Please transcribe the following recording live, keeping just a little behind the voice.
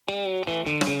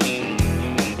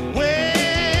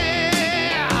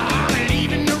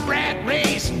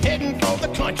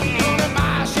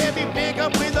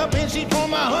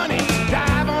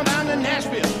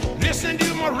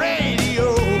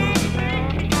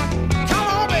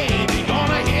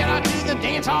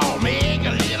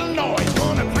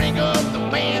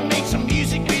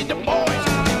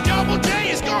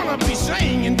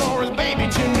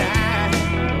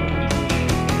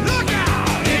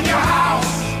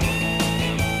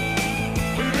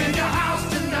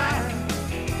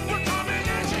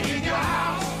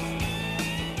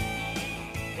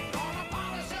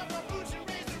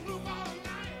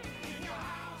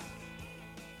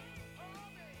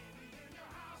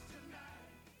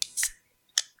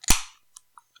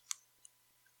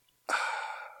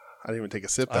I didn't even take a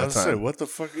sip I that was time. say, what the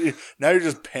fuck? Now you're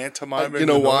just pantomiming. You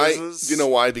know why? Noises? You know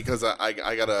why? Because I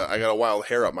got a wild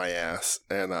hair up my ass,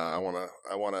 and I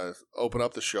wanna open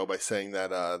up the show by saying that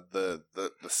the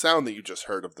sound that you just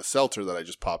heard of the seltzer that I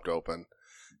just popped open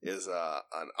is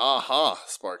an Aha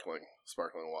sparkling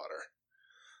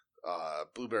water,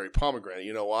 blueberry pomegranate.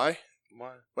 You know why?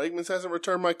 Why? Wegmans hasn't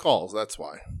returned my calls. That's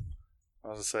why. I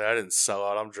was gonna say I didn't sell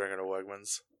out. I'm drinking a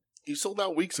Wegmans. You sold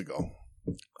out weeks ago.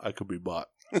 I could be bought.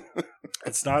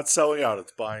 It's not selling out.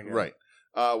 It's buying in. Right.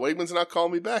 Wegmans not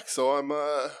calling me back, so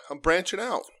I'm branching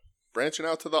out. Branching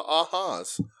out to the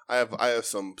Ahas. I have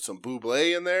some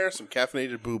Buble in there, some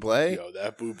caffeinated Buble. Yo,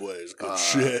 that Buble is good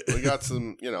shit. We got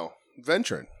some,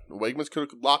 venturing. The Wegmans could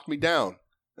have locked me down,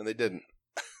 and they didn't.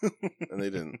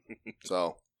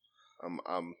 So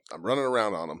I'm running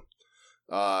around on them.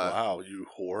 Wow, you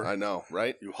whore! I know,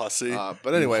 right? You hussy.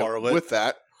 But anyway, harlot. with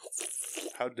that,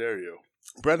 How dare you?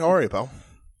 Brett, how are you, pal?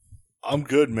 I'm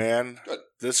good, man. Good.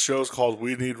 This show's called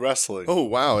We Need Wrestling. Oh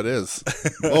wow, it is.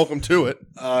 Welcome to it.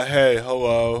 Hey,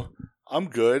 hello. I'm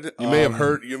good. You may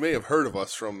have heard of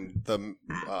us from the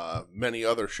many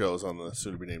other shows on the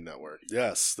soon to be named network.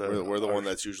 Yes, We're the one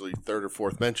that's usually third or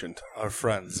fourth mentioned. our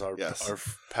friends, our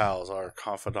pals, our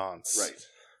confidants. Right.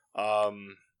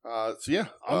 So yeah,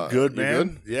 I'm good, you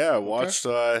man. good? Yeah, I watched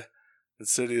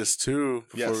Insidious 2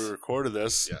 before we recorded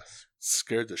this. Yes.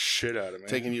 Scared the shit out of me.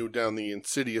 Taking you down the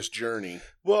insidious journey.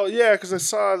 Well, yeah, because I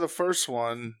saw the first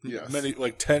one Yes.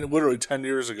 literally 10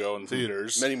 years ago in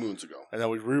theaters. Many moons ago. And then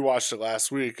we rewatched it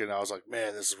last week, and I was like,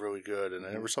 man, this is really good. And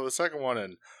I never saw the second one,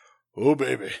 and oh,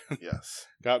 baby. Yes.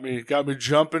 got me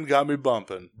jumping, got me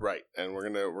bumping. Right. And we're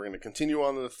gonna continue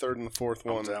on to the third and the fourth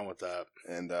one. I'm down with that.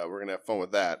 And we're gonna have fun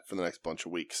with that for the next bunch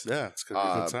of weeks. Yeah, it's going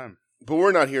to be a good time. But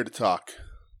we're not here to talk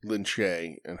Lin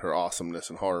Shaye and her awesomeness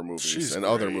in horror movies She's and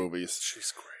great. other movies.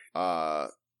 She's great.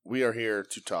 We are here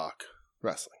to talk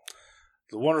wrestling.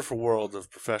 The wonderful world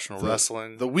of professional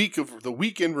wrestling. The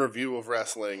weekend review of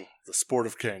wrestling. The sport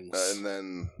of kings. And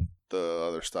then the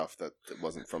other stuff that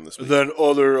wasn't from this week. Then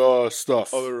other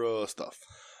stuff. Other stuff.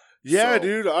 Yeah, So-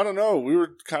 dude, I don't know. We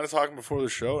were kind of talking before the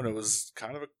show, and it was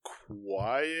kind of a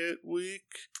quiet week,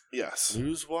 Yes.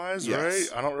 news-wise,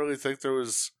 Yes. right? I don't really think there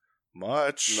was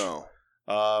much. No.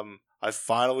 I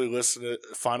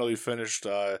finally finished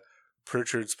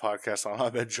Pritchard's podcast on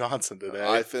Ahmed Johnson today.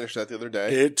 I finished that the other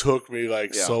day. It took me Yeah.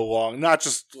 so long, not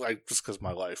just because of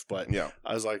my life, but Yeah.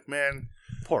 I was like, man,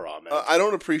 poor Ahmed. I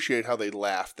don't appreciate how they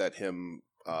laughed at him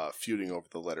feuding over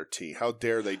the letter T. How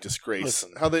dare they disgrace?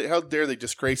 Listen. How dare they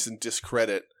disgrace and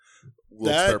discredit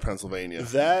Wilkes-Barre, Pennsylvania?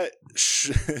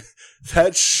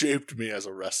 That shaped me as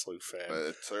a wrestling fan.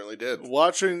 It certainly did.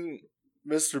 Watching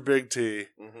Mr. Big T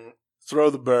Mm-hmm. throw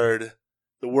the bird,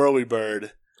 the whirly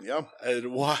bird, Yeah.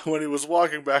 and when he was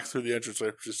walking back through the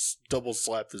entranceway, just double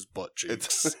slapped his butt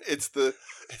cheeks. It's the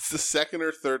second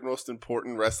or third most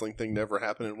important wrestling thing to ever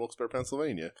happen in Wilkes-Barre,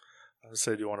 Pennsylvania. I would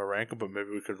say, do you want to rank them? But maybe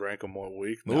we could rank them 1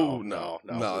 week. No, No.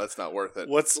 that's not worth it.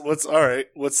 What's all right?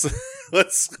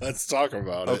 Let's talk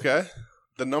about it. Okay.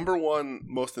 The number one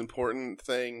most important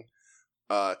thing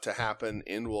to happen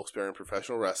in Wilkes-Barre in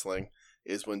professional wrestling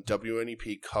is when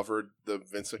WNEP covered the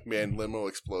Vince McMahon limo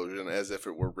explosion as if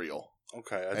it were real.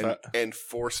 Okay, And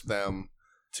forced them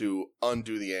to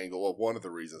undo the angle. Well, one of the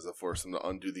reasons that forced them to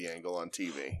undo the angle on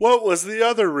TV. what was the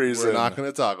other reason? We're not going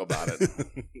to talk about it.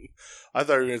 I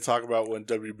thought you were going to talk about when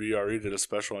WBRE did a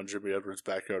special on Jimmy Edwards'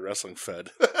 Backyard Wrestling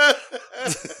Fed.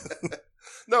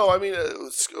 No, I mean,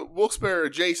 Wilkes-Barre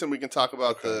adjacent, we can talk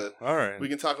about All right. we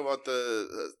can talk about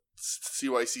the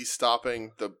CYC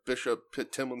stopping, the Bishop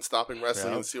Pitt Timlin stopping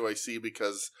wrestling in CYC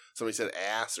because somebody said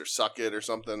ass or suck it or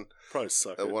something. Probably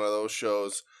suck At it. one of those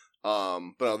shows. But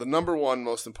no, the number one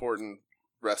most important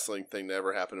wrestling thing to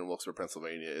ever happen in Wilkes-Barre,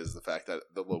 Pennsylvania is the fact that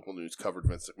the local news covered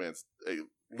Vince McMahon's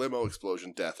limo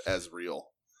explosion death as real.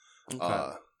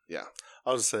 Okay. Yeah.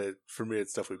 I would say, for me,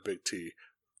 it's definitely Big T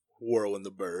whirling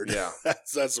the bird. Yeah.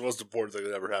 That's the most important thing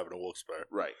that ever happened in Wilkes-Barre.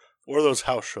 Right. Or those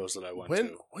house shows that I went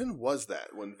to. When was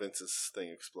that when Vince's thing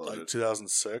exploded? Like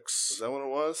 2006. Was that when it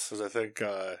was? Because I think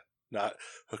not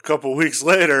a couple weeks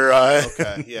later.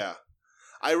 Okay, yeah.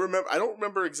 I don't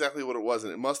remember exactly what it was,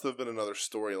 and it must have been another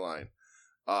storyline.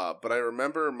 But I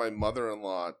remember my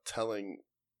mother-in-law telling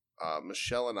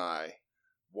Michelle and I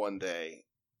one day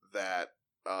that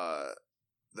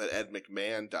Ed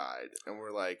McMahon died, and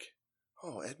we're like,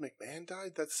 "Oh, Ed McMahon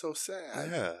died? That's so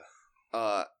sad." Yeah.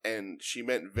 And she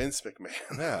meant Vince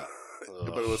McMahon. Yeah.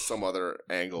 But it was some other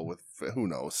angle with who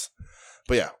knows.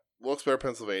 But yeah, Wilkes-Barre,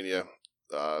 Pennsylvania,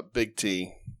 Big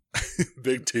T,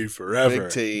 Big T forever.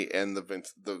 Big T and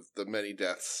the many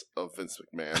deaths of Vince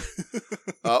McMahon.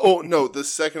 Oh no, the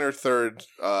second or third,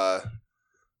 I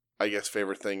guess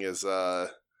favorite thing is what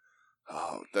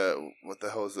the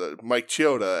hell is that? Mike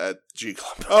Chioda at G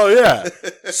Club. Oh yeah,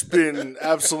 just being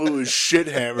absolutely shit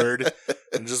hammered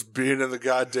and just being in the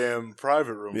goddamn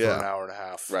private room for an hour and a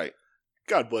half. Right.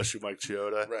 God bless you, Mike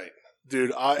Chioda. Right.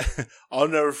 Dude, I'll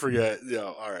never forget.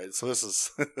 All right. So this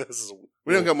is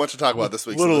we don't got much to talk about this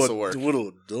week. Little, so this will work.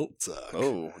 Little adult talk.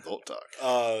 Oh, adult talk.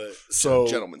 So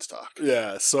gentleman's talk.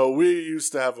 Yeah. So we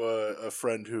used to have a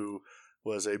friend who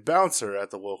was a bouncer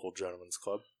at the local gentleman's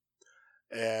club,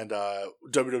 and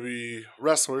WWE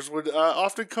wrestlers would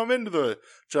often come into the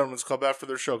gentleman's club after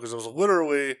their show because it was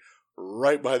literally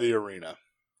right by the arena.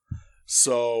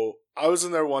 So I was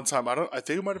in there one time. I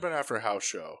think it might have been after a house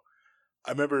show. I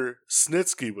remember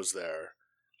Snitsky was there,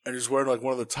 and he's wearing like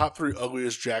one of the top 3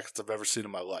 ugliest jackets I've ever seen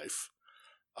in my life.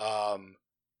 And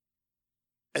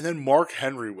then Mark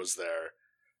Henry was there,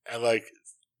 and like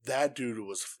that dude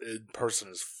was in person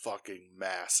is fucking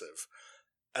massive.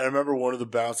 And I remember one of the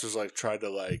bouncers like tried to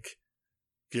like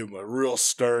give him a real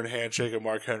stern handshake, and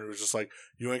Mark Henry was just like,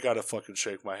 "You ain't got to fucking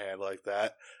shake my hand like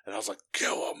that." And I was like,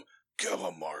 kill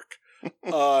him, Mark."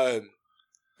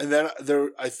 And then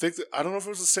I think I don't know if it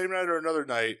was the same night or another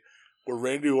night where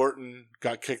Randy Orton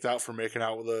got kicked out for making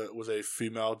out with a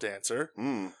female dancer.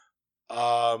 Mm.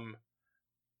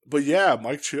 But yeah,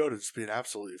 Mike Chioda just being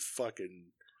absolutely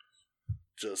fucking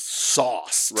just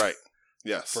sauced, right?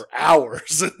 Yes, for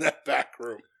hours in that back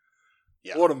room.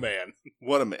 Yeah, what a man!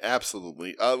 What a man!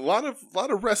 Absolutely, a lot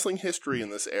of wrestling history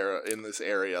in this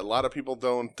area. A lot of people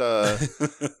don't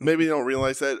maybe don't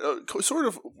realize that. Sort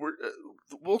of,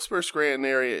 the Wilkes-Barre Scranton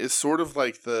area is sort of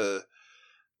like the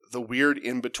weird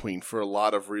in between for a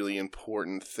lot of really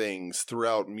important things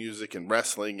throughout music and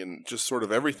wrestling and just sort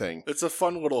of everything. It's a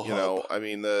fun little hub. You know, I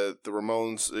mean the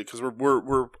Ramones, because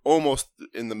we're almost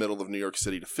in the middle of New York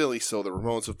City to Philly, so the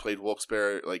Ramones have played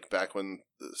Wilkes-Barre like back when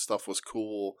the stuff was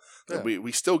cool. Yeah.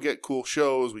 We still get cool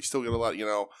shows. We still get a lot. You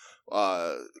know,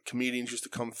 comedians used to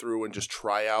come through and just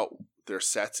try out their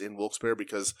sets in Wilkes-Barre,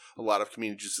 because a lot of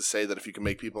comedians used to say that if you can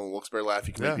make people in Wilkes-Barre laugh,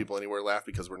 you can make people anywhere laugh,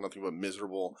 because we're nothing but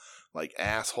miserable like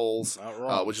assholes. Not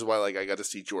wrong. Which is why like I got to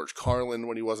see George Carlin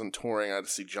when he wasn't touring. I got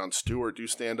to see Jon Stewart do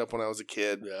stand up when I was a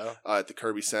kid. Yeah. At the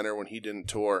Kirby Center when he didn't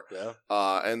tour. Yeah.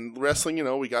 And wrestling, you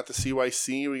know, we got the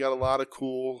CYC. We got a lot of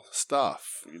cool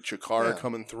stuff. Chikara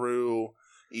coming through,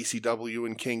 ECW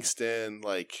in Kingston.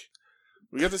 Like,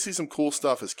 we got to see some cool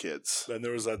stuff as kids. Then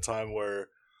there was that time where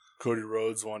Cody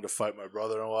Rhodes wanted to fight my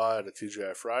brother-in-law at a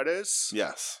TGI Fridays.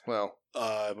 Yes. Well,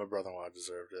 my brother-in-law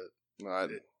deserved it. I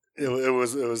did. He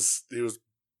was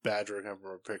badgering him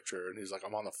for a picture, and he's like,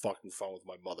 "I'm on the fucking phone with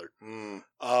my mother." Mm.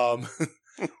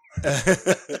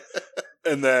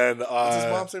 And then what's his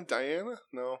mom's name? Diana?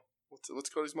 No. What's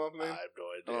Cody's mom's name? I have no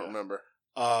idea. I don't remember.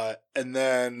 And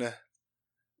then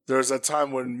there was that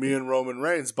time when me and Roman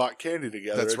Reigns bought candy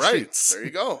together. That's at right. Sheetz. There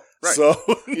you go. Right. So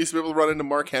you used to be able to run into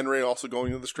Mark Henry, also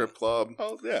going to the strip club.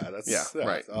 Oh yeah, that's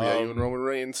right. You and Roman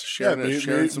Reigns sharing me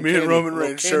some and candy, Roman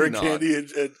Reigns sharing candy,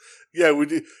 and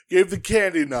we gave the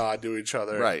candy nod to each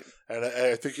other. Right. And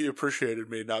I think he appreciated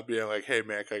me not being like, "Hey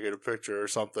man, can I get a picture or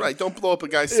something?" Right. Don't blow up a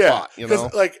guy's spot. You know,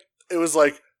 like it was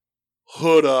like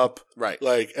hood up. Right.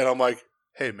 Like, and I'm like,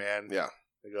 "Hey man." Yeah.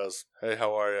 He goes, "Hey,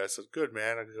 how are you?" I said, "Good,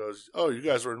 man." And he goes, "Oh, you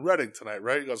guys were in Reading tonight,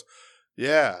 right?" He goes,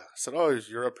 "Yeah." I said, "Oh,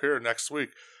 you're up here next week."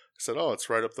 I said, "Oh, it's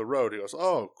right up the road." He goes,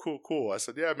 "Oh, cool." I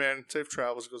said, "Yeah, man, safe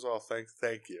travels." He goes, "Oh,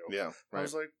 thank you." Yeah. Right. I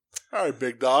was like, "All right,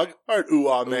 big dog. All right,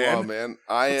 ooh-ah, man. Ooh-ah, man.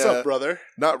 What's up, brother?"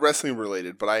 Not wrestling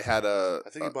related, but I had I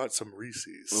think he bought some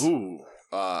Reese's. Ooh.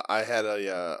 I had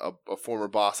a former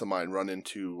boss of mine run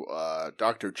into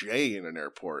Dr. J in an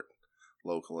airport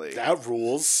locally. That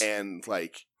rules. And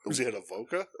like, was he at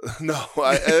Avoca? No,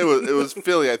 it was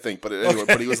Philly, I think. But anyway,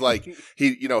 but he was like,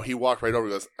 he walked right over.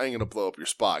 He goes, "I ain't gonna blow up your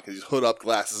spot," because he's hood up,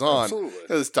 glasses on. Absolutely.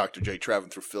 This is Dr. J traveling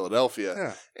through Philadelphia,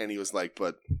 yeah. And he was like,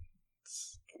 "But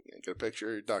get a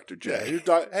picture, of Dr. J."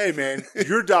 Yeah, hey man,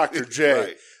 you're Dr. J.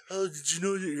 Right. Oh, did you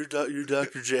know you're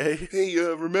Dr. J? Hey,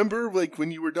 remember like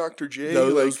when you were Dr. J? No,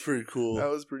 like, that was pretty cool.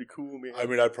 That was pretty cool, man. I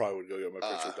mean, I probably would go get my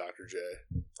picture of Dr. J.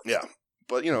 Yeah,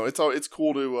 but you know, it's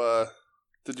cool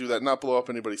to do that, not blow up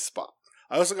anybody's spot.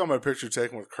 I also got my picture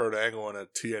taken with Kurt Angle in a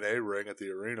TNA ring at the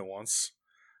arena once,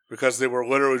 because they were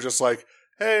literally just like,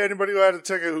 "Hey, anybody who had a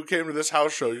ticket who came to this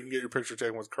house show, you can get your picture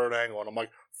taken with Kurt Angle." And I'm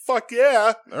like, "Fuck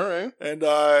yeah!" All right. And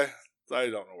I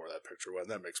don't know where that picture went.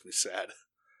 That makes me sad,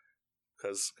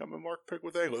 because got my mark pick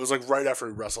with Angle. It was like right after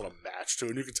he wrestled a match too,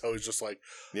 and you could tell he's just like,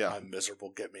 "Yeah, I'm miserable.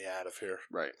 Get me out of here."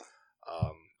 Right.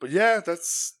 But yeah,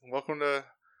 that's welcome to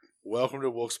welcome to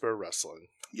Wilkes-Barre Wrestling.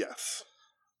 Yes.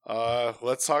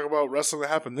 Let's talk about wrestling that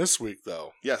happened this week,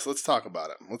 though. Yes, let's talk about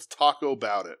it. Let's talk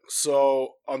about it.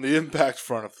 So, on the Impact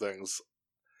front of things,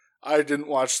 I didn't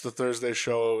watch the Thursday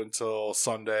show until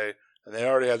Sunday, and they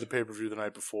already had the pay-per-view the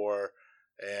night before,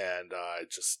 and I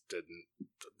just didn't,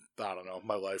 I don't know,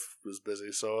 my life was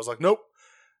busy, so I was like, nope,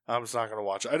 I'm just not going to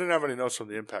watch it. I didn't have any notes from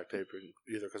the Impact taping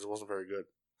either, because it wasn't very good.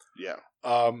 Yeah.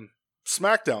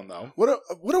 SmackDown, though.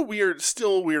 What a weird,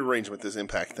 still a weird arrangement this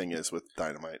Impact thing is with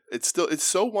Dynamite. It's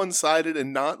so one-sided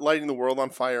and not lighting the world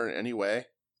on fire in any way.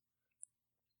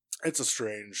 It's a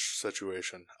strange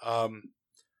situation.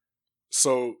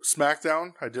 So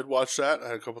SmackDown, I did watch that. I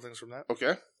had a couple things from that.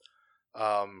 Okay.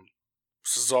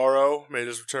 Cesaro made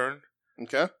his return.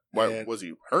 Okay. Why was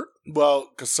he hurt? Well,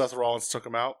 because Seth Rollins took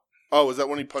him out. Oh, was that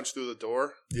when he punched through the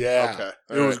door? Yeah. Okay.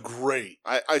 It was great.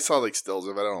 I saw like stills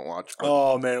of it. I don't watch.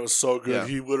 Oh, man, it was so good. Yeah.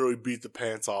 He literally beat the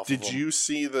pants off of him. Did you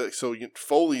see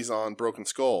Foley's on Broken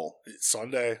Skull?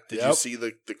 Sunday. Did you see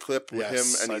the clip with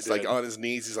Yes, him? And he's I like did. on his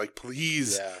knees. He's like,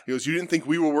 please. Yeah. He goes, you didn't think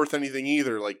we were worth anything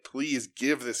either. Like, please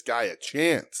give this guy a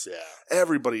chance. Yeah.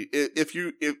 Everybody,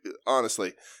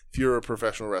 honestly, if you're a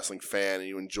professional wrestling fan and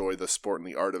you enjoy the sport and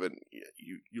the art of it,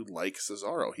 you like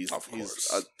Cesaro. He's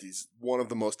one of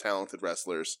the most talented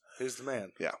wrestlers. He's the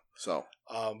man. Yeah. So,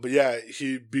 but yeah,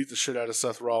 he beat the shit out of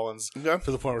Seth Rollins okay.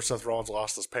 to the point where Seth Rollins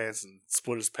lost his pants and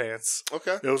split his pants.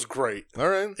 Okay. It was great. All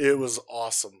right. It was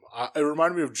awesome. It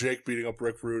reminded me of Jake beating up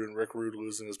Rick Rude and Rick Rude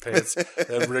losing his pants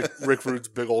and Rick Rude's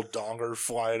big old donger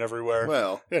flying everywhere.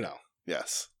 Well,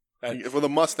 Yes. And with a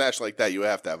mustache like that, you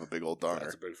have to have a big old donger.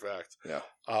 That's a big fact. Yeah.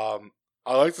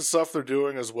 I like the stuff they're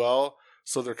doing as well.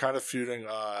 So they're kind of feuding.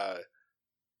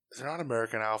 They're not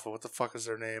American Alpha. What the fuck is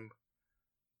their name?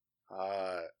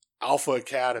 Alpha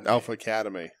Academy. Alpha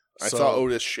Academy. I saw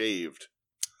Otis shaved.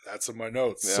 That's in my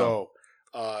notes. Yeah. So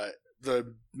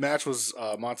the match was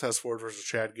Montez Ford versus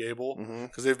Chad Gable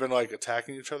because they've been like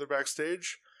attacking each other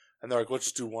backstage, and they're like, let's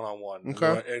just do one-on-one.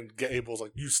 Okay. And Gable's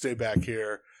like, you stay back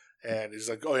here. And he's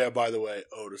like, oh yeah, by the way,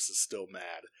 Otis is still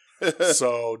mad.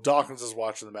 So Dawkins is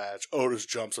watching the match. Otis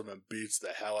jumps him and beats the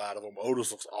hell out of him.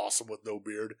 Otis looks awesome with no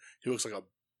beard. He looks like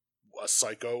a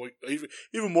psycho,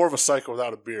 even more of a psycho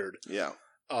without a beard. Yeah.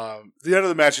 The end of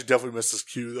the match, he definitely missed his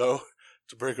cue though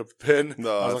to break up the pin.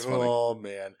 No, I was that's like, funny. oh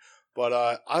man.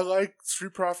 But I like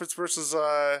Street Profits versus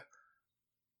I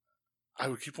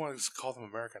would keep wanting to call them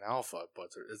American Alpha, but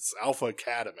it's Alpha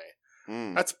Academy.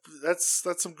 Mm. That's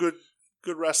some good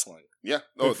wrestling. Yeah.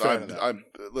 Big fan of that. I'm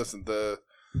listen.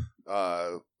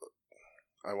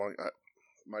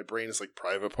 My brain is like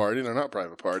Private Party. They're not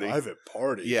Private Party. Private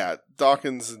Party. Yeah,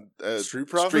 Dawkins. Street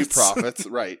Profits?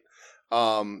 Right.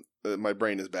 My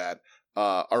brain is bad.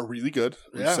 Are really good.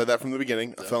 We Yeah. said that from the beginning.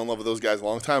 Yep. I fell in love with those guys a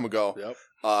long time ago.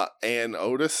 Yep. And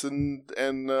Otis and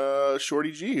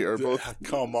Shorty G are both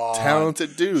Come on,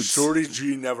 talented dudes. Shorty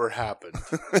G never happened.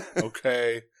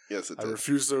 Okay. Yes, it I did.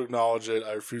 refuse to acknowledge it.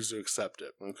 I refuse to accept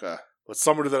it. Okay. But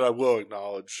somebody that I will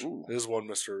acknowledge Ooh. is one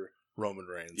Mr. Roman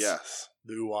Reigns. Yes.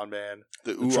 The Uwan Man,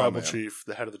 The the tribal man. chief,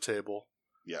 the head of the table.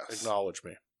 Yes. Acknowledge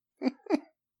me.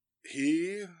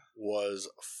 He was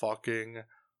fucking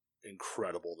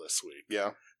incredible this week.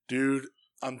 Yeah. Dude,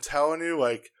 I'm telling you,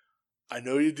 like, I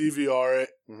know you DVR it,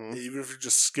 Mm-hmm. even if you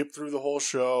just skip through the whole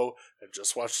show and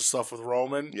just watch the stuff with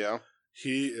Roman. Yeah.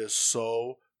 He is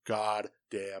so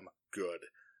goddamn good.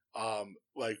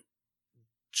 Like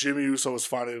Jimmy Uso was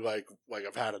finally like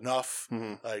I've had enough.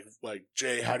 Mm-hmm. Like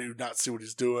Jay, how do you not see what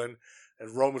he's doing?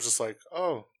 And Roman's just like,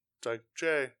 oh, it's like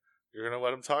Jay, you're gonna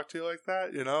let him talk to you like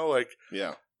that, you know? Like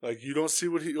Yeah. you don't see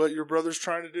what your brother's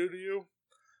trying to do to you.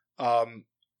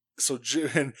 So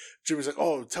Jimmy's like,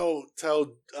 oh, tell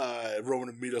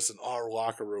Roman to meet us in our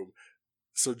locker room.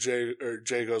 So Jay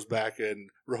goes back and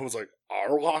Roman's like,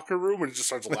 our locker room? And he just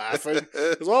starts laughing.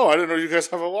 He goes, oh, I didn't know you guys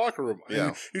have a locker room. Yeah.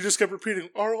 And he just kept repeating,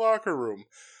 our locker room.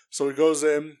 So he goes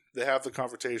in, they have the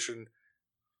confrontation.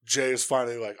 Jay is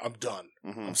finally like, I'm done.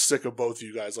 Mm-hmm. I'm sick of both of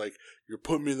you guys. Like, you're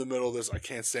putting me in the middle of this. I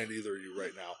can't stand either of you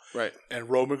right now. Right. And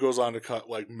Roman goes on to cut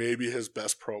like maybe his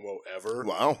best promo ever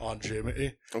Wow. on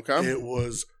Jimmy. Okay. It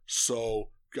was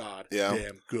so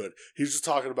goddamn good. He's just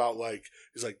talking about like,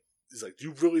 he's like, do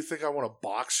you really think I want to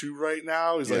box you right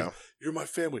now? He's like, you're my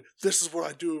family. This is what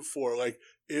I do it for. Like,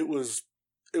 it was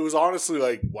honestly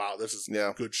like, wow, this is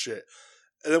good shit.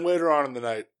 And then later on in the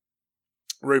night,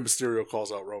 Rey Mysterio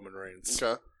calls out Roman Reigns.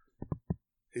 Okay.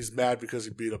 He's mad because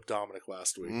he beat up Dominic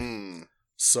last week. Mm.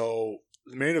 So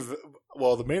the main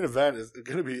event is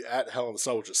going to be at Hell in a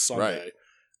Cell, which is Sunday. Right.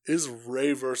 Is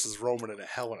Rey versus Roman in a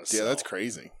Hell in a Cell? Yeah, that's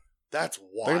crazy. That's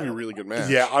wild. That's gonna be a really good match.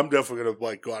 Yeah, I'm definitely gonna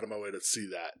like go out of my way to see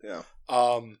that. Yeah.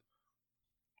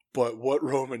 But what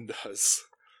Roman does,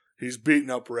 he's beating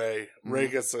up Ray. Mhm. Ray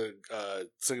gets a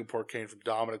Singapore cane from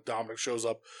Dominic. Dominic shows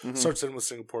up, Mhm. starts in with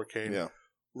Singapore cane. Yeah.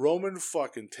 Roman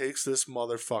fucking takes this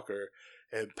motherfucker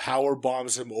and power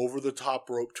bombs him over the top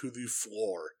rope to the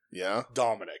floor. Yeah.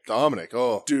 Dominic.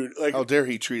 Oh. Dude, like, How dare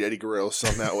he treat Eddie Guerrero's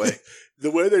son that way?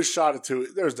 the way they shot it too,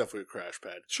 there's definitely a crash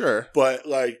pad. Sure. But,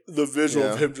 like, the visual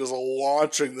of Yeah. him just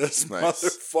launching this Nice.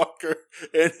 motherfucker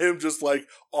and him just, like,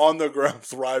 on the ground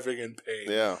thriving in pain.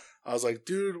 Yeah. I was like,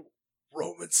 dude,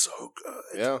 Roman's so good.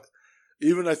 Yeah.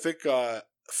 Even I think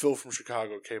Phil from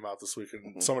Chicago came out this week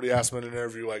and Mhm. somebody asked him in an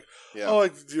interview, like, Yeah. oh,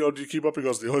 like, do you keep up? He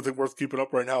goes, the only thing worth keeping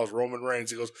up right now is Roman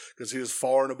Reigns. He goes, because he is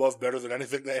far and above better than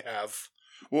anything they have.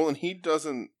 Well, and he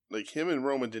doesn't, like, him and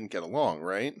Roman didn't get along,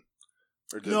 right?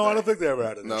 Or did No, they? I don't think they ever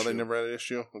had an issue. No, they never had an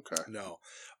issue? Okay. No.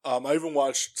 I even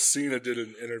watched Cena did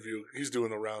an interview. He's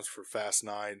doing the rounds for Fast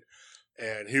 9.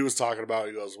 And he was talking about,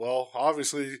 he goes, well,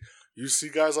 obviously you see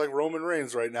guys like Roman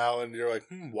Reigns right now and you're like,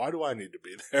 why do I need to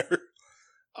be there?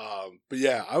 But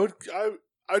yeah, I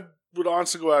would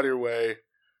honestly go out of your way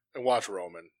and watch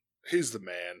Roman. He's the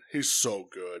man. He's so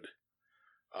good.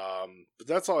 But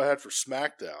that's all I had for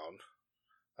SmackDown.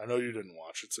 I know you didn't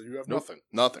watch it, so you have Nope. nothing.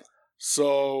 Nothing.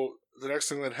 So the next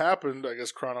thing that happened, I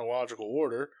guess chronological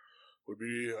order, would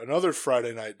be another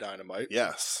Friday Night Dynamite.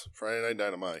 Yes. Friday Night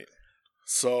Dynamite.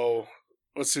 So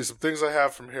let's see some things I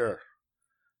have from here.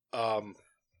 I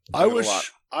got a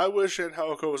lot. wish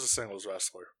Angelico was a singles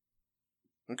wrestler.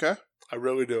 Okay. I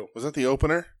really do. Was that the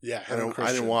opener? Yeah, I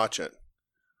didn't watch it.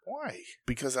 Why?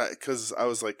 Because I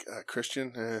was like,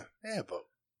 Christian? Yeah, but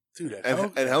dude,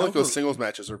 And Angelico's singles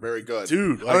matches are very good.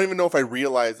 dude, I don't even know if I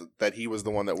realized that he was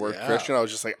the one that worked Yeah. Christian. I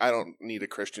was just like, I don't need a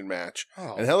Christian match.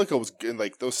 oh, And Angelico was good.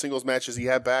 Like, those singles matches he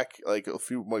had back, like, a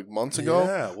few months ago,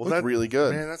 yeah, well, looked that really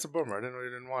good. man, that's a bummer. I didn't know you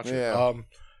didn't watch Yeah. it.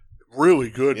 Really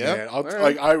good, Yeah? man. All right.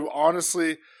 Like, I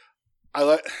honestly, I'm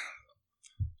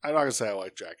not gonna say I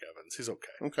like Jack Evans. He's okay,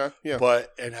 Okay, yeah.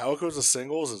 but Angelico's a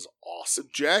singles is awesome.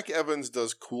 Jack Evans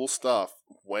does cool stuff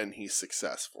when he's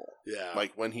successful. Yeah,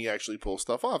 Like, when he actually pulls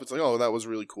stuff off. It's like, oh, that was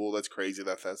really cool. That's crazy.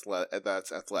 That's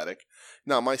athletic.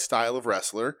 Not my style of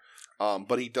wrestler,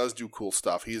 but he does do cool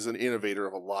stuff. He's an innovator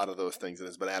of a lot of those things and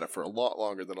has been at it for a lot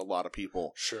longer than a lot of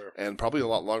people. sure. And probably a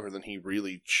lot longer than he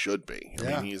really should be. I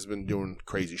Yeah. mean, he's been doing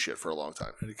crazy shit for a long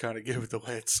time. And he kind of gave it the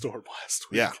way it stormed last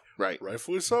week. Yeah, right.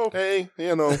 Rightfully so. Hey,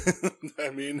 you know, I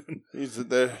mean, he's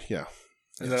there. Yeah.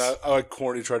 and then I like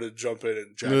Corny tried to jump in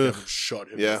and Jack Ugh. Evans shut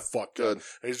him Yeah, the fuck good. up.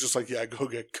 And he's just like, yeah, go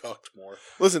get cucked more.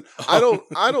 Listen, I don't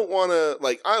want to,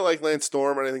 like, I like Lance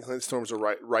Storm, and I think Lance Storm's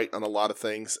right on a lot of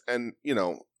things. And, you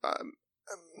know,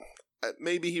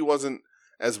 maybe he wasn't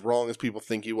as wrong as people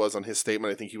think he was on his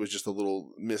statement. I think he was just a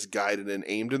little misguided and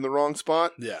aimed in the wrong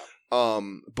spot. Yeah.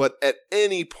 But at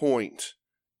any point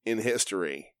in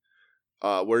history,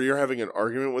 where you're having an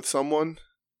argument with someone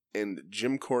and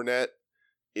Jim Cornette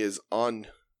is on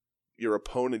your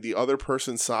opponent, the other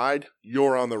person's side,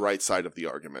 you're on the right side of the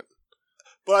argument.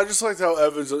 But I just liked how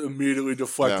Evans immediately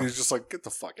deflected. Yeah. He's just like, get the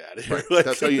fuck out of here. Right. Like,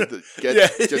 That's how you get. Yeah.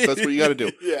 That's what you got to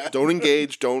do. Yeah. Don't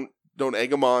engage. Don't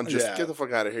egg them on. Just Yeah. get the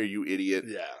fuck out of here, you idiot.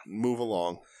 Yeah. Move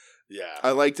along. Yeah.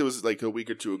 I liked it was like a week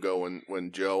or two ago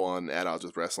when Joe on At Odds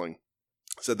with Wrestling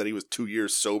said that he was 2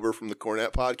 years sober from the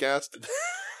Cornette podcast.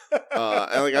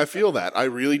 And like I feel that. I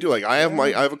really do. Like I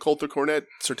have a Coulter Cornette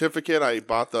certificate. I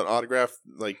bought the autograph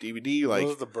like DVD. Like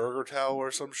was it the burger towel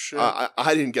or some shit? I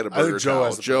didn't get a I think burger Joe towel.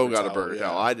 has the Joe burger got a towel, burger yeah.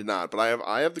 towel. I did not. But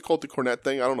I have the Coulter Cornette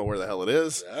thing. I don't know where the hell it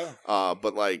is. yeah.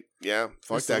 But like, yeah, I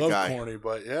fuck used to that love guy. Corny,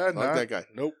 but yeah, Fuck not, that guy.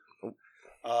 Nope.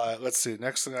 Let's see.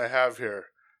 Next thing I have here,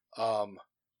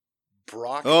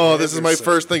 Brock. Oh, this is my Anderson.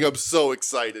 first thing. I'm so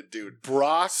excited, dude.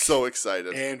 Brock So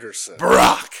excited. Anderson.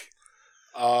 Brock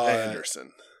Uh,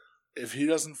 Anderson. If he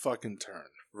doesn't fucking turn,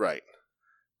 Right.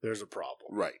 there's a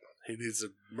problem. Right. He needs to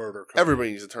murder Cody.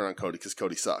 Everybody needs to turn on Cody because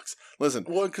Cody sucks. Listen.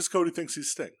 Well, because Cody thinks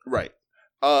he's Sting. Right.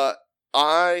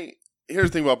 Here's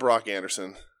the thing about Brock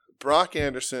Anderson. Brock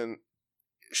Anderson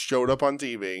showed up on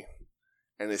TV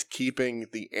and is keeping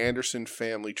the Anderson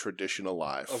family tradition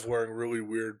alive. Of wearing really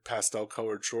weird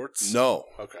pastel-colored shorts? No.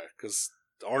 Okay, because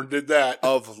Arn did that.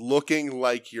 Of looking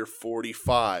like you're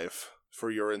 45 for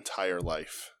your entire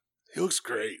life. He looks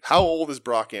great. How old is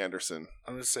Brock Anderson?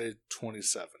 I'm going to say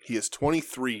 27. He is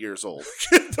 23 years old.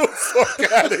 Get the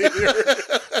fuck out of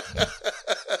here.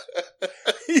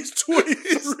 He's 23.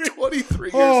 He's 23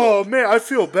 years Oh, old. man, I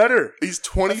feel better. He's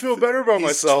 20. I feel better about He's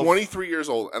myself. 23 years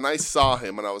old, and I saw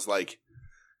him, and I was like,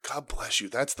 God bless you.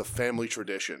 That's the family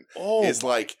tradition. Oh, It's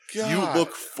like, God. you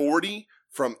look 40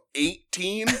 from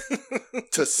 18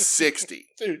 to 60.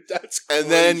 Dude, that's crazy.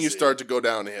 And then you start to go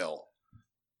downhill.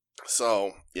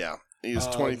 So, yeah. He was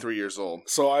 23 years old.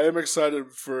 So I am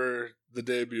excited for the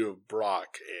debut of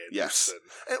Brock Anderson. Yes.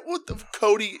 And what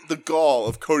the gall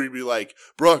of Cody to be like,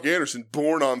 Brock Anderson,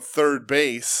 born on third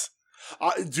base.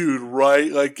 Dude,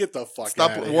 right? Like, get the fuck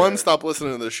out of here. One, stop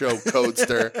listening to the show,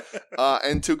 Codester.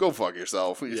 And two, go fuck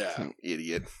yourself. Yeah.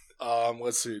 Idiot.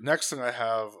 Let's see. Next thing I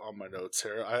have on my notes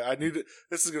here, I need it.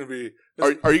 This is going to be.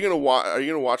 Are you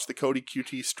gonna watch the Cody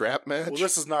QT strap match? Well,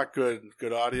 this is not good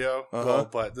audio. Uh-huh. Well,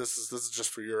 but this is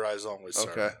just for your eyes only,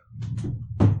 sir. Okay.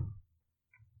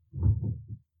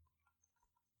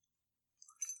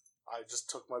 I just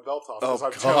took my belt off Oh, because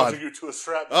I'm God. challenging you to a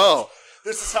strap match. Oh,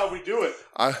 This is how we do it.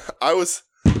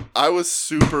 I was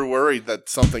super worried that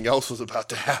something else was about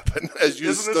to happen as you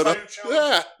Isn't stood this up. how you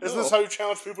challenge? Yeah, Isn't this how you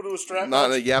challenge people to a strap not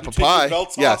match? in a yap You of take your pie.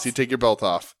 belts Yes, off? you take your belt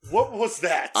off. What was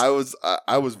that? I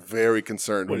was very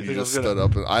concerned What, when you you think just I was stood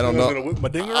up. And I don't I was know. gonna whip my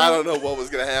dinger I out? don't know what was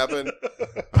gonna happen.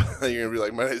 You're gonna be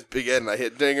like, my name's Big Ed, and I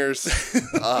hit dingers.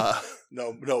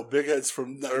 No, Big Ed's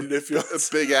from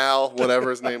Niffield. Big Al, whatever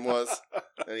his name was,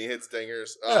 and he hits dingers.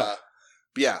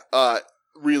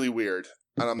 Really weird.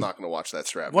 And I'm not gonna watch that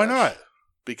strap. Why match. not?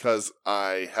 Because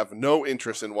I have no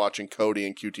interest in watching Cody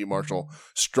and QT Marshall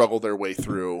struggle their way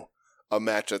through a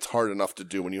match that's hard enough to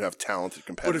do when you have talented But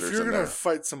competitors if you're in gonna there.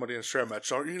 fight somebody in a strap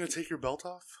match, aren't you gonna take your belt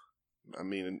off? I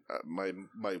mean, my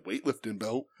weightlifting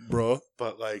belt, bruh.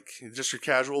 But like just your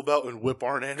casual belt and whip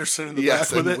Arn Anderson in the Yes,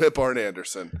 back with and it, whip Arn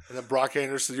Anderson. and then Brock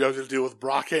Anderson. You have to deal with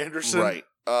Brock Anderson, Right.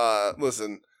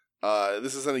 Listen,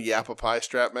 this isn't a Yappa Pie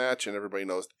strap match, and everybody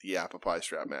knows that the Yappa Pie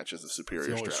strap match is a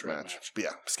superior only strap strap match. match. But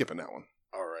yeah, skipping that one.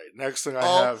 All right. Next thing I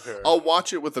I'll- have here. I'll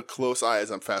watch it with a close eye as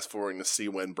I'm fast forwarding to see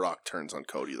when Brock turns on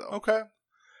Cody, though. Okay.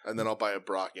 And then I'll buy a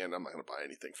Brock, and I'm not going to buy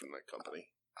anything from that company.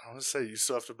 I want to say you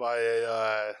still have to buy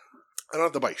a I don't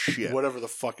have to buy shit. whatever the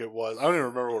fuck it was. I don't even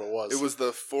remember what it was. It was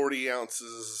the 40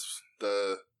 ounces.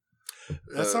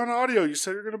 That's on audio. You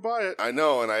said you're going to buy it. I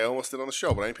know, and I almost did on the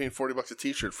show, but I ain't paying $40 a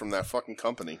t-shirt from that fucking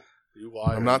company. You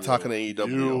liar. I'm not you. talking to AEW.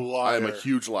 You liar. I am a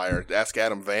huge liar. Ask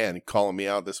Adam Van calling me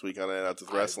out this week on Out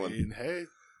with Wrestling. I mean, hey,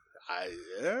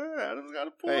 Adam's got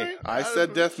a point. Hey, I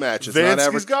said death match. It's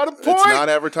Vansky's got a point. It's not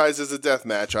advertised as a death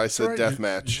match. I said Right, death You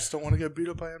match. just don't want to get beat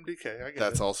up by MDK. I get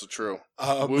That's it. also true.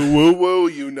 Um, Woo woo woo,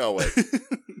 you know it.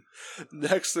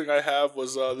 Next thing I have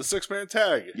was the 6-man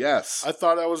tag. Yes. I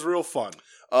thought that was real fun.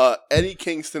 Eddie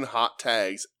Kingston hot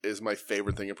tags is my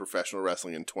favorite thing in professional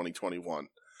wrestling in 2021.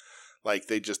 Like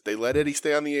they let Eddie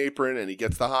stay on the apron and he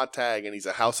gets the hot tag and he's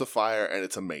a house of fire and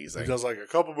it's amazing. He does like a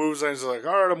couple moves and he's like,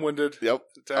 all right, I'm winded. Yep.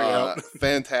 Tag out.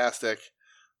 Fantastic.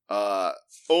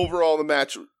 Overall the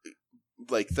match,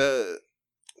 like the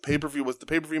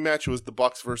pay-per-view match was the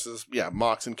Bucks versus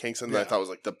Mox and Kingston. Yeah. That I thought was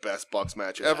like the best Bucks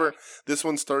match ever. This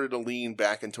one started to lean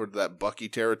back into that Bucky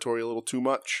territory a little too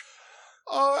much.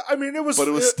 I mean, it was But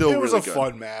it was still it was really a good.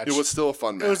 fun match. It was still a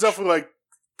fun match. It was definitely like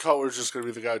Cutler's just going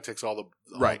to be the guy who takes all the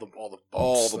Right. all the bumps.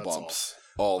 all the that's bumps.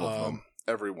 All of Um, them.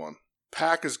 Everyone.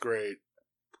 Pac is great.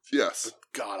 Yes.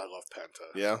 God, I love Penta.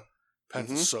 Yeah.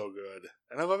 Penta's Mhm. so good,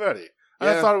 and I love Eddie. And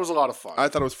Yeah. I thought it was a lot of fun. I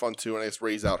thought it was fun too, and I guess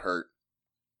Ray's out hurt.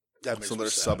 that makes So me they're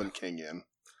sad. subbing King in.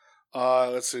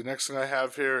 Let's see. Next thing I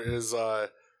have here is the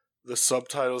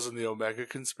subtitles in the Omega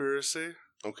Conspiracy.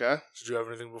 Okay. Did you have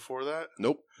anything before that?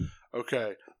 Nope.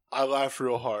 Okay, I laughed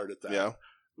real hard at that. Yeah.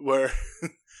 Where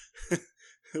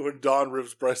when Don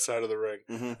rips Bryce out of the ring,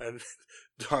 Mm-hmm. and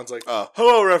Don's like, Oh.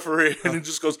 "Hello, referee," and he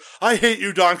just goes, "I hate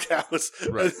you, Don Callis."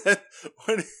 Right. And then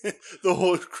when the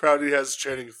whole crowd he has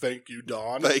chanting, "Thank you,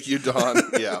 Don." Thank you, Don.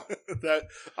 Yeah. That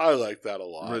I like that a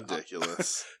lot.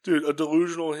 Ridiculous. Dude, a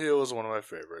delusional heel is one of my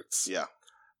favorites. Yeah.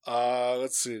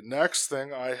 Let's see. Next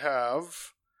thing I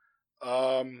have,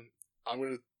 I'm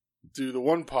gonna do the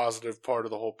one positive part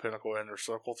of the whole Pinnacle Inner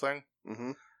Circle thing,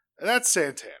 Mm-hmm. and that's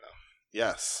Santana.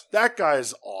 Yes. That guy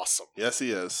is awesome. Yes,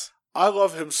 he is. I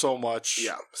love him so much.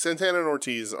 Yeah. Santana and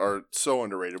Ortiz are so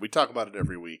underrated. We talk about it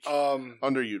every week.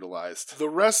 Underutilized. The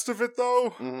rest of it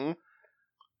though, Mm-hmm.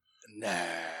 nah.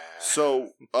 So,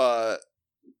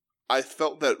 I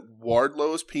felt that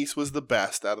Wardlow's piece was the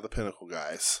best out of the Pinnacle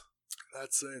guys.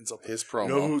 That's saying something. His You promo.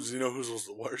 know whose was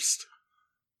the worst?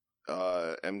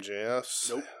 MJF's?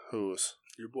 Nope. Whose?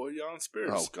 Your boy Jan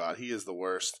Spears. Oh, God. He is the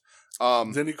worst.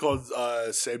 Then he called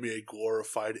Sammy a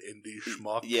glorified indie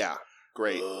schmuck. Yeah.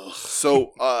 Great. Ugh.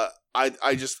 So,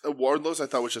 I just Wardlow's I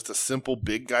thought was just a simple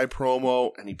big guy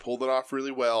promo, and he pulled it off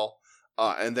really well.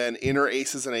 And then Inner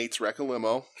Aces and Eights wreck a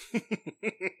limo.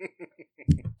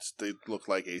 They look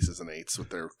like aces and eights with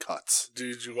their cuts.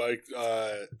 Did you like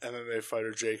MMA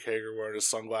fighter Jake Hager wearing his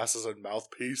sunglasses and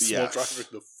mouthpiece Yes. while driving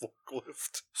the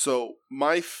forklift? So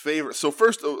my favorite. So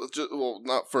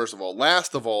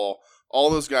last of all, all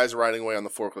those guys riding away on the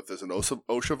forklift is an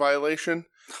OSHA violation.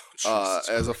 Jesus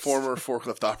As a Christ. former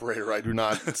forklift operator, I do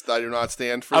not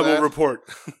stand for I that. will report.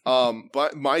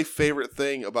 But my favorite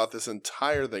thing about this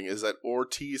entire thing is that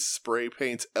Ortiz spray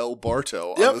paints El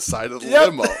Barto on the side of the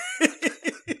limo.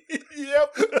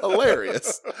 Yep.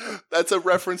 Hilarious. That's a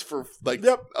reference for like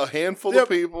a handful of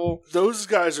people. Those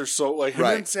guys are so like him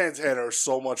Right. and Santana are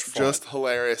so much fun. Just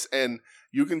hilarious. And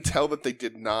you can tell that they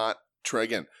did not try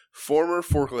again. Former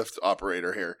forklift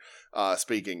operator here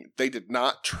speaking. They did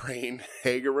not train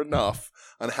Hager enough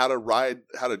on how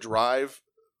to drive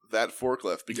that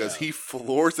forklift because he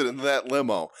floors it into that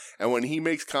limo. And when he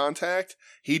makes contact,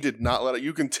 he did not let it.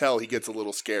 You can tell he gets a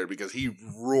little scared because he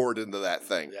roared into that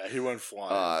thing. Yeah, he went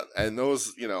flying. And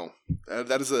those,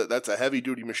 that's a heavy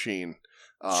duty machine.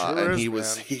 And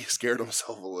he scared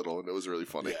himself a little, and it was really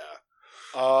funny.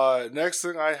 Yeah. Next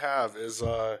thing I have is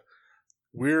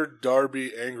weird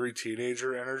Darby angry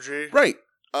teenager energy. Right.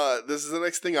 This is the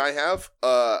next thing I have.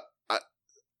 I'm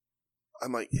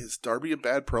like, is Darby a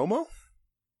bad promo?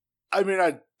 I mean,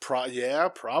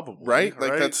 probably. Right?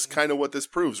 Like, that's kind of what this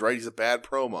proves, right? He's a bad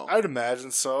promo. I'd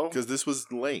imagine so. Because this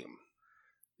was lame.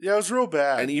 Yeah, it was real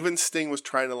bad. And even Sting was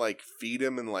trying to, like, feed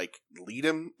him and, like, lead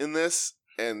him in this.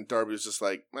 And Darby was just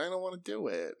like, I don't want to do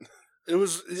it. It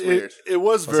was weird. It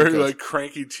was very, like,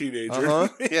 cranky teenager. Uh-huh.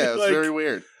 Yeah, it was very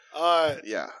weird.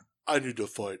 Yeah. I need to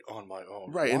fight on my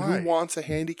own. Right, Why? and who wants a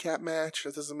handicap match?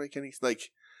 That doesn't make any... Like,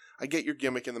 I get your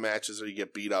gimmick in the matches or you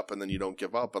get beat up and then you don't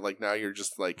give up, but, like, now you're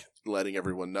just, like, letting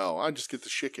everyone know. I just get the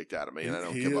shit kicked out of me and I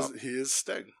don't give up. He is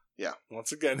Sting. Yeah.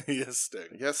 Once again, he is Sting.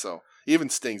 I guess so. Even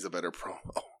Sting's a better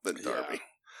promo than Darby. Yeah.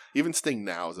 Even Sting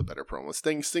now is a better promo.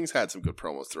 Sting's had some good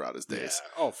promos throughout his days.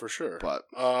 Yeah. Oh, for sure. But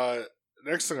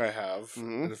next thing I have,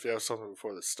 Mhm. and if you have something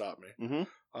before this, stop me.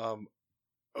 Mhm.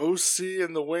 OC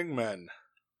and the Wingmen.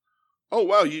 Oh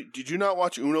wow, did you not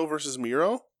watch Uno versus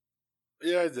Miro?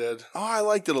 Yeah, I did. Oh, I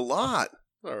liked it a lot.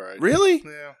 All right. Really?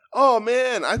 Yeah. Oh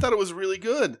man, I thought it was really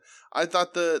good. I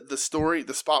thought the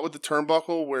spot with the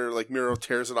turnbuckle where like Miro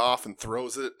tears it off and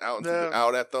throws it out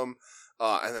at them,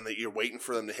 and then you're waiting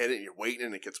for them to hit it. And you're waiting,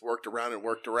 and it gets worked around and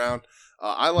worked around.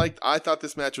 I thought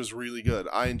this match was really good.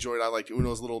 I liked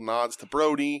Uno's little nods to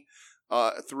Brody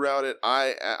throughout it.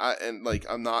 And like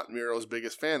I'm not Miro's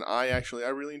biggest fan. I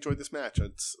really enjoyed this match.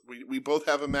 We both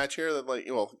have a match here that like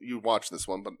you watched this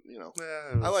one, but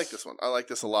I like this one. I like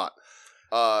this a lot.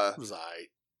 It was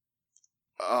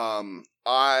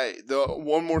The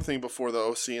one more thing before the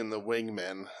OC and the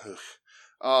Wingmen.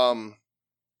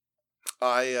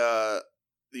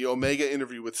 The Omega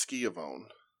interview with Schiavone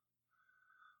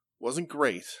wasn't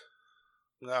great.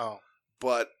 No.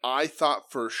 But I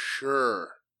thought for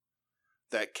sure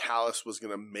that Callis was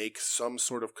going to make some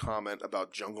sort of comment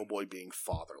about Jungle Boy being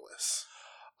fatherless.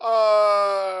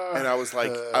 And I was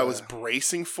like, I was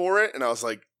bracing for it, and I was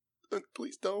like,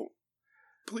 please don't.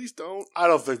 Please don't. I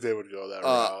don't think they would go that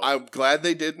route. I'm glad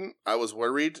they didn't. I was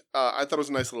worried. I thought it was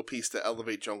a nice little piece to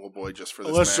elevate Jungle Boy just for this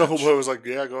Unless match. Jungle Boy was like,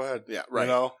 yeah, go ahead. Yeah, right.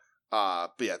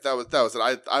 But yeah, that was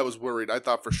it. I was worried. I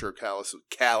thought for sure Callis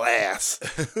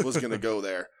was going to go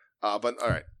there. But all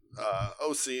right,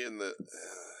 OC and the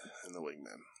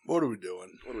Wingmen. What are we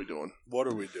doing? What are we doing? What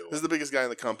are we doing? This is the biggest guy in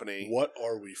the company. What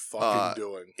are we fucking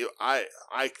doing? I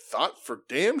thought for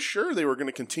damn sure they were going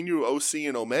to continue OC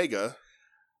and Omega.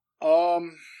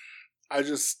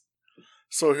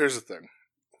 So here's the thing.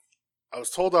 I was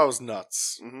told I was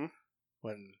nuts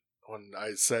when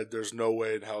I said there's no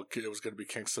way in hell it was going to be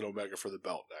Kingston Omega for the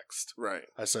belt next. Right.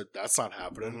 I said, that's not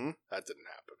happening. Mm-hmm. That didn't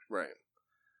happen. Right.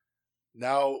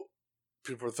 Now,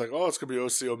 people are thinking, it's going to be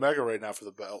OC Omega right now for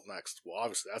the belt next. Well,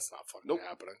 obviously that's not fucking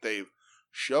happening. They've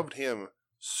shoved him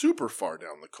super far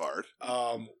down the card.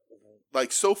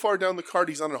 Like so far down the card,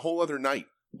 he's on a whole other night.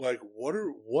 Like, what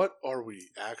are we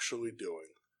actually doing?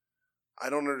 I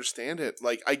don't understand it.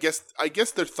 Like, I guess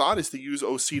their thought is to use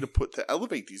OC to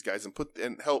elevate these guys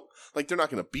and help. Like, they're not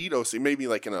going to beat OC, maybe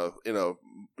like in a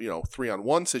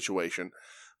 3-on-1 situation,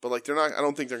 but like they're not. I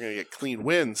don't think they're going to get clean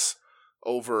wins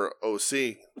over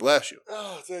OC. Bless you.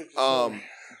 Oh, thank you.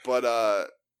 But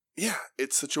yeah,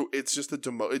 it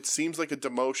seems like a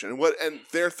demotion. And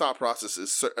their thought process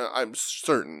is, I'm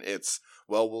certain it's,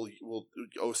 we'll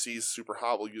OC's super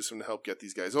hot. We'll use him to help get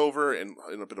these guys over in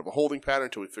a bit of a holding pattern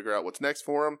until we figure out what's next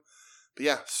for him. But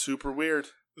yeah, super weird.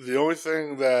 Who is it?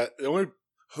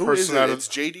 It's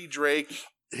JD Drake.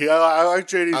 I like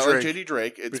JD Drake. I like JD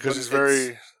Drake. Because he's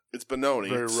it's Benoni.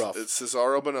 Very rough. It's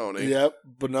Cesaro Benoni. Yep,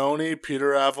 Benoni,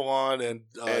 Peter Avalon, and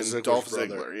Dolph brother.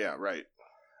 Ziggler. Yeah, right.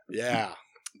 Yeah.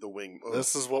 The wing.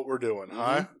 This is what we're doing,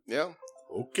 huh? Yeah.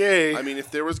 Okay. I mean,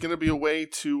 if there was going to be a way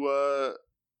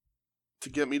to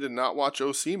get me to not watch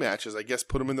OC matches. I guess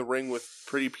put him in the ring with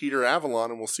Pretty Peter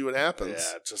Avalon, and we'll see what happens.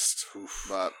 Yeah, just oof.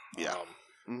 But yeah.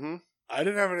 I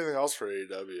didn't have anything else for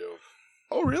AEW.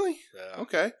 Oh, really? Yeah.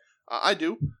 Okay. I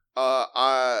do.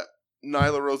 Nyla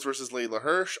Rose versus Layla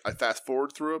Hirsch. I fast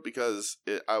forward through it because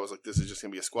I was like, this is just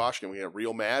going to be a squash game. We get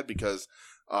real mad because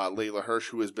Layla Hirsch,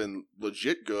 who has been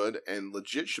legit good and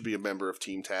legit should be a member of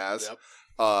Team Taz,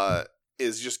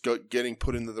 is just getting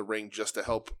put into the ring just to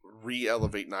help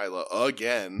re-elevate Nyla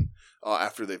again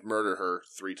after they've murdered her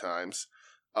 3 times.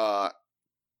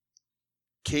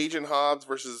 Cage and Hobbs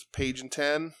versus Page and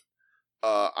 10.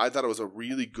 I thought it was a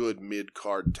really good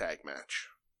mid-card tag match.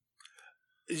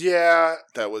 Yeah.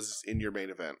 That was in your main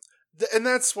event. And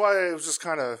that's why it was just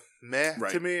kind of meh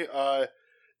Right. to me. It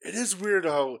is weird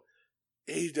how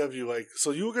AEW, like,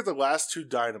 so you look at the last 2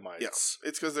 Dynamites. Yes,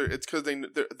 it's because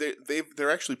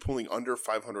they're actually pulling under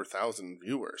 500,000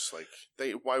 viewers. Like,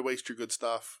 why waste your good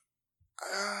stuff?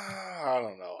 I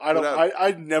don't know.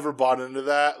 I never bought into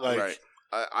that. Like, right.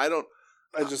 I don't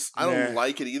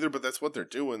like it either, but that's what they're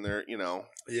doing. They're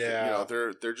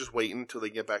they're just waiting until they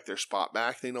get their spot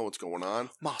back. They know what's going on.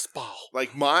 Moss ball.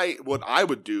 Like what I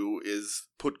would do is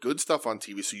put good stuff on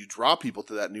TV so you draw people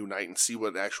to that new night and see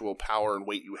what actual power and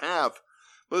weight you have.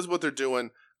 But this is what they're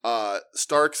doing.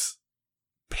 Starks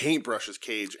paintbrushes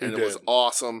Cage, and it was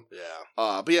awesome. Yeah.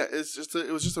 But yeah,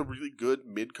 it was just a really good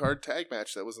mid card tag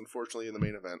match that was unfortunately in the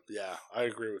main event. Yeah, I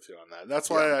agree with you on that. That's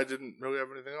why I didn't really have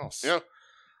anything else. Yeah.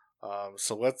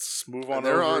 So let's move on.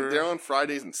 They're on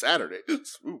Fridays and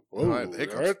Saturdays. Ooh, whoa, I have the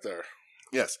hiccups. right there.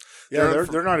 Yes. Yeah,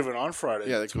 they're not even on Friday.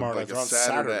 Yeah, tomorrow night. like They're on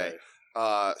Saturday.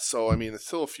 So I mean, it's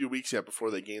still a few weeks yet before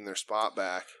they gain their spot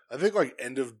back. I think like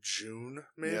end of June,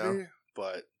 maybe. Yeah.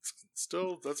 But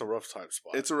still, that's a rough time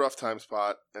spot. It's a rough time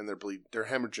spot, and they're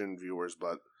hemorrhaging viewers,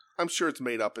 but I'm sure it's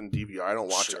made up in DVR. I don't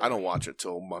watch it. I don't watch it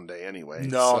till Monday anyway.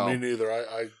 No, me neither.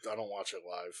 I don't watch it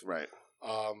live. Right.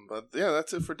 But yeah,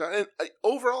 that's it for Dynamite.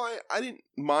 Overall, I didn't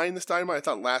mind this Dynamite. I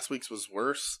thought last week's was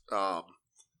worse. But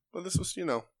this was,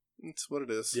 it's what it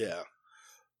is. Yeah.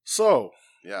 So,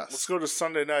 yes, let's go to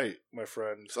Sunday night, my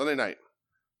friend. Sunday night.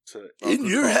 In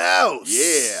your house.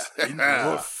 Yeah. In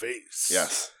your face.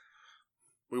 Yes.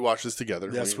 We watched this together.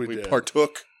 Yes, we did.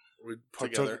 Partook. We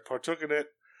partook in it.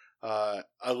 I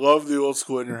love the old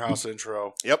school In Your House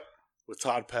intro. Yep. With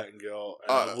Todd Pettengill,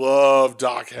 and I love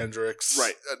Doc Hendricks.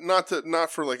 Right, not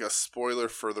for like a spoiler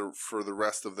for the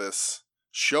rest of this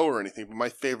show or anything, but my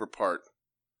favorite part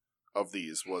of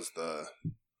these was the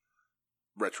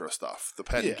retro stuff, the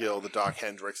Pettengill, the Doc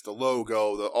Hendricks, the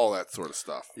logo, all that sort of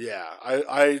stuff. Yeah,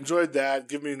 I enjoyed that.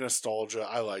 Give me nostalgia.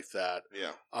 I like that.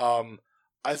 Yeah.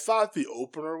 I thought the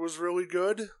opener was really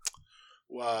good.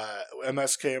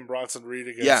 MSK and Bronson Reed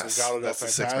against Legado del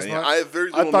Fantasma. Yeah. I have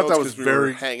very little thought notes that was we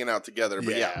very were hanging out together,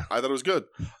 but yeah, I thought it was good.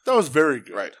 That was very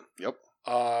good. Right. Yep.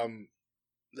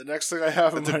 The next thing I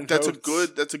have in my notes,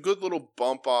 that's a good little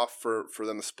bump off for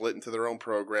them to split into their own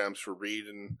programs for Reed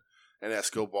and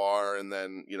Escobar, and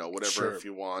then whatever if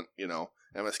you want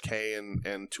MSK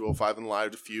and 205 and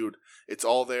Live to feud. It's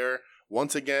all there.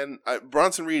 Once again,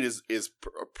 Bronson Reed is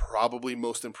probably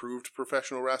most improved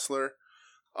professional wrestler.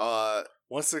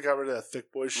 Once they got rid of that thick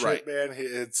boy shit, man,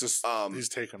 it's just he's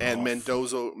taken and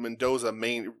off. Mendoza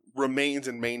remains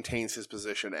and maintains his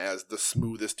position as the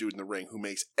smoothest dude in the ring, who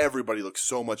makes everybody look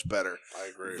so much better.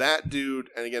 I agree. That dude,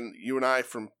 and again, you and I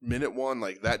from minute one,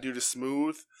 like that dude is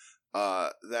smooth.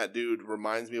 That dude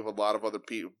reminds me of a lot of other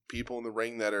people in the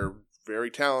ring that are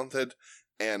very talented,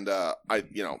 and I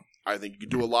think you could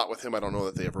do a lot with him. I don't know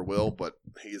that they ever will, but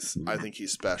I think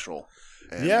he's special.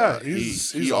 And,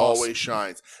 he's he awesome. always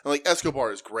shines. And like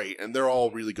Escobar is great, and they're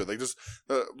all really good. Like just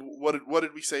what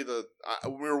did we say? When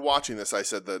we were watching this, I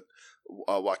said that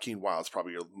Joaquin Wilde's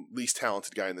probably your least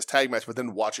talented guy in this tag match. But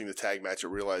then watching the tag match, I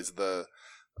realized that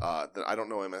I don't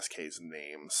know MSK's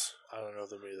names. I don't know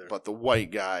them either. But the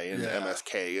white guy in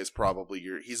MSK is probably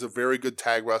he's a very good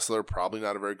tag wrestler, probably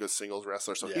not a very good singles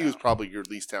wrestler. So he was probably your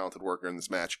least talented worker in this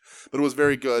match. But it was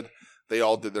very good. They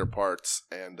all did their parts,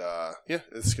 and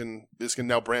this can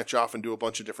now branch off and do a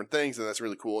bunch of different things, and that's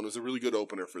really cool. And it was a really good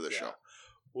opener for this show.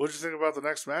 What did you think about the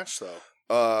next match, though?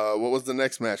 What was the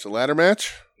next match? The ladder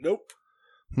match? Nope.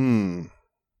 All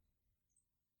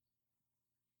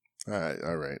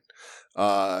right.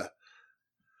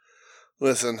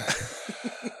 Listen,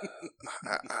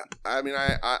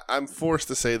 I'm forced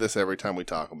to say this every time we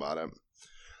talk about it.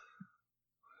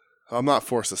 I'm not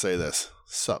forced to say this.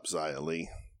 Sup, Xia Li.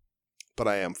 But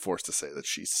I am forced to say that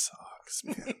she sucks,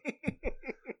 man.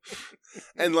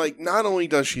 And, like, not only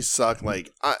does she suck,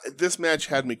 like, this match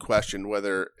had me question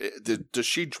whether, does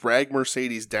she drag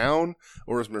Mercedes down,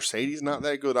 or is Mercedes not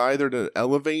that good either to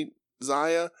elevate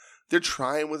Xia. They're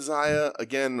trying with Xia.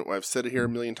 Again, I've said it here a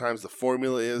million times. The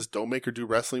formula is don't make her do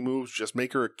wrestling moves. Just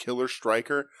make her a killer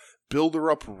striker. Build her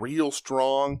up real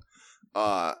strong.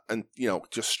 And,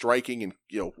 just striking and,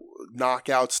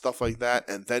 knockout, stuff like that.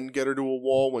 And then get her to a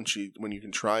wall when you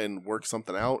can try and work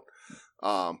something out.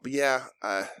 But yeah,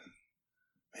 man,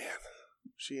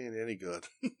 she ain't any good.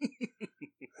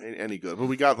 Ain't any good. But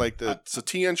we got so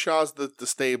Tian Shaw's the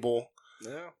stable.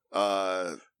 Yeah.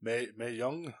 May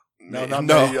Young? No, not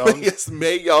Mae Young. Yes,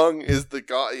 Mae Young is the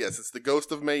god. Yes, it's the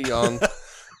ghost of Mae Young.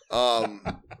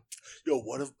 Yo,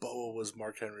 what if Boa was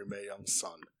Mark Henry Mae Young's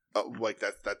son?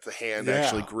 That the hand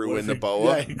actually grew into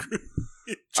Boa. Yeah, he grew.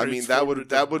 I mean, that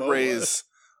would raise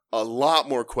a lot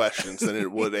more questions than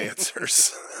it would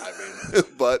answers. I mean,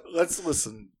 but let's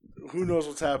listen. Who knows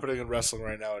what's happening in wrestling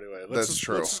right now? Anyway, that's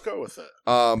true. Let's just go with it.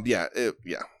 Yeah.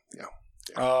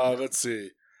 Let's see.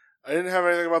 I didn't have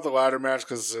anything about the ladder match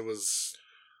because it was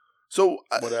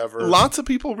whatever. Lots of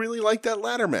people really liked that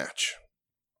ladder match.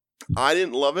 I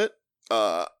didn't love it.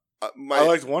 I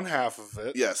liked one half of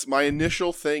it. Yes, my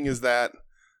initial thing is that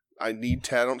I need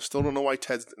Ted. I still don't know why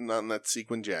Ted's not in that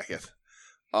sequin jacket.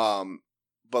 But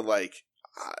I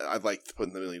like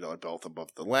putting the $1 million belt above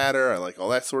the ladder. I like all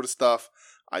that sort of stuff.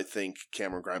 I think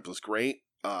Cameron Grimes was great.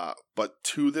 But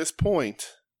to this point,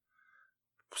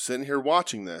 sitting here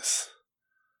watching this,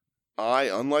 I,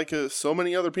 unlike so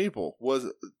many other people,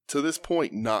 was to this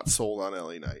point not sold on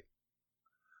LA Knight.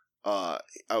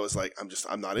 I was like,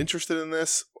 I'm not interested in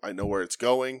this. I know where it's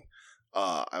going.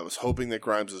 I was hoping that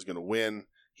Grimes was going to win.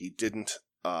 He didn't.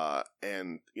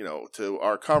 And to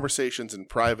our conversations in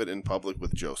private and public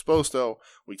with Joe Sposto,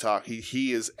 we talk.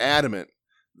 He is adamant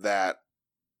that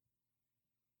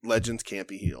legends can't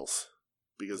be heels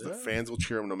because the fans will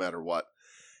cheer him no matter what.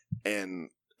 And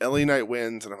LA Knight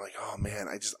wins, and I'm like, oh man,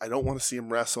 I don't want to see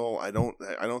him wrestle. I don't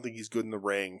think he's good in the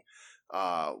ring.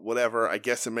 Whatever. I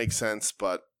guess it makes sense,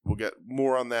 but we'll get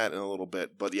more on that in a little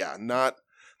bit. But yeah,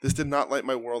 this did not light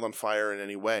my world on fire in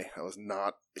any way. I was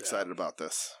not excited about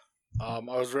this. I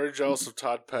was very jealous of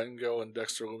Todd Pettengill and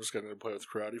Dexter Lumis getting to play with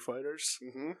karate fighters.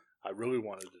 Mm-hmm. I really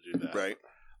wanted to do that. Right.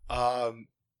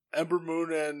 Ember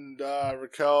Moon and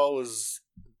Raquel was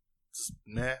just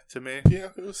meh to me. Yeah,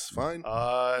 it was fine.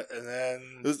 And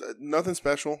then it was nothing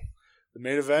special. The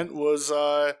main event was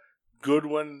good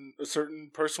when a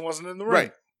certain person wasn't in the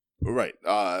ring. Right.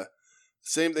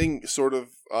 Same thing, sort of.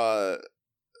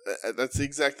 That's the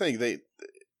exact thing.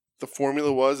 The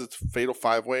formula was it's fatal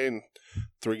 5-way, and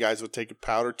 3 guys would take a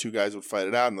powder, 2 guys would fight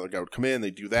it out, another guy would come in.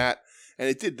 They do that, and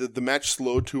it did. The match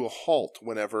slowed to a halt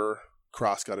whenever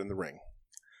Cross got in the ring.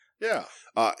 Yeah.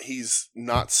 He's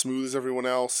not smooth as everyone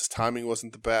else. His timing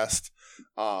wasn't the best.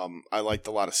 I liked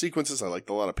a lot of sequences. I liked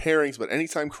a lot of pairings. But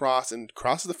anytime Cross is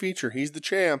the feature, he's the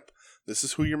champ. This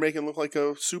is who you're making look like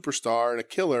a superstar and a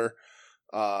killer.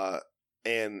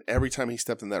 And every time he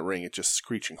stepped in that ring, it just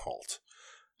screeching halt.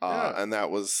 And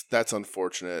that's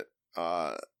unfortunate.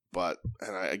 So I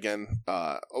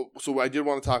did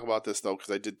want to talk about this though,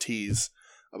 because I did tease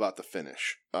about the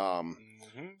finish.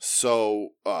 So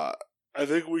I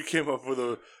think we came up with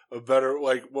a better,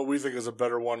 what we think is a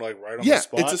better one, right on the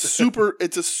spot.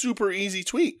 It's a super easy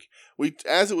tweak.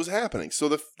 As it was happening. So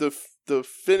the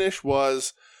finish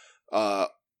was it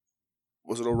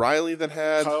O'Reilly that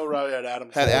had Kyle O'Reilly had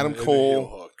Adam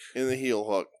Cole in the heel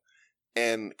hook.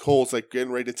 And Cole's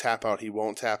getting ready to tap out. He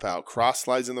won't tap out. Cross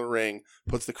slides in the ring,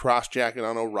 puts the cross jacket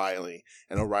on O'Reilly,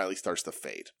 and O'Reilly starts to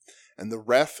fade. And the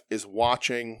ref is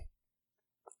watching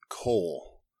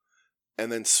Cole and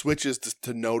then switches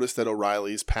to notice that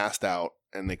O'Reilly's passed out,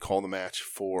 and they call the match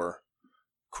for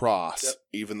Cross,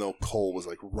 even though Cole was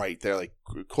right there.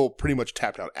 Cole pretty much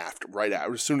tapped out right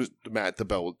after, as soon as the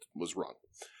bell was rung.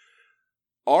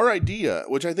 Our idea,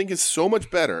 which I think is so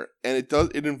much better, and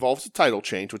it involves a title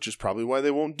change, which is probably why they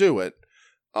won't do it.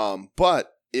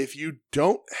 But if you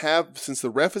don't have, since the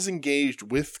ref is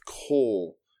engaged with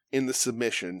Cole in the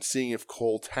submission, seeing if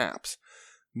Cole taps,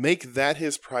 make that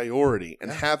his priority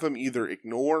and have him either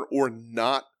ignore or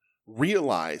not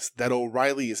realize that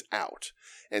O'Reilly is out,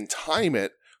 and time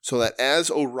it so that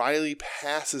as O'Reilly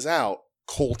passes out,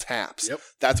 Cole taps. Yep.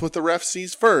 That's what the ref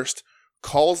sees first,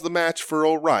 calls the match for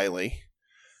O'Reilly,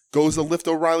 goes to lift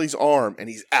O'Reilly's arm, and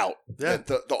he's out. Yeah.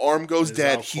 The arm goes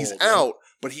dead. He's out,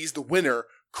 but he's the winner.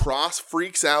 Cross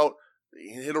freaks out.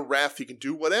 He can hit a ref. He can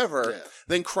do whatever. Yeah.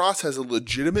 Then Cross has a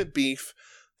legitimate beef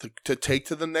to take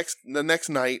to the next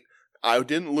night. I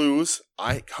didn't lose.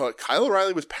 Kyle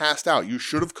O'Reilly was passed out. You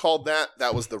should have called that.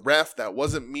 That was the ref. That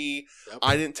wasn't me. Yep.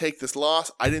 I didn't take this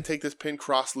loss. I didn't take this pin.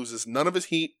 Cross loses none of his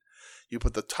heat. You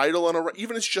put the title on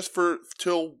even if it's just for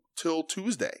till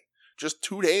Tuesday. just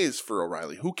 2 days for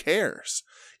O'Reilly. Who cares?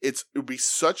 It would be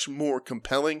such more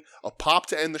compelling, a pop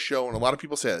to end the show, and a lot of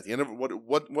people say that at the end of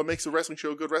what makes a wrestling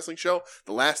show a good wrestling show?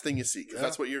 The last thing you see, because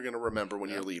that's what you're going to remember when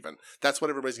you're leaving. That's what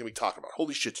everybody's going to be talking about.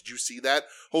 Holy shit, did you see that?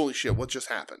 Holy shit, what just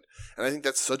happened? And I think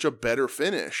that's such a better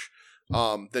finish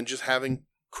than just having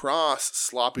Cross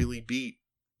sloppily beat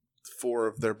 4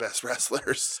 of their best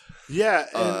wrestlers. Yeah,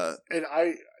 and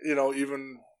I,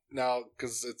 even now,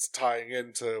 because it's tying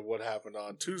into what happened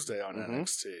on Tuesday on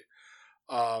NXT,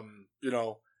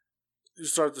 you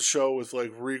start the show with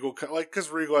Regal, because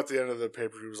Regal at the end of the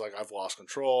pay-per-view was like, I've lost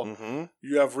control. Mm-hmm.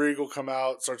 You have Regal come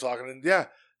out, start talking, and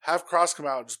have Cross come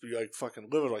out and just be fucking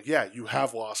livid, you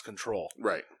have lost control.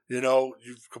 Right.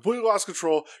 You've completely lost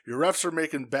control. Your refs are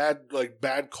making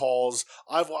bad calls.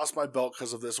 I've lost my belt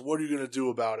because of this. What are you going to do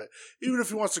about it? Even if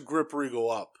he wants to grip Regal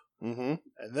up. Mm-hmm.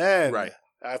 And then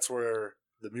that's where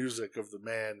the music of the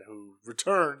man who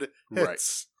returned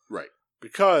hits. Right.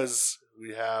 Because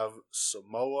we have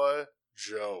Samoa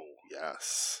Joe.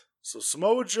 Yes. So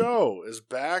Samoa Joe is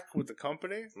back with the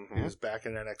company. Mm-hmm. He is back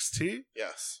in NXT.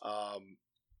 Yes.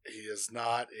 He is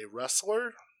not a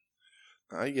wrestler.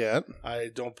 Not yet. I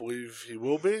don't believe he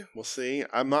will be. We'll see.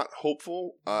 I'm not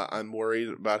hopeful. I'm worried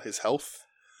about his health.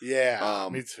 Yeah,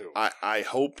 me too. I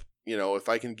hope, if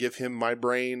I can give him my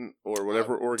brain or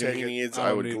whatever organ he needs,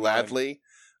 I would gladly.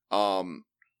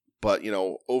 But,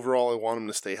 overall, I want him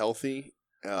to stay healthy.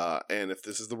 And if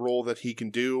this is the role that he can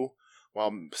do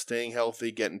while staying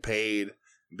healthy, getting paid,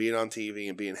 being on TV,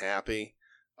 and being happy,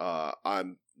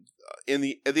 I'm at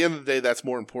the end of the day, that's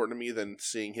more important to me than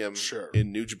seeing him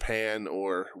in New Japan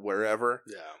or wherever.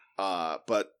 Yeah.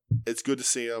 But it's good to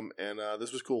see him, and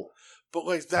this was cool.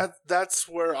 But that's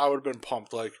where I would have been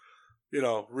pumped.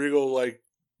 Regal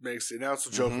makes the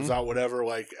announcement, Joe comes out, whatever.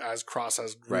 As Cross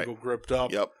has Regal gripped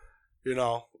up. Yep.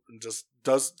 And just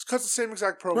cuts the same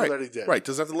exact promo that he did. Right.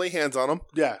 Doesn't have to lay hands on him.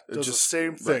 Yeah. Does the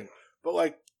same thing.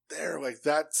 But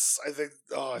that's, I think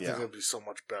it'd be so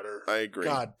much better. I agree.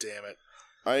 God damn it.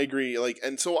 I agree.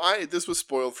 And so this was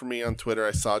spoiled for me on Twitter.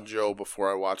 I saw Joe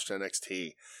before I watched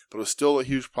NXT, but it was still a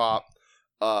huge pop.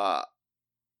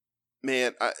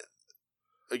 Man, I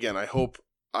hope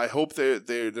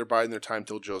they're biding their time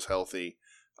till Joe's healthy.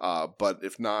 But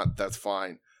if not, that's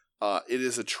fine. It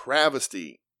is a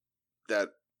travesty that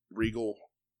Regal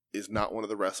is not one of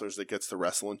the wrestlers that gets to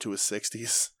wrestle into his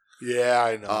 60s. Yeah,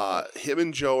 I know. Him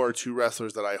and Joe are 2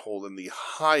 wrestlers that I hold in the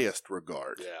highest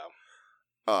regard. Yeah.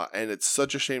 And it's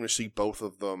such a shame to see both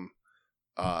of them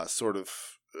sort of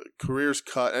careers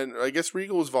cut. And I guess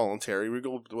Regal was voluntary.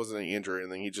 Regal wasn't any injury or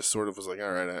anything. He just sort of was like,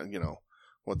 all right,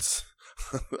 what's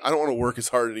I don't want to work as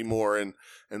hard anymore. And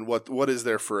what is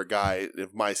there for a guy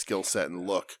of my skill set and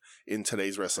look in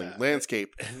today's wrestling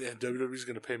landscape? And WWE's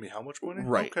going to pay me how much money?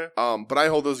 Right. Okay. But I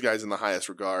hold those guys in the highest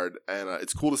regard, and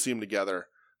it's cool to see them together.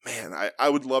 Man, I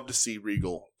would love to see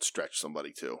Regal stretch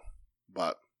somebody too.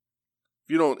 But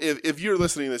if you're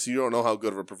listening to this and you don't know how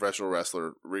good of a professional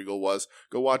wrestler Regal was,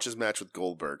 go watch his match with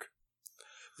Goldberg.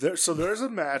 There's a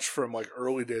match from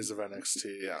early days of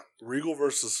NXT. Yeah. Regal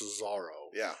versus Cesaro.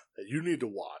 Yeah. That you need to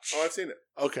watch. Oh, I've seen it.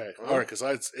 Okay. All right, because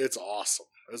it's awesome.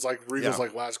 It's Regal's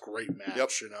last great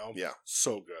match, Yeah.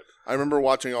 So good. I remember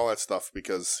watching all that stuff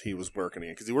because he was working it.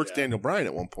 Because he worked Daniel Bryan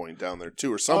at one point down there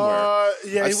too, or somewhere.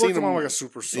 Yeah, he worked him on a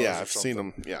superstar. Yeah, I've seen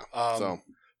him. Yeah.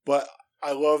 But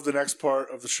I love the next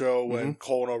part of the show when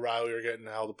Cole and O'Reilly are getting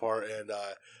held apart, and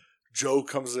Joe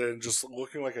comes in just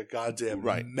looking like a goddamn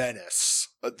menace.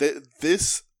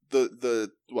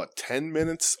 The 10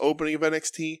 minutes opening of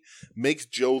NXT makes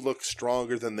Joe look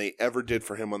stronger than they ever did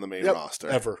for him on the main roster.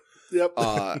 Ever. Yep.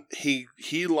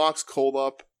 He locks Cole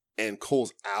up and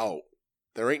Cole's out.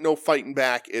 There ain't no fighting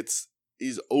back.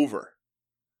 He's over.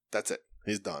 That's it.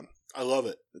 He's done. I love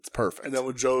it. It's perfect. And then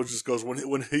when Joe just goes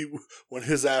when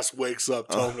his ass wakes up,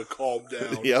 tell him to calm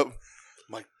down. Yep. I'm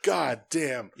like, God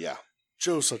damn. Yeah.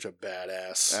 Joe's such a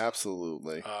badass.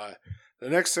 Absolutely. The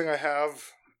next thing I have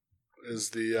is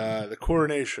the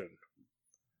coronation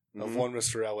of one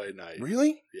Mr. LA Knight.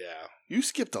 Really? Yeah. You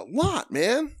skipped a lot,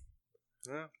 man.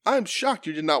 Yeah. I'm shocked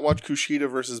you did not watch Kushida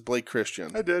versus Blake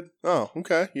Christian. I did. Oh,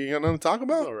 okay. You got nothing to talk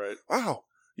about? All right. Wow.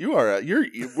 You are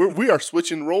we are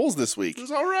switching roles this week. It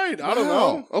was all right. I don't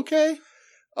know. Okay.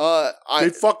 They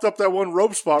fucked up that one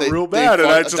rope spot real bad, and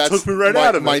it just took me right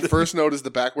out of it. My first note is the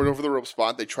backward over the rope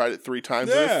spot. They tried it 3 times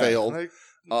and it failed.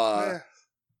 But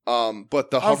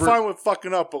I'm fine with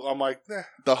fucking up, but I'm like,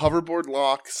 the hoverboard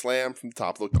lock slam from the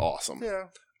top looked awesome. Yeah.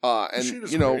 And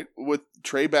Kushina's you know, great. with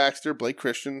Trey Baxter, Blake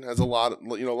Christian has a lot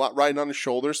riding on his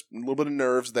shoulders, a little bit of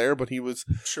nerves there, but he was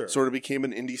Sure. sort of became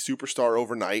an indie superstar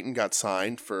overnight and got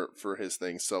signed for his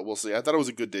thing. So we'll see. I thought it was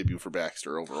a good debut for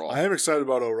Baxter overall. I am excited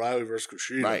about O'Reilly versus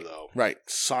Kushida, though. Right.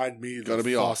 Sign me the Gonna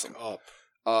be fuck awesome. up.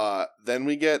 Then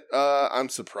we get, I'm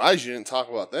surprised you didn't talk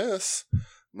about this.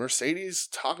 Mercedes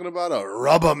talking about a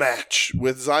rubber match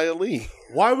with Xia Li.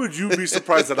 Why would you be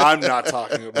surprised that I'm not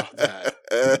talking about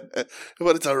that?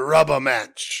 But it's a rubber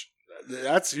match.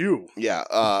 That's you. Yeah.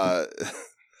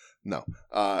 No.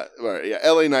 Right, yeah.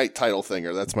 LA Knight title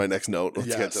thinger. That's my next note.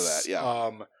 Let's get to that.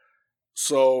 Yeah.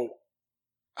 So,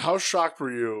 how shocked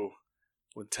were you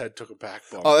when Ted took a back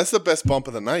bump? Oh, that's the best bump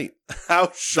of the night.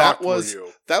 How shocked were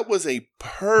you? That was a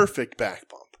perfect back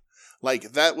bump.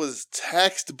 Like, that was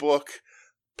textbook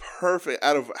perfect.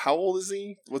 Out of, how old is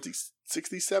he? What's he,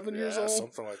 67 years old?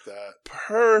 Something like that.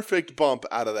 Perfect bump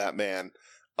out of that man.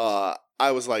 I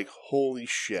was like, holy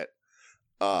shit.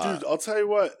 Dude, I'll tell you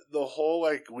what, the whole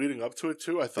leading up to it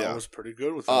too, I thought was pretty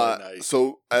good with LA Knight.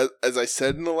 So as I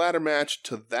said in the ladder match,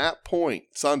 to that point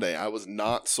Sunday, I was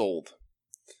not sold.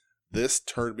 This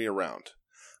turned me around.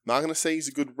 I'm not gonna say he's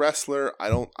a good wrestler.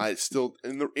 I still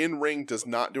in ring does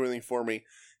not do anything for me.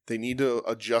 They need to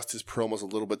adjust his promos a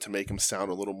little bit to make him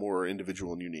sound a little more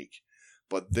individual and unique.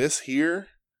 But this here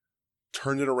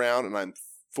turned it around, and I'm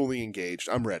fully engaged.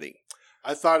 I'm ready.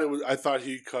 I thought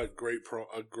he cut a great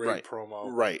promo.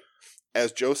 Right.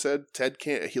 As Joe said,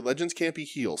 legends can't be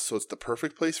heels, so it's the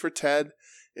perfect place for Ted.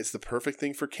 It's the perfect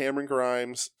thing for Cameron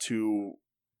Grimes to,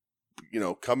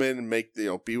 come in and make,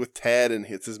 be with Ted, and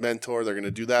it's his mentor. They're going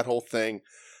to do that whole thing.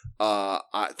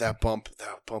 That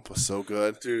bump was so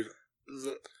good. Dude,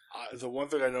 the one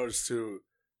thing I noticed too,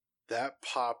 that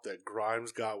pop that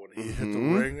Grimes got when he hit the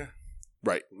ring.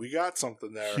 Right. We got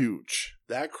something there. Huge.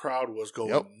 That crowd was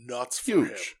going nuts for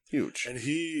him. Huge. And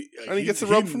he gets the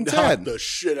rub from knocked Ted. The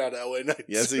shit out of LA Knight.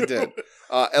 Yes, he did.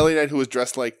 LA Knight, who was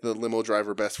dressed like the limo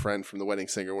driver best friend from The Wedding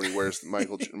Singer when he wears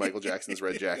Michael Jackson's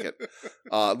red jacket.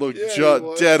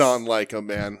 Looked dead on like him,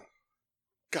 man.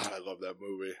 God, I love that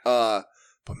movie.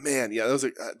 But man, yeah,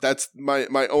 that's my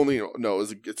only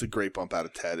it's a great bump out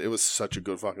of Ted. It was such a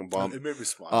good fucking bump. It made me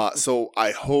smile. So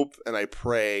I hope and I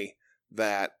pray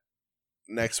that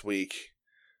next week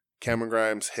Cameron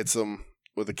Grimes hits him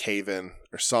with a cave-in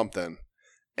or something,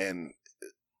 and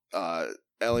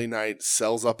LA Knight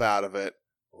sells up out of it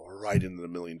right into the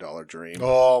 $1 Million Dream.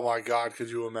 Oh my God, could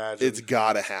you imagine? It's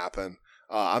gotta happen.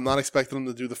 I'm not expecting him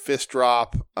to do the fist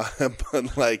drop,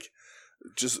 but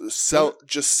just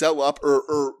sell up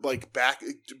or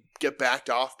get backed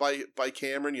off by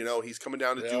Cameron. He's coming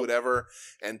down to do whatever,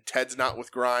 and Ted's not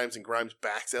with Grimes, and Grimes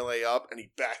backs LA up, and he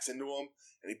backs into him,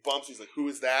 and he bumps. He's like, "Who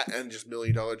is that?" And just $1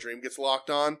 Million Dream gets locked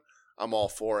on. I'm all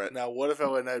for it. Now, what if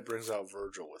LA Knight brings out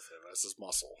Virgil with him as his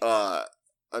muscle?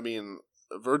 I mean,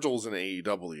 Virgil's in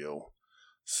AEW,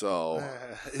 so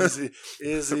is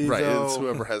he right? though? It's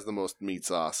whoever has the most meat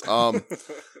sauce.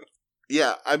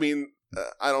 Yeah, I mean,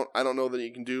 I don't know that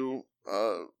you can do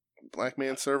Black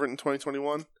Man Servant in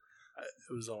 2021.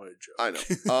 It was only a joke. I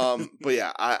know. But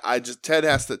yeah,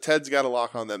 Ted's got to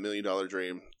lock on that $1 Million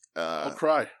Dream. I'll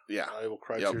cry. Yeah, I will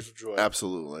cry tears of joy.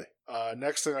 Absolutely.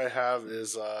 Next thing I have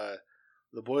is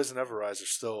the Boys in Everrise are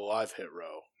still alive. Hit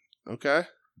row. Okay.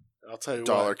 And I'll tell you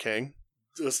Dollar what. King.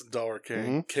 Listen, Dollar King.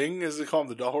 Mm-hmm. King, is they call him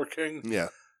the Dollar King? Yeah.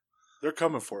 They're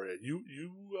coming for you.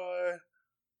 You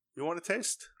want a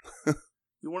taste?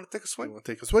 You want to take a swing? You want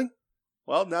to take a swing?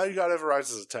 Well, now you got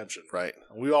Everrise's attention. Right.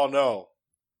 And we all know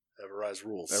Everrise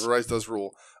rules. Everrise does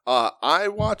rule. I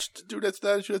watched Dudettes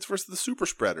versus the Super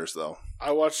Spreaders, though.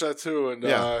 I watched that too,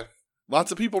 and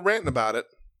lots of people ranting about it.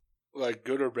 Like,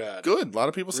 good or bad? Good. A lot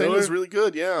of people saying it was really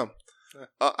good, yeah.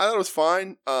 I thought it was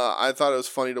fine. I thought it was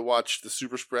funny to watch the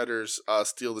Super Spreaders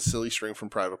steal the silly string from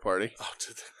Private Party. Oh,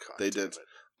 did they? God, they did.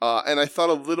 And I thought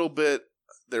a little bit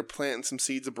they're planting some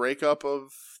seeds of breakup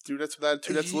of Dudettes with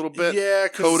Attitudettes a little bit. Yeah,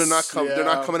 Coda they're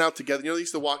not coming out together. They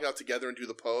used to walk out together and do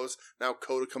the pose. Now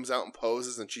Coda comes out and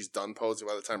poses, and she's done posing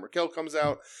by the time Raquel comes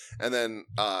out. And then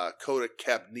Coda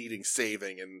kept needing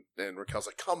saving, and Raquel's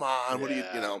like, "Come on, what are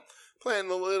you playing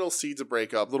the little seeds of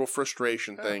breakup, little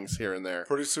frustration things here and there."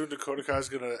 Pretty soon, Dakota Kai's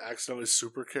going to accidentally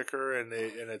super kick her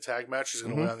in a tag match. She's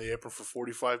going to lay on the apron for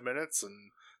 45 minutes, and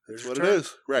there's your turn. It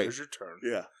is. Right. There's your turn.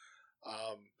 Yeah.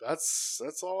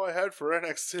 That's all I had for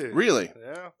NXT. Really?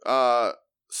 Yeah.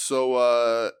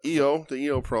 So EO, the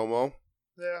EO promo.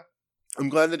 Yeah. I'm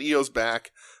glad that EO's back.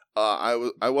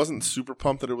 I wasn't super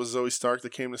pumped that it was Zoe Stark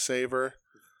that came to save her.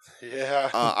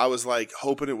 Yeah. I was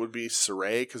hoping it would be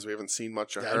Saray because we haven't seen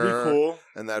much of her. That'd be cool.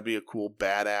 And that'd be a cool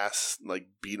badass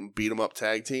beat 'em up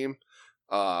tag team.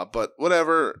 But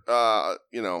whatever.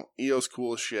 Io's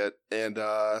cool as shit, and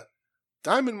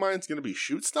Diamond Mine's gonna be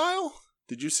shoot style.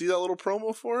 Did you see that little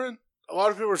promo for it? A lot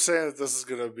of people are saying that this is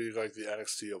going to be like the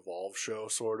NXT Evolve show,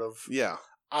 sort of. Yeah.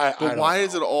 I But don't why know.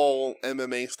 is it all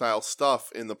MMA style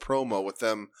stuff in the promo with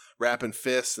them wrapping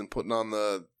fists and putting on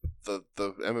the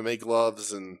MMA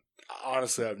gloves and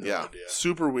Honestly, I have no idea.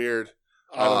 super weird.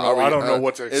 I don't know. I don't know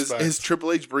what to Is expect.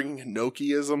 Triple H bringing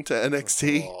Inokiism to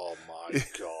NXT? Oh my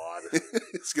god!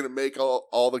 It's gonna make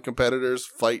all the competitors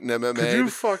fight in MMA Could you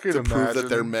fucking to imagine? prove that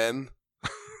they're men.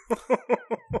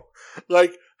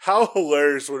 Like, how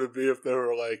hilarious would it be if they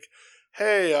were like,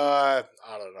 "Hey, I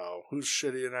don't know, who's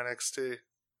shitty in NXT?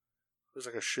 Who's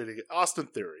like a shitty Austin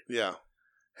Theory? Yeah,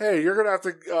 Hey, you're gonna have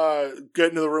to get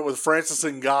into the room with Francis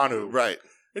Ngannou. right.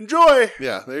 Enjoy.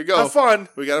 Yeah, there you go. Have fun.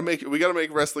 We gotta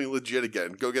make wrestling legit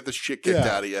again. Go get the shit kicked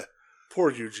Yeah. out of you. Poor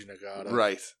Yuji Nagata.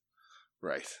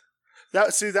 Right.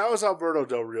 That was Alberto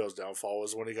Del Rio's downfall,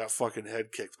 was when he got fucking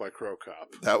head kicked by Crow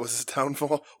Cop. That was his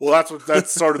downfall. Well, that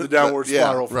started the downward Yeah,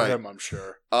 spiral for right. him, I'm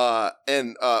sure.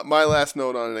 And my last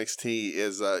note on NXT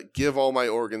is give all my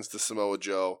organs to Samoa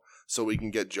Joe so we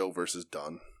can get Joe versus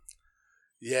Dunn.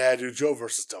 Yeah, dude, Joe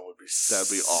versus Dunn would be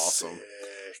That'd be awesome.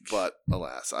 sick. But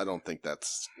alas, I don't think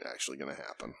that's actually going to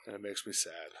happen. And it makes me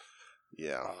sad.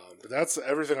 Yeah. But that's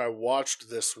everything I watched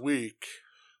this week.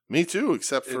 Me too,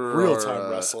 except In for real-time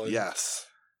wrestling. Yes.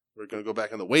 We're going to go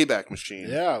back in the Wayback Machine.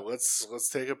 Yeah, let's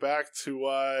take it back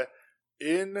to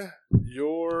In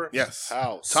Your Yes.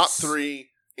 House. Top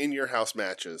 3 in your house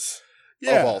matches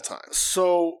Yeah. of all time.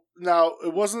 So, now,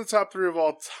 it wasn't the top 3 of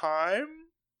all time.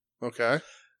 Okay.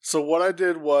 So what I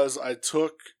did was I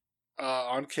took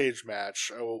on Cage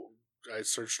Match. I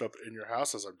searched up In Your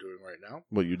House, as I'm doing right now.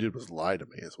 What you did was lie to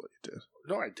me, is what you did.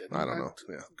 No, I didn't. I don't know.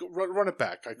 Yeah. Run it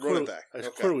back. I Okay.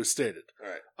 clearly stated.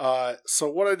 All right. So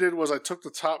what I did was I took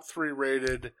the top 3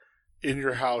 rated In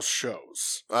Your House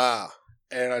shows,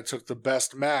 and I took the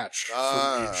best match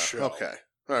from each show. Okay.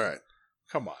 All right.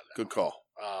 Come on now. Good call.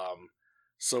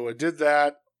 So I did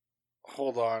that.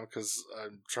 Hold on, because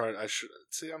I'm trying.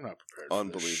 I'm not prepared. For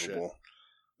Unbelievable.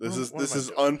 This shit. This is What am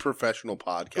I doing? unprofessional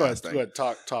Go ahead. podcasting Go ahead.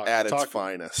 Talk. at its talk,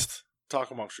 finest.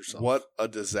 talk amongst yourselves. What a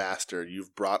disaster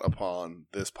you've brought upon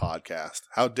this podcast.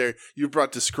 How dare you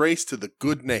brought disgrace to the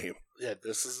good name Yeah,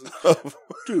 this is. of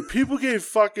Dude, people gave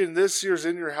fucking this year's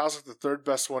In Your House like the 3rd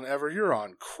best one ever. You're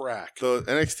on crack. the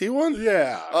NXT one.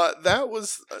 Yeah. That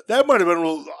was That might have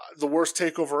been the worst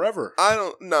takeover ever. I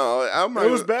don't know. It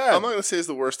was bad. I'm not going to say it's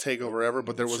the worst takeover ever,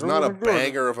 but there was Sure not a wasn't good.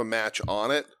 banger of a match on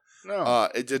it. No.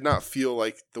 It did not feel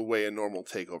like the way a normal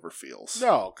takeover feels.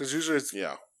 No, because usually it's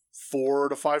Yeah. 4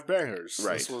 to 5 bangers.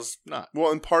 Right. This was not.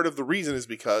 Well, and part of the reason is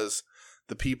because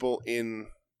the people in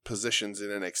positions in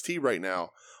NXT right now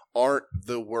aren't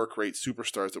the work rate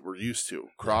superstars that we're used to.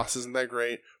 Cross isn't that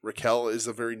great. Raquel is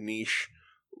a very niche.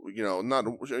 Not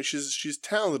she's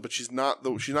talented, but she's not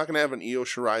going to have an Io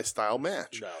Shirai style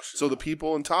match. No. So the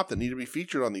people on top that need to be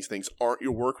featured on these things aren't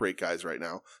your work rate guys right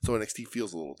now. So NXT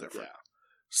feels a little different. Yeah.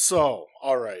 So,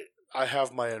 all right. I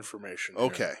have my information here.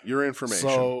 Okay, your information.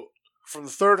 So, from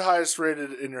the 3rd highest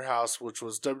rated In Your House, which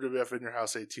was WWF In Your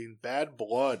House 18, Bad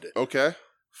Blood. Okay.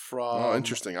 From Oh,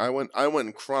 interesting. I went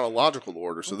in chronological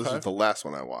order, so this Okay. was the last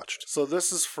one I watched. So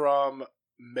this is from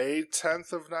May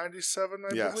 10th of 97,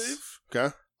 I Yes. believe.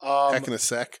 Okay. Heck in a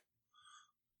sec.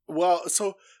 Well,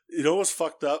 so you know what's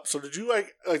fucked up? So did you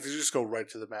did you just go right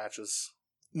to the matches?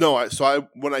 No,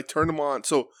 when I turned them on,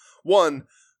 so one,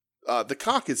 the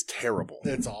cock is terrible.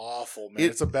 It's awful, man.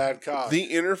 It's a bad cock. The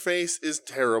interface is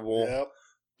terrible.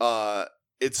 Yep.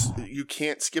 You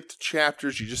can't skip the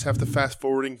chapters. You just have to fast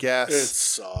forward and guess. It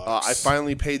sucks. I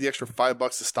finally paid the extra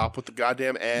 $5 to stop with the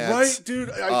goddamn ads. Right,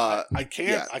 dude. I can't.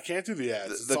 yeah. I can't do the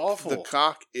ads. It's The awful. The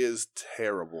cock is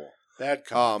terrible. Bad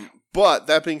cock. But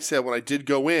that being said, when I did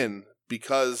go in,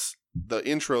 because the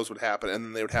intros would happen and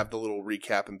then they would have the little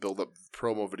recap and build up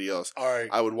promo videos, All right.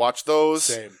 I would watch those.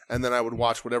 Same. And then I would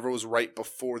watch whatever was right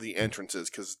before the entrances,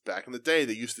 because back in the day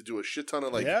they used to do a shit ton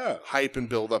of hype and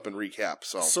build up and recap.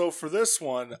 So for this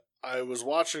one, I was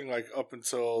watching up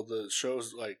until the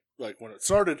shows like when it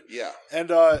started, yeah, and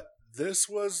this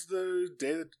was the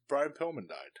day that Brian Pillman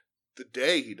died. the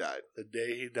day he died. The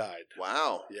day he died.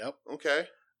 Wow. Yep. Okay.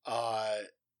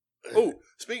 Oh,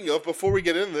 Speaking of, before we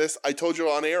get into this, I told you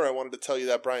on air I wanted to tell you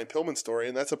that Brian Pillman story,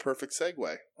 and that's a perfect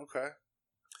segue. okay.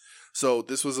 So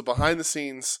this was a behind the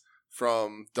scenes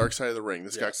from Dark Side of the Ring.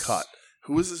 This Yes. got cut.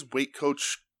 Who was his weight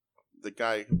coach? The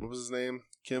guy, what was his name?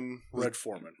 Kim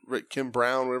Foreman. Kim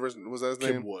Brown, whatever was that his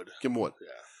name? Kim Wood. Kim Wood. Yeah.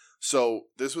 So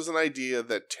this was an idea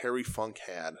that Terry Funk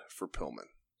had for Pillman.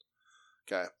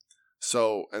 Okay.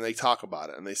 So, and they talk about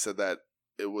it, and they said that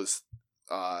it was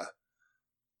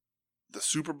the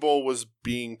Super Bowl was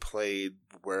being played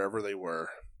wherever they were,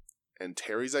 and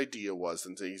Terry's idea was,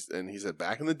 and he said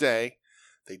back in the day,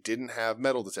 they didn't have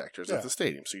metal detectors at the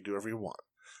stadium, so you do whatever you want.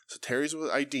 So Terry's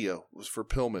idea was for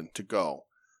Pillman to go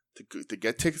to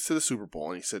get tickets to the Super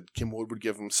Bowl, and he said Kim Wood would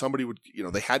give him, somebody would,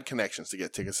 they had connections to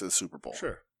get tickets to the Super Bowl.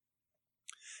 Sure.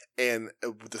 And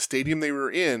the stadium they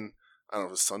were in, I don't know,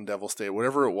 it was Sun Devil Stadium,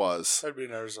 whatever it was. That'd be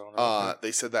in Arizona.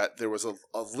 They said that there was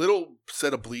a little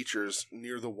set of bleachers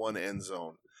near the one end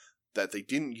zone that they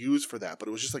didn't use for that, but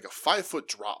it was just like a 5-foot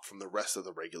drop from the rest of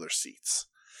the regular seats.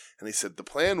 And they said the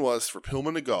plan was for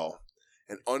Pillman to go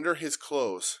and under his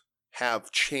clothes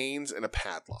have chains and a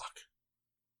padlock.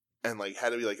 And like had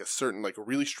to be like a certain, like a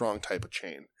really strong type of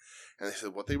chain. And they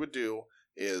said what they would do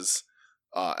is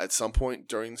at some point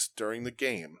during the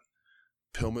game,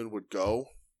 Pillman would go,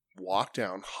 walk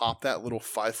down, hop that little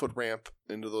 5-foot ramp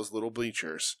into those little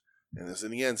bleachers, and it's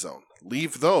in the end zone.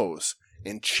 Leave those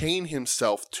and chain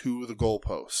himself to the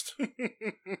goalpost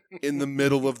in the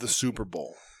middle of the Super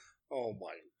Bowl. Oh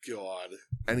my God.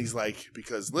 And he's like,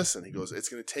 because listen, he goes, it's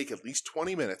going to take at least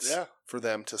 20 minutes for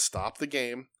them to stop the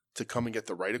game, to come and get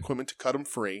the right equipment to cut him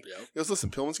free. Yep. He goes, listen,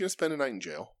 Pillman's going to spend a night in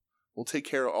jail. We'll take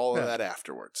care of all of that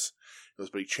afterwards. He goes,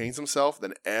 but he chains himself,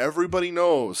 then everybody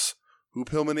knows who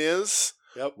Pillman is,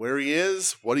 where he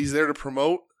is, what he's there to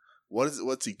promote,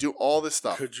 what's he do, all this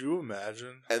stuff. Could you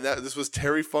imagine? And this was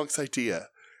Terry Funk's idea.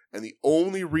 And the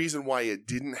only reason why it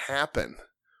didn't happen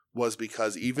was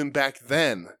because even back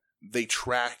then, they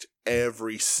tracked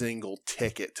every single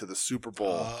ticket to the Super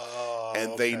Bowl,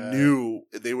 and they knew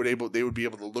they would be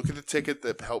able to look at the ticket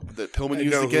that Pillman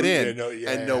used to get in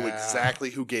and know exactly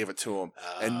who gave it to him,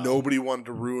 and nobody wanted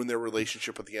to ruin their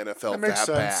relationship with the NFL that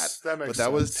bad.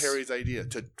 That was Terry's idea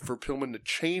for Pillman to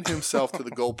chain himself to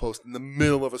the goalpost in the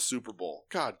middle of a Super Bowl.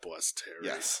 God bless Terry.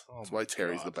 Yes, that's why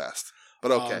Terry's the best.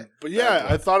 But okay. But yeah,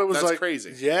 I thought it was that's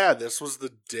crazy. Yeah, this was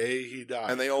the day he died.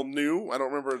 And they all knew? I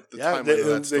don't remember the timeline of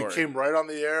that story. They came right on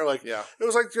the air. It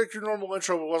was like your normal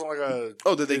intro, but it wasn't like a...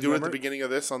 Oh, did they do it at the beginning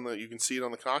of this? You can see it on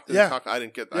the cock? I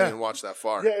didn't watch that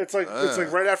far. Yeah, it's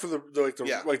like right after the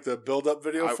build-up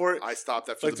video for it. I stopped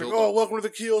after the build-up. Oh, welcome to the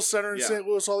Kiel Center in St.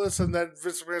 Louis, all this, and then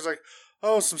Vince McMahon's like,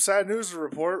 oh, some sad news to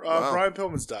report. Brian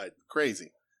Pillman's died.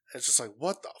 Crazy. And it's just like,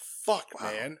 what the fuck,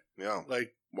 man? Yeah.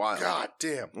 Wow. God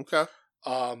damn. Okay.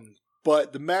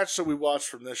 But the match that we watched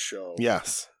from this show,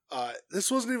 yes, this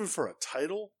wasn't even for a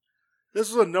title.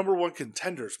 This was a number one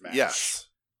contenders match. Yes,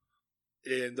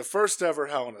 in the first ever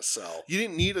Hell in a Cell. You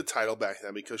didn't need a title back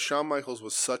then because Shawn Michaels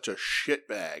was such a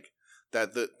shitbag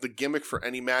that the gimmick for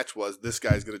any match was this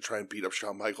guy's going to try and beat up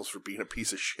Shawn Michaels for being a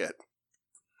piece of shit.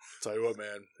 Tell you what,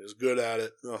 man, he was good at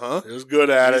it. He was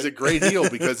good at it. He's a great heel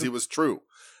because he was true.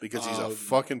 Because he's a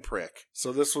fucking prick.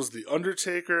 So this was The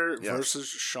Undertaker versus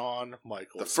Shawn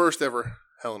Michaels. The first ever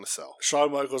Hell in a Cell.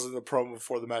 Shawn Michaels in the promo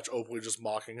before the match openly just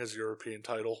mocking his European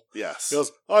title. Yes. He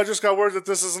goes, I just got word that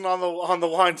this isn't on the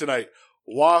line tonight.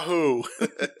 Wahoo.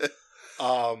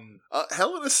 Hell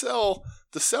in a Cell,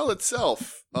 the cell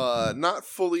itself, not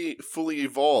fully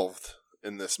evolved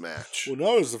in this match. Well,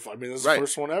 no, this is the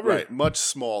first one ever. Right, much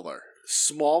smaller.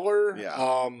 Smaller?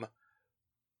 Yeah.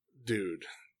 Dude.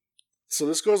 So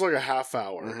this goes like a half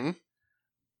hour. Mm-hmm.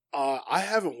 I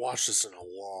haven't watched this in a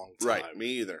long time. Right, me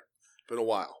either. Been a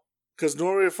while. Because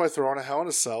normally if I throw on a Hell in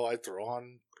a Cell, I throw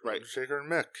on Undertaker and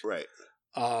Mick. Right.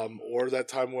 Or that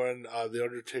time when the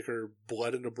Undertaker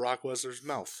bled into Brock Lesnar's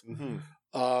mouth.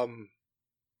 Mm-hmm.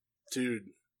 Dude,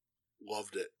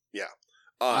 loved it. Yeah.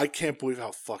 I can't believe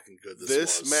how fucking good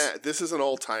this was. This is an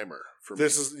all-timer for me.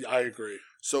 I agree.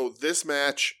 So this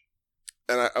match...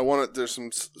 And I want to. There's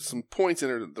some points in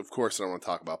it, of course, that I want to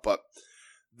talk about. But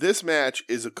this match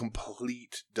is a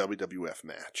complete WWF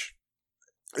match,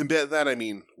 and by that I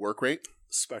mean work rate,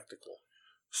 spectacle,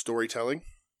 storytelling,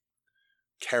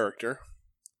 character,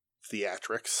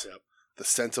 theatrics, the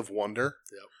sense of wonder.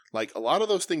 Yep. Like a lot of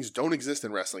those things don't exist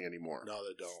in wrestling anymore. No,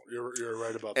 they don't. You're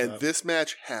right about that. And this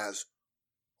match has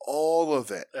all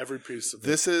of it. Every piece of it.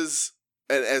 This is,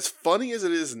 and as funny as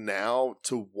it is now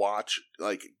to watch,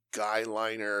 like. Guy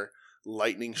Liner,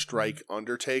 Lightning Strike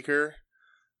Undertaker,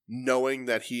 knowing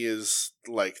that he is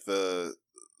like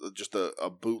just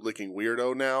a bootlicking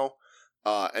weirdo now,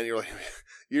 and you're like,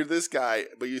 you're this guy,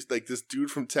 but you're like this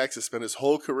dude from Texas spent his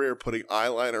whole career putting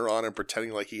eyeliner on and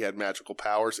pretending like he had magical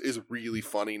powers is really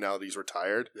funny now that he's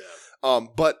retired. Yeah.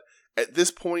 But at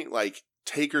this point, like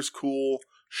Taker's cool,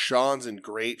 Shawn's in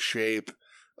great shape.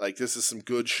 Like, this is some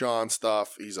good Shawn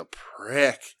stuff. He's a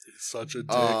prick. He's such a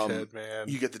dickhead, man.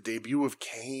 You get the debut of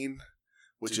Kane,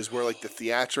 which is where, like, the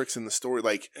theatrics in the story,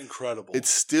 like... Incredible. It's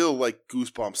still, like,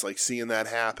 goosebumps, like, seeing that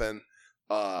happen.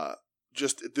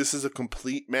 this is a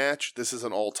complete match. This is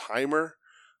an all-timer.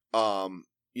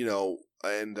 You know,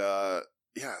 and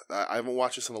yeah, I haven't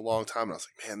watched this in a long time, and I was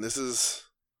like, man, this is.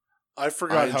 I actually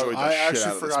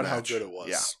forgot how good it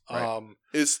was. Yeah, right.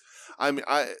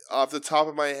 I off the top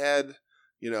of my head,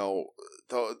 you know,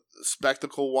 the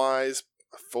spectacle wise,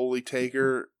 Foley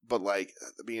Taker, but like,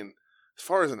 I mean, as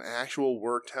far as an actual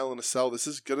work Hell in a Cell, this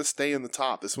is gonna stay in the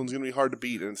top. This one's gonna be hard to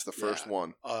beat, and it's the first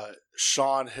one.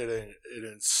 Shawn hitting an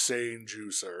insane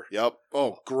juicer. Yep.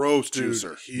 Oh, gross Dude,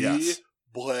 juicer. He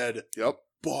bled. Yep.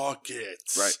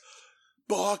 Buckets. Right.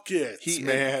 Buckets,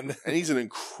 man. And he's an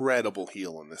incredible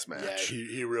heel in this match. Yeah,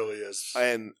 he really is.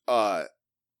 And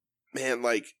man,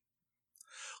 like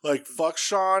fuck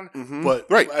Shawn, mm-hmm. but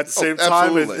right. at the same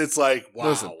time, it's like,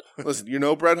 wow. Listen, you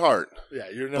know Bret Hart. Yeah,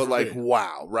 you're never. But like,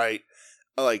 wow, right?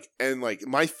 Like, and like,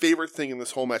 my favorite thing in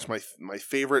this whole match, my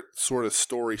favorite sort of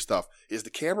story stuff is the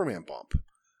cameraman bump.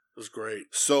 It was great.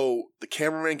 So the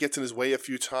cameraman gets in his way a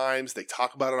few times. They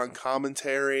talk about it on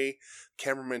commentary.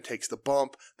 Cameraman takes the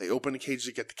bump. They open the cage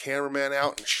to get the cameraman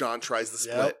out, and Shawn tries the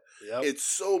split. Yep. It's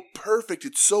so perfect.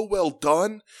 It's so well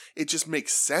done. It just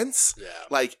makes sense. Yeah.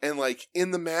 Like, and like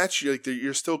in the match,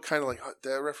 you're still kind of like, oh,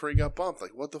 that referee got bumped.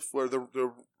 Like, what the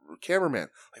the cameraman?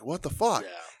 Like, what the fuck? Yeah.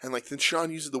 And like then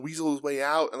Shawn uses the weasel his way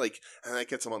out, and that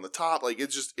gets him on the top. Like,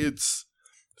 it's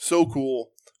so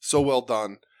cool, so well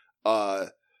done.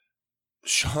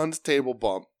 Shawn's table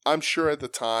bump, I'm sure at the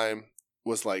time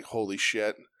was like, holy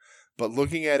shit. But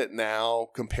looking at it now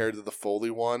compared to the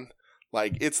Foley one,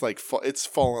 like it's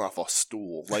falling off a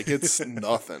stool. Like it's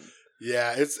nothing.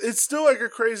 Yeah, it's still like a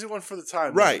crazy one for the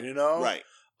time, right? Though, you know, right.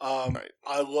 Right.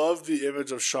 I love the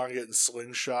image of Shawn getting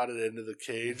slingshotted into the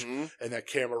cage and that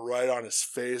camera right on his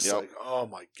face. Yep. Like, oh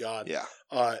my god. Yeah.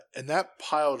 And that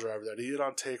pile driver that he hit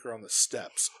on Taker on the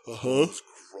steps was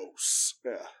gross.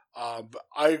 Yeah. But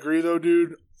I agree though,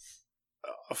 dude.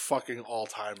 A fucking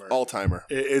all-timer. All-timer.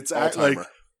 It's all-timer. like,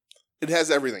 it has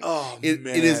everything. Oh, man.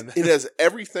 It has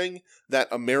everything that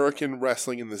American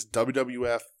wrestling in this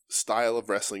WWF style of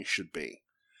wrestling should be.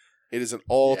 It is an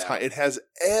all-time. It has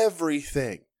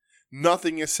everything.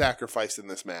 Nothing is sacrificed in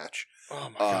this match. Oh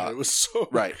my god, it was so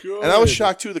right. good. And I was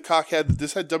shocked too. The cock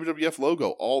this had WWF logo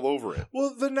all over it.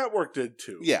 Well, the network did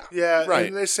too. Yeah, right.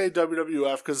 And they say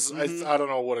WWF because I don't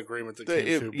know what agreement they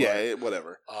came to. Yeah,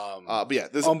 whatever. But yeah,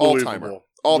 this is unbelievable.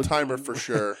 all-timer for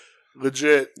sure.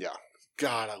 Legit. Yeah.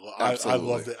 God, I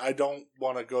loved it. I don't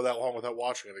want to go that long without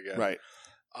watching it again. Right.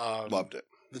 Loved it.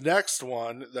 The next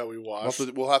one that we watched,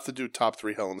 we'll have to do top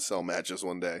 3 Hell in a Cell matches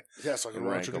one day. Yeah, so I can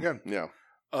watch it again. Yeah.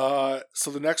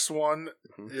 So the next one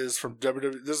is from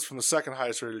WWE. This is from the second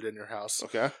highest rated In Your House.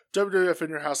 Okay. WWF In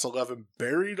Your House 11,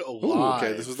 Buried Alive. Ooh,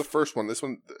 okay, this was the first one. This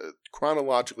one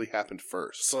chronologically happened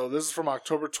first. So this is from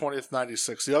October 20th,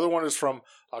 96. The other one is from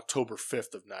October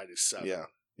 5th of 97. Yeah.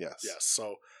 Yes. Yes.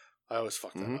 So I always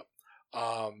fuck that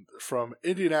up. From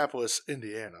Indianapolis,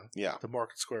 Indiana. Yeah. The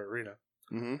Market Square Arena.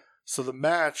 Mm-hmm. So the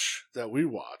match that we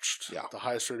watched, the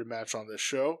highest rated match on this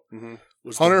show,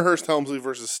 was Hunter Hearst Helmsley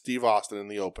versus Steve Austin in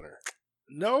the opener.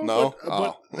 No.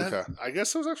 But okay. I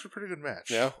guess it was actually a pretty good match.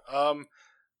 Yeah.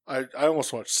 I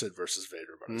almost watched Sid versus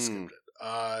Vader, but I skipped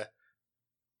it.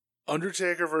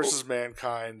 Undertaker versus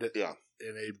Mankind. Yeah.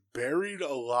 In a Buried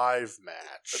Alive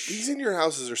match. These In Your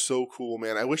Houses are so cool,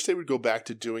 man. I wish they would go back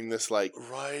to doing this, like,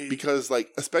 right? Because,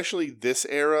 like, especially this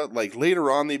era, like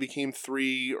later on, they became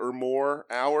 3 or more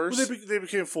hours. Well, they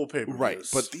became full pay-per-views, right?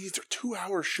 But these are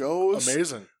 2-hour shows.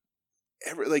 Amazing.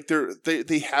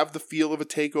 They have the feel of a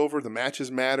takeover. The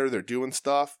matches matter. They're doing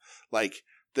stuff like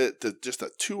the just a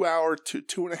 2-hour,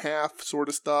 2.5 sort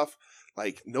of stuff.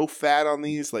 Like, no fat on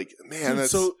these. Like, man,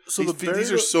 dude,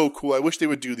 these are so cool. I wish they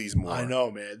would do these more. I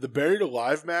know, man. The Buried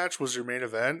Alive match was your main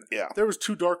event. Yeah. There was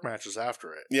 2 dark matches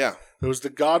after it. Yeah. There was the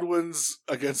Godwins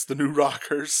against the New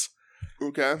Rockers.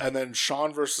 Okay. And then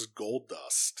Shawn versus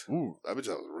Goldust. Ooh, I bet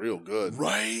that was real good.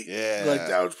 Right? Yeah. Like,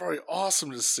 that was probably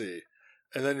awesome to see.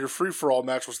 And then your free-for-all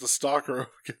match was the Stalker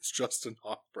against Justin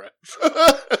Hawkbread.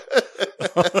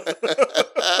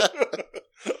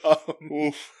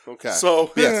 Okay.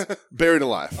 So yes, Buried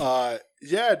Alive.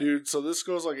 Yeah, dude. So this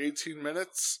goes like 18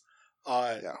 minutes.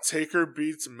 Taker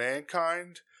beats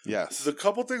Mankind. Yes. The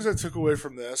couple things I took away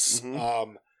from this,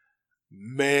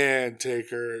 man,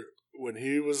 Taker, when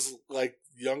he was like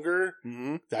younger,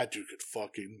 that dude could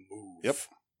fucking move. Yep.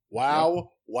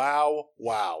 Wow.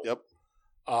 Yep.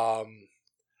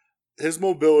 His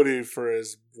mobility, for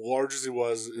as large as he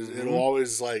was, it'll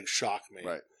always like shock me.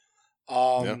 Right.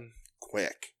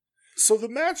 Quick. So the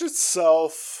match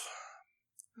itself,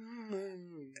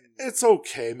 it's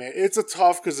okay, man. It's a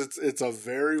tough because it's a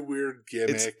very weird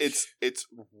gimmick. It's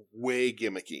way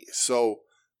gimmicky. So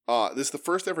This is the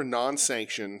first ever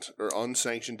non-sanctioned or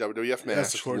unsanctioned WWF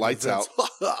match. according Lights to out.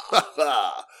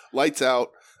 Vince. Lights out.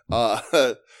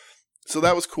 So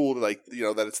that was cool to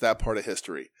that it's that part of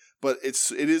history. But it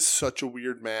is such a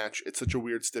weird match. It's such a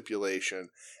weird stipulation.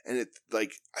 And I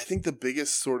think the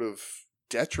biggest sort of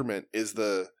detriment is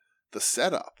the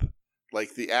setup.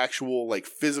 Like the actual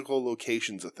physical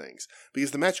locations of things.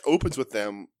 Because the match opens with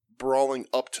them brawling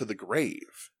up to the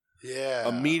grave. Yeah.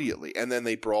 Immediately. And then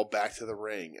they brawl back to the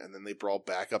ring. And then they brawl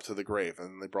back up to the grave. And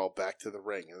then they brawl back to the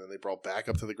ring. And then they brawl back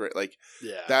up to the grave.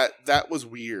 That was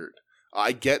weird.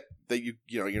 I get that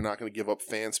you're not going to give up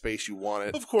fan space. You want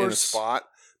it of course. in a spot.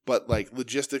 But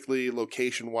logistically,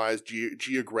 location-wise,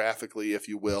 geographically, if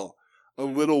you will, a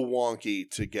little wonky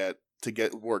to get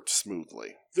worked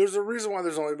smoothly. There's a reason why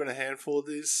there's only been a handful of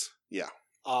these. Yeah.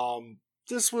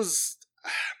 This was...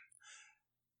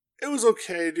 It was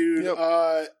okay, dude.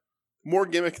 Yep. More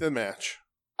gimmick than match.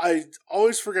 I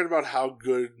always forget about how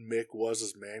good Mick was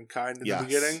as Mankind in the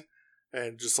beginning.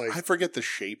 And just I forget the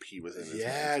shape he was in.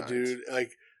 Yeah, dude.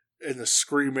 And the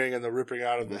screaming and the ripping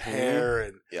out of the hair.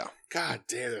 And God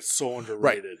damn, that's so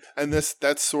underrated. Right. And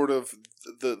that's sort of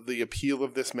the appeal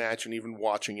of this match. And even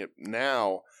watching it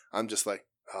now, I'm just like,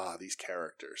 these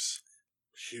characters.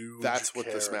 Huge. That's what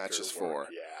this match is for.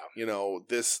 Yeah.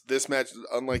 This match,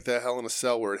 unlike the Hell in a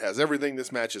Cell where it has everything,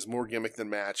 this match is more gimmick than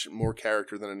match, more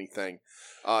character than anything.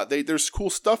 There's cool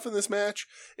stuff in this match.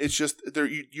 It's just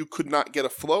you could not get a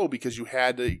flow because you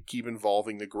had to keep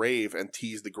involving the grave and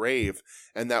tease the grave,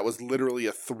 and that was literally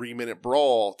a 3-minute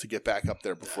brawl to get back up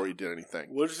there before you did anything.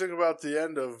 What did you think about the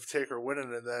end of Taker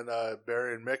winning and then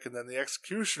Barry and Mick and then the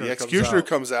Executioner? The Executioner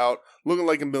comes out looking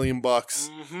like $1 million,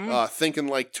 thinking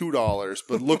like $2,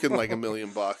 but looking like $1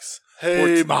 million.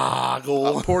 Hey,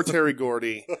 Mogul. Poor Terry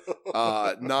Gordy.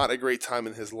 Not a great time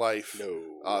in his life.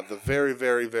 No. The very,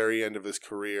 very, very end of his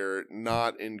career,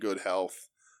 not in good health.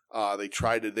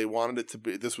 They wanted it to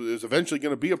be, it was eventually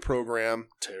going to be a program.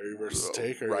 Terry versus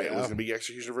Taker. Right. Yeah. It was going to be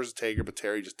Executioner versus Taker, but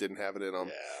Terry just didn't have it in him.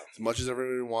 Yeah. As much as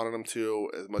everybody wanted him to,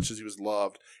 as much as he was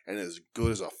loved, and as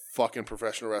good as a fucking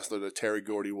professional wrestler that Terry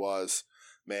Gordy was,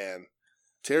 man,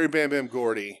 Terry Bam Bam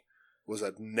Gordy was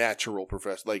a natural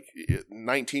professional.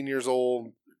 19 years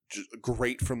old,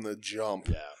 great from the jump.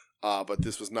 Yeah. But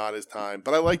this was not his time.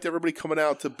 But I liked everybody coming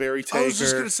out to Barry Taker. I was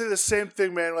just going to say the same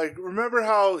thing, man. Remember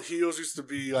how heels used to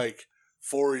be,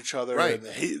 for each other? Right.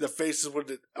 And the faces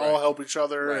would all help each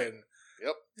other. Right. And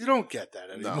Yep. You don't get that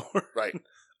anymore. No. Right.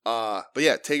 But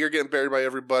yeah, Taker getting buried by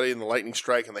everybody and the lightning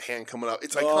strike and the hand coming up.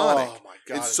 It's iconic. Oh my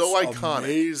God. It's so iconic.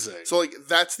 Amazing. So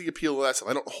that's the appeal of that stuff.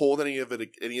 I don't hold any of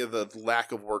the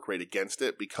lack of work rate against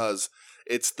it because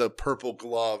it's the purple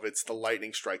glove, it's the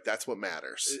lightning strike. That's what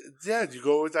matters. Yeah, you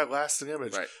go with that lasting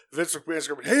image. Right. Vince McMahon's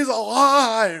screaming, "He's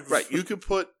alive!" Right. You could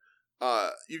put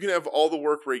you can have all the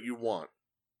work rate you want,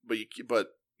 but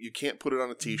you can't put it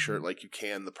on a t-shirt like you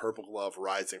can the purple glove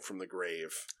rising from the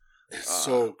grave. It's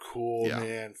so cool, yeah.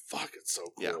 man. Fuck, it's so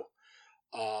cool.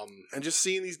 Yeah. And just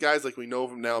seeing these guys like we know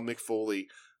of him now, Mick Foley,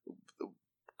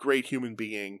 great human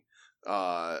being,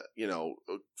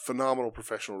 phenomenal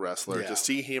professional wrestler. Yeah. To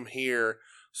see him here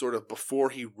sort of before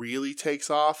he really takes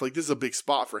off, this is a big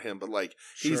spot for him, but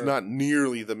he's Sure. not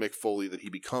nearly the Mick Foley that he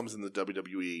becomes in the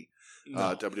WWE,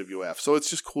 No. WWF. So it's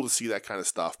just cool to see that kind of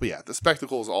stuff. But yeah, the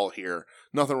spectacle is all here.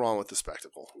 Nothing wrong with the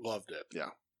spectacle. Loved it.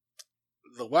 Yeah.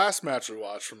 The last match we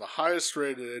watched from the highest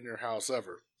rated In Your House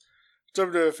ever,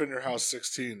 WWF In Your House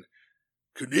 16,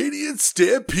 Canadian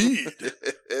Stampede,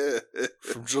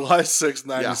 from July 6,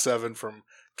 97, from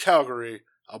Calgary,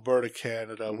 Alberta,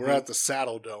 Canada. Mm-hmm. We're at the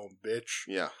Saddle Dome, bitch.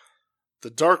 Yeah. The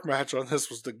dark match on this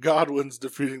was the Godwins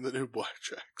defeating the New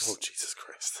Blackjacks. Oh, Jesus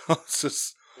Christ. It's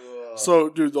just, so,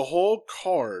 dude, the whole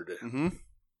card Mm-hmm.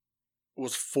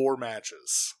 was 4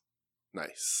 matches.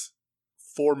 Nice.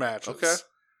 4 matches. Okay.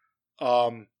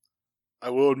 I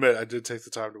will admit, I did take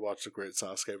the time to watch the Great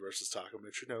Sasuke versus Taka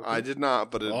Michinoku. I did not,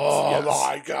 but it's Oh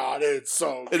my God, it's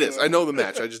so It good. is. I know the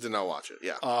match. I just did not watch it.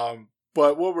 Yeah.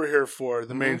 But what we're here for,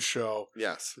 the main Mhm. show,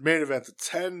 Yes. the main event, the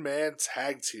 10-man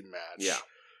tag team match. Yeah.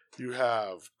 You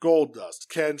have Goldust,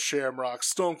 Ken Shamrock,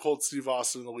 Stone Cold Steve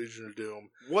Austin, and the Legion of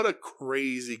Doom What a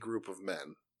crazy group of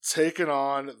men. taking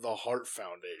on the Hart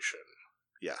Foundation,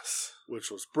 Yes.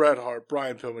 which was Bret Hart,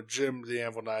 Brian Pillman, Jim the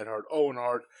Anvil Neidhart, Owen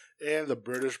Hart, and the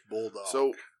British Bulldog.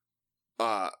 So,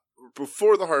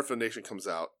 before the Hart Foundation comes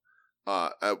out,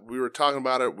 we were talking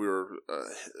about it. We were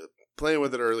playing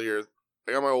with it earlier.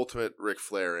 I got my Ultimate Ric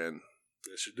Flair in.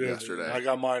 Yes, you did. yesterday. I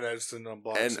got mine. I just didn't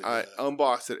unbox it. And I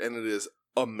unboxed it, and it is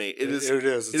amazing. It is.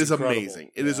 It's It is incredible.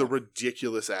 amazing. It is a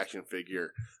ridiculous action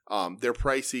figure. They're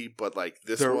pricey, but like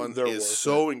this one they're is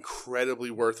so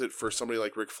incredibly worth it for somebody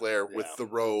like Ric Flair with the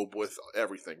robe, with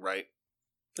everything, right?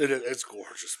 It's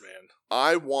gorgeous, man.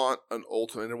 I want an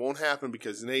Ultimate, and it won't happen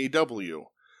because in AEW,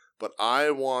 but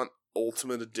I want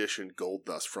Ultimate Edition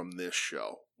Goldust from this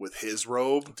show with his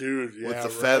robe, dude, with the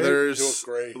feathers, he looks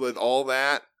great. with all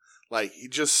that. Like, he's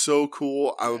just so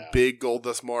cool. I'm a big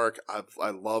Goldust mark. I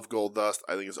love Goldust.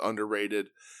 I think it's underrated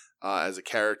as a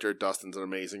character. Dustin's an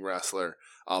amazing wrestler.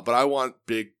 But I want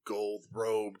big gold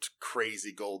robed,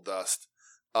 crazy Goldust.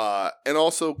 And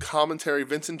also commentary,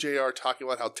 Vincent JR talking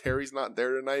about how Terry's not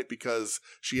there tonight because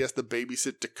she has to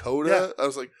babysit Dakota. I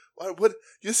was like, what?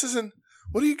 This isn't,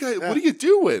 what are you guys, what are you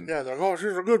doing? Yeah, they're like, oh,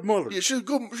 she's a good mother. Yeah, she's a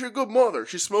good mother.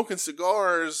 She's smoking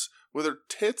cigars with her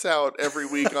tits out every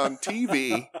week on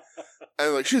TV.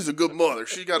 And like, she's a good mother.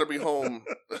 She got to be home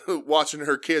watching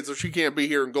her kids, so she can't be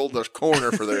here in Goldust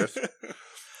Corner for this.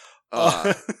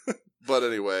 But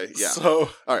anyway, yeah. So,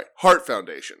 all right, Hart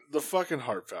Foundation. The fucking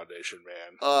Hart Foundation,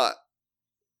 man.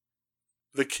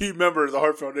 The key member of the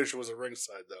Hart Foundation was at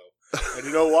ringside, though. And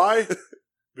you know why?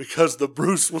 Because the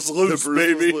Bruce was loose,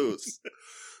 baby. Was loose.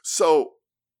 So,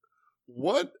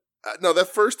 what? No, that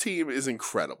first team is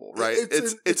incredible, right?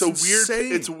 It's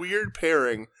a weird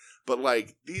pairing, but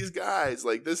like these guys,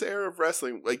 like this era of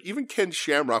wrestling, like even Ken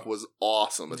Shamrock was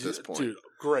awesome at this point, dude.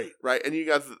 Great, right? And you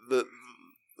got the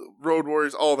Road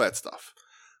Warriors, all that stuff.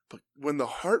 But when the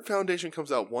Hart Foundation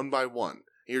comes out one by one,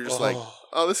 you're just like,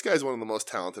 oh, this guy's one of the most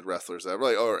talented wrestlers ever.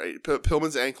 Like, all right,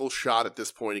 Pillman's ankle shot at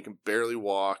this point; he can barely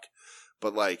walk,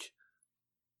 but like.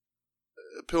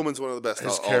 Pillman's one of the best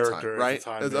His all character time, right? At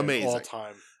the time, It's man, amazing. all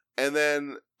time. And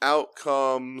then out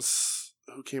comes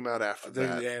who came out after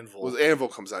that? Anvil. Was Anvil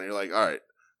comes out, and you're like, all right,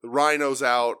 the Rhino's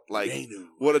out, like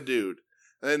what a dude.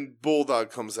 And then Bulldog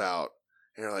comes out,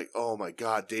 and you're like, oh my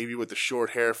god, Davey with the short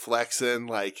hair flexing,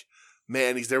 like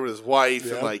man, he's there with his wife,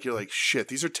 and like you're like, shit,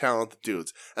 these are talented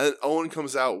dudes. And then Owen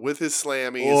comes out with his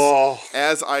slammies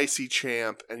as IC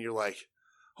champ, and you're like,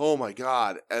 oh my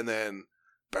god, and then.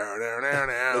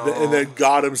 And then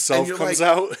God himself comes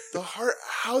out. The Hart.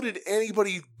 How did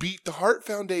anybody beat the Hart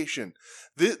Foundation?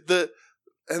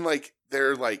 And like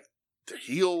they're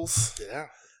heels. Yeah.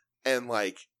 And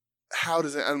like, how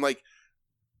does it? And like,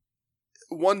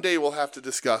 one day we'll have to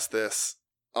discuss this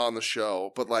on the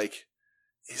show. But like,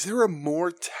 is there a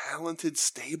more talented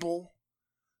stable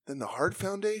than the Hart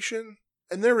Foundation?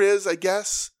 And there is, I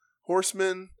guess.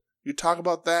 Horsemen. You talk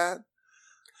about that.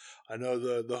 I know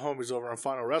the homies over on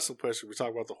Final Wrestling Place. We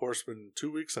talked about the Horsemen 2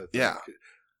 weeks. I think. Yeah,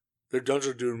 their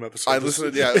Dungeon Doom episode. I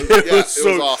listened. It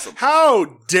was awesome.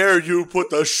 How dare you put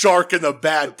the shark in the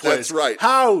bad place? That's right.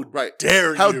 How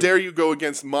dare you go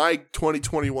against my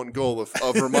 2021 goal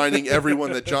of reminding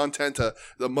everyone that John Tenta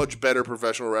is a much better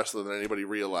professional wrestler than anybody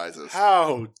realizes.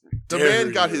 How the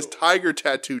man got his tiger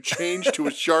tattoo changed to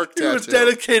a shark tattoo. He was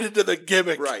dedicated to the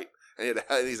gimmick, right? And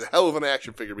he's a hell of an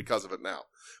action figure because of it now.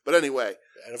 But anyway.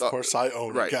 And of course I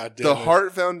own it, goddamn the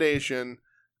Hart Foundation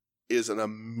is an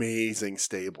amazing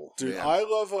stable. Dude, man. I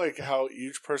love like how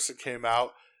each person came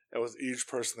out and with each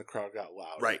person the crowd got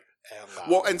loud. Right. And loud.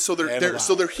 Well, and so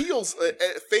they're heels.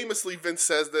 Famously, Vince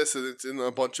says this, and it's in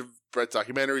a bunch of Brett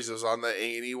documentaries. It was on the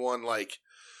A&E one, like,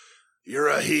 you're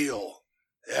a heel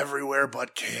everywhere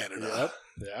but Canada.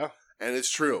 Yep. Yeah. And it's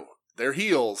true. They're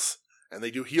heels, and they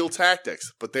do heel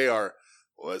tactics, but they are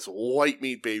as white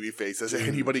meat babyface as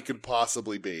anybody could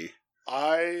possibly be.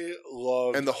 I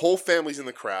love... And the whole family's in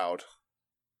the crowd.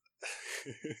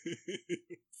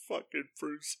 Fucking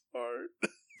Bruce Hart.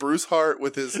 Bruce Hart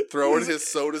with his throwing his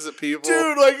sodas at people.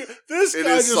 Dude, like, this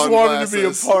guy just wanted to be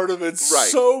a part of it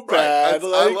so bad.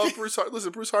 Right. I love Bruce Hart.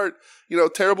 Listen, Bruce Hart,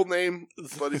 terrible name,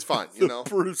 but he's fine,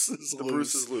 Bruce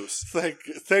is loose.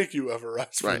 Thank you,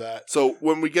 Everest, for that. So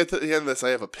when we get to the end of this, I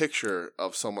have a picture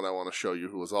of someone I want to show you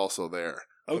who was also there.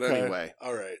 Okay. But anyway.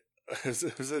 All right. Is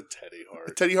it Teddy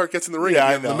Hart? Teddy Hart gets in the ring at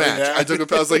the end of the match. Yeah.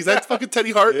 I was like, is that fucking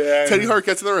Teddy Hart? Yeah, Teddy Hart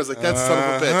gets in the ring. I was like, that's son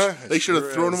of a bitch. They should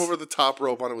have thrown him over the top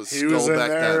rope on his skull back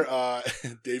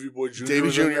then. Davey Boy Jr. Davey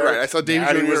Jr., right. I saw Davey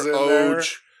Jr.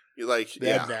 Oge.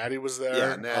 Natty was there.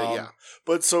 Yeah, Natty, yeah.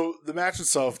 But so, the match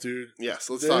itself, dude. Yes,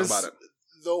 let's talk about it.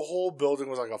 The whole building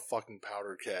was like a fucking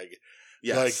powder keg.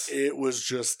 Yes. Like, it was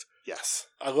just... Yes.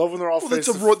 I love when they're all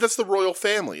that's the royal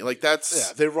family. Like, that's...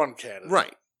 Yeah, they run Canada.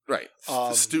 Right.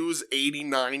 Stu's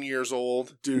 89 years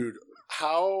old. Dude,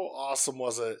 how awesome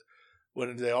was it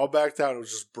when they all backed down? It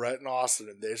was just Brett and Austin,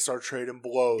 and they start trading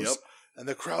blows. Yep. And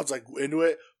the crowd's like into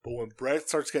it. But when Brett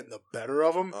starts getting the better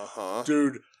of him,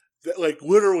 dude, that, like,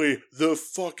 literally the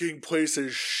fucking place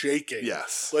is shaking.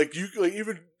 Yes. Like, you, like,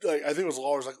 even, like, I think it was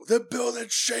Lawler's like, the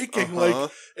building's shaking. Uh-huh.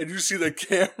 Like, and you see the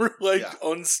camera, like, Yeah.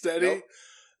 unsteady. Yep.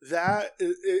 That,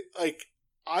 like,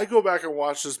 I go back and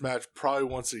watch this match probably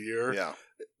once a year. Yeah.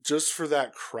 Just for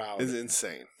that crowd. It's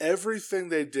insane. Everything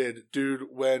they did, dude,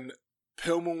 when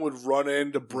Pillman would run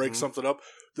in to break something up,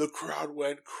 the crowd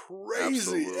went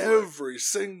crazy Absolutely. every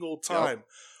single time. Yep.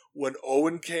 When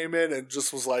Owen came in and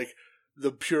just was like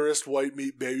the purest white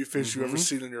meat babyface you've ever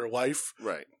seen in your life.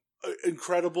 Right.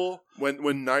 Incredible.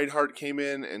 When Neidhart came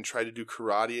in and tried to do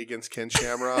karate against Ken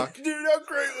Shamrock. Dude, how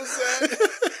great was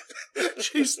that?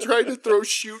 She's trying to throw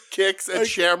shoot kicks at Like,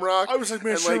 Shamrock. I was like,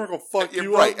 man, and, Shamrock will fuck yeah,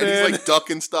 you right, up, and man. he's like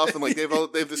ducking stuff, and like they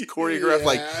have this choreographed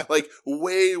Yeah. like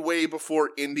way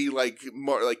before indie like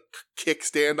kick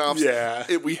standoffs. Yeah.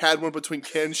 We had one between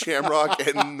Ken Shamrock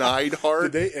and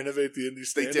Neidhart. Did they innovate the indie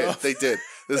standoff? They did.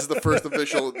 This is the first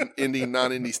official indie,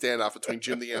 non-indie standoff between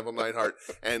Jim the Anvil Neidhart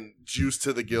and Juice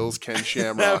to the Gills Ken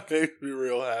Shamrock. That makes me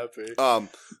real happy.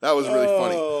 That was really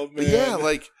funny. Oh, man. But yeah,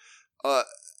 like,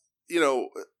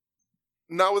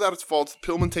 not without its faults,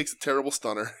 Pillman takes a terrible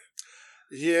stunner.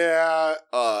 Yeah.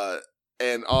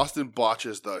 And Austin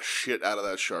botches the shit out of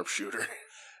that sharpshooter.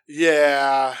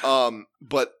 Yeah.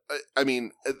 But I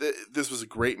mean, this was a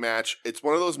great match. It's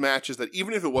one of those matches that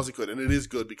even if it wasn't good, and it is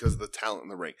good because of the talent in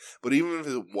the ring, but even if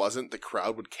it wasn't, the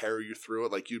crowd would carry you through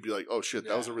it. Like, you'd be like, oh shit,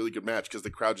 that was a really good match because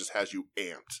the crowd just has you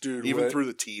amped. Dude, even through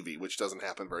the TV, which doesn't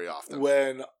happen very often.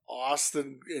 When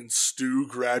Austin and Stu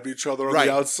grabbed each other on Right.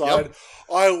 the outside, Yep.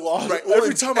 I lost Right. every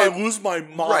And- time I lose my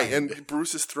mind. Right, and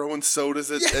Bruce is throwing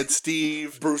sodas at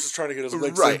Steve. Bruce is trying to get his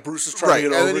legs Right. in. Bruce is trying to get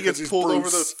and over then he because gets he's pulled over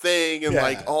Bruce. the thing and Yeah.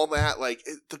 like all that. Like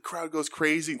the crowd goes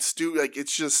crazy and Stu, like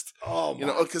it's just Oh, you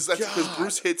know, because God.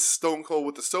 Bruce hits Stone Cold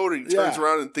with the soda and he turns Yeah.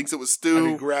 around and thinks it was Stu. And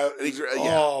he grabbed.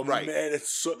 Yeah, right. man, it's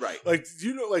so Right. like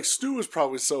like Stu was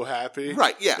probably so happy.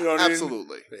 Right, yeah, You know what I mean?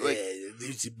 absolutely. Like,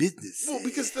 it's a business. well,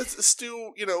 because that's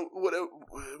Stu,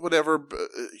 whatever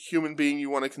human being you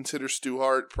want to consider Stu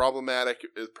Hart, problematic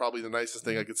is probably the nicest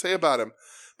thing I could say about him.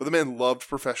 But the man loved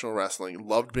professional wrestling,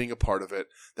 loved being a part of it.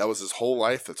 That was his whole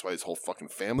life. That's why his whole fucking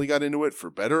family got into it, for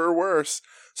better or worse.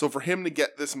 So for him to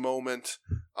get this moment,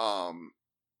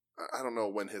 I don't know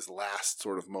when his last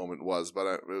sort of moment was, but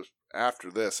it was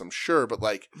after this, I'm sure. But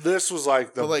like, this was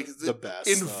like the best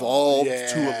involved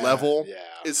to a level. Yeah.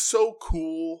 Is so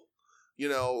cool.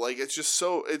 Like it's just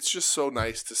so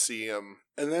nice to see him.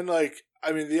 And then, like,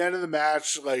 I mean, the end of the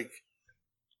match, like,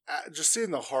 just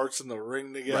seeing the hearts in the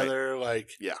ring together,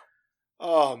 like, Yeah.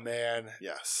 Oh man,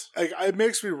 Yes. like, it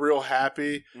makes me real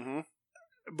happy, Mm-hmm.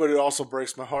 but it also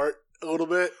breaks my heart a little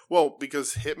bit. Well,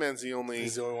 because Hitman's the only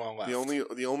He's the only one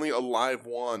left. the only alive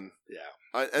one.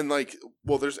 Yeah, And like,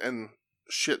 well, there's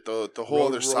shit. The whole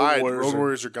other Road side, Warriors Road are-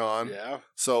 Warriors are gone. yeah.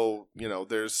 So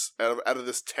there's out of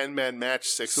this 10-man match,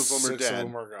 6 of them are Six dead. of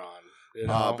them are gone. You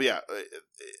know? But yeah, it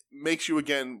makes you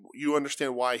you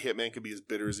understand why Hitman can be as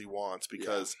bitter as he wants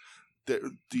because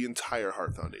the entire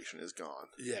Hart Foundation is gone.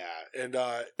 Yeah,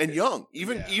 And young,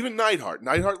 even Neidhart.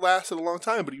 Neidhart lasted a long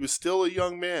time, but he was still a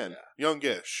young man,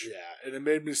 youngish. yeah, and it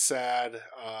made me sad.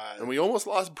 And we almost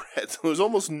lost Brett. There was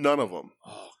almost none of them.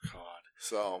 Oh God,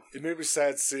 So it made me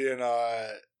sad seeing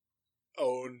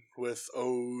Owen with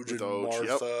Oj and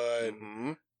Martha and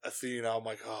Mhm. Athena. I'm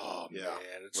like, oh Yeah,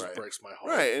 man, it just right. breaks my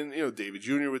heart. Right, and Davey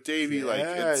Jr. with Davey, Yeah, like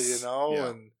it's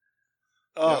and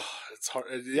it's hard.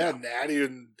 Yeah, Natty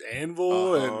and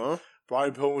Anvil and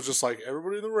Brian Pillman was just like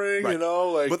everybody in the ring, Right.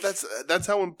 like. But that's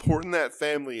how important that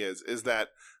family is. Is that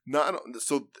not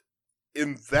so?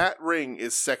 In that ring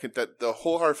is second. That the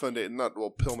whole Hart Foundation,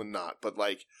 Pillman not, but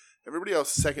like everybody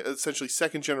else, essentially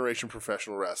second generation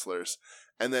professional wrestlers,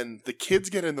 and then the kids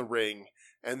get in the ring.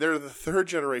 And they're the third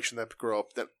generation that grow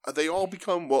up. That they all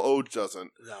become. Well, Oj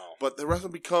doesn't, No, but the rest of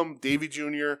them become Davey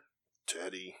Jr.,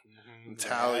 Teddy,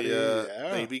 Natalia. yeah.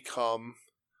 They become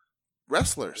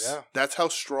wrestlers. Yeah. That's how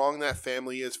strong that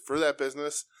family is for that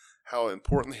business. How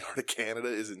important the Art of Canada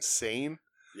is insane.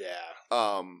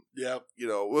 Yeah. Yep.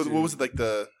 What was it like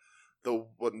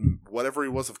whatever he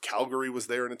was of Calgary was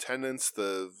there in attendance.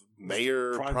 The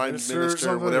mayor, prime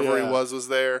minister, whatever he was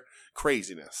there.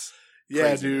 Craziness. Yeah,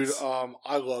 Craziness. dude.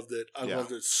 I loved it. I Yeah.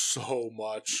 loved it so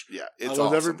much. Yeah, I it's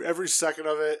loved awesome. every second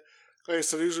of it. Like I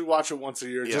said, I usually watch it once a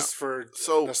year just for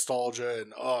nostalgia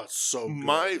and it's so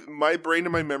good. My brain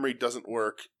and my memory doesn't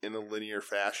work in a linear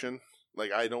fashion.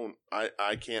 Like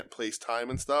I can't place time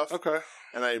and stuff. Okay.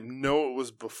 And I know it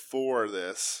was before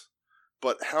this,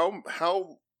 but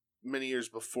how many years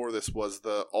before this was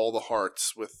All the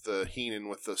Hearts with the Heenan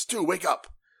with the Stu, wake up?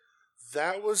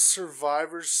 That was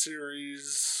Survivor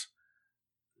Series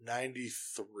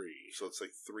 93. So it's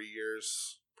like 3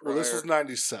 years Well, this was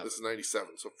 97. This is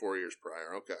 97, so 4 years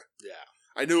prior. Okay. Yeah.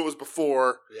 I knew it was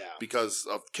before Yeah. because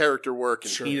of character work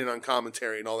and Sure. Heenan on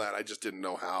commentary and all that. I just didn't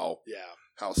know how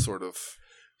sort of.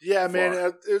 Yeah,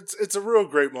 man, it's a real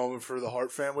great moment for the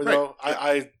Hart family, though.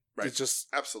 Yeah. It's just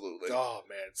absolutely. Oh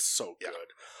man, it's so Yeah. good.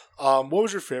 What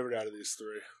was your favorite out of these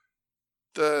three?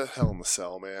 The Hell in the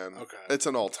Cell, man. Okay, it's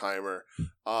an all timer.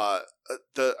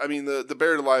 The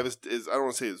Buried Alive is I don't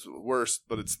want to say it's worst,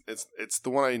 but it's the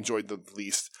one I enjoyed the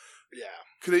least. Yeah.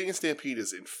 Canadian Stampede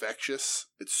is infectious.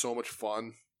 It's so much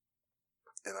fun.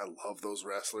 And I love those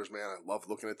wrestlers, man. I love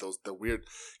looking at the weird,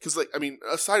 because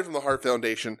aside from the Hart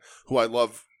Foundation, who I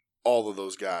love all of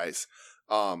those guys,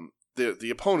 the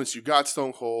opponents, you got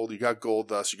Stone Cold, you got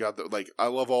Goldust, you got I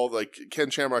love all, Ken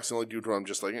Shamrock's the only dude where I'm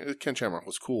just Ken Shamrock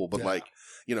was cool, but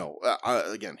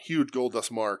again, huge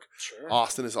Goldust mark. Sure.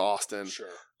 Austin is Austin. Sure.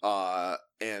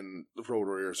 And the Road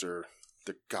Warriors are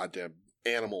the goddamn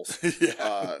animals.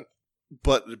 Yeah.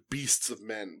 But beasts of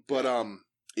men. But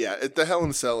yeah, the Hell in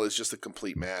a Cell is just a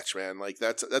complete match, man.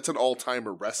 That's an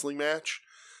all-timer wrestling match,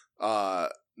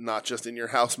 not just in your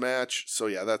house match. So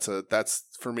yeah, that's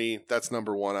for me. That's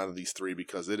number one out of these three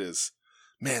because it is,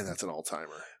 man, that's an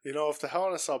all-timer. If the Hell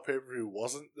in a Cell pay-per-view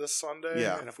wasn't this Sunday,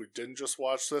 and if we didn't just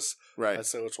watch this, right, I'd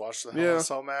say let's watch the Hell in a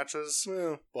Cell matches.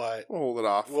 Yeah, but we'll hold it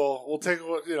off. We'll take a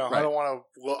look. Right. I don't want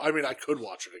to. Well, I could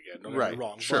watch it again. Don't get me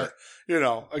wrong. Sure.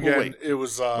 But, again, it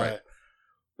was.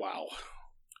 Wow.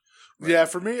 Right. Yeah,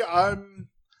 for me, I'm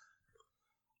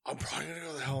probably gonna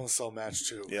go to the Hell in a Cell match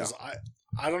too because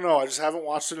I don't know. I just haven't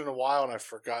watched it in a while, and I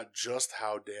forgot just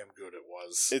how damn good it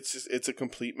was. It's a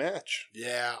complete match.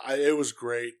 Yeah, it was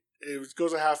great. It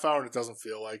goes a half hour, and it doesn't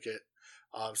feel like it.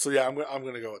 So yeah, I'm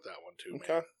gonna go with that one too.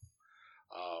 Okay.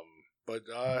 Man. But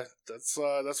that's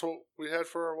what we had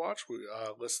for our watch. We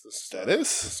list this.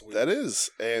 This week. That is,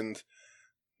 and.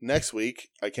 Next week,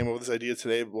 I came up with this idea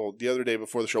today. Well, the other day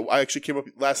before the show, I actually came up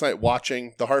last night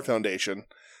watching the Hart Foundation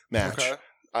match.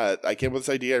 Okay. I came up with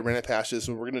this idea. I ran it past you. This is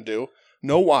what we're going to do.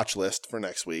 No watch list for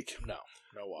next week. No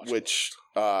watch which,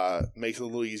 list. Makes it a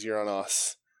little easier on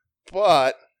us.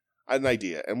 But I had an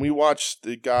idea. And we watched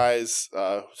the guys,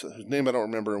 whose name I don't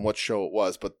remember and what show it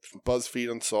was, but BuzzFeed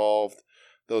Unsolved,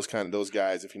 those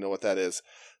guys, if you know what that is.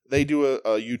 They do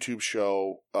a YouTube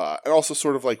show, and also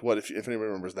sort of like if anybody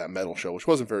remembers that metal show, which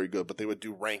wasn't very good, but they would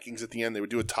do rankings at the end. They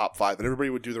would do a top 5, and everybody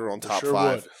would do their own top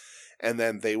 5. Would. And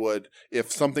then they would, if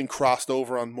something crossed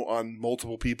over on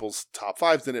multiple people's top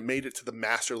 5s, then it made it to the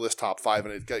master list top 5,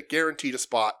 and it got guaranteed a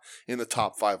spot in the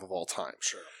top 5 of all time.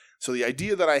 Sure. So the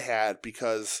idea that I had,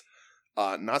 because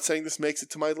not saying this makes it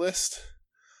to my list,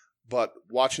 but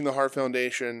watching the Hart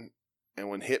Foundation, and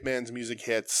when Hitman's music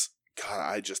hits,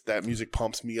 God, that music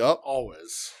pumps me up.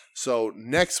 Always. So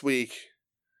next week,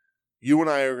 you and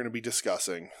I are going to be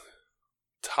discussing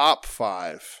top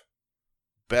 5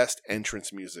 best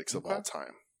entrance musics of all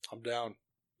time. I'm down.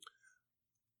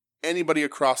 Anybody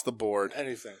across the board.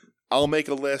 Anything. I'll make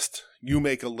a list. You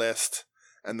make a list.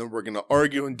 And then we're going to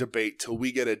argue and debate till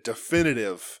we get a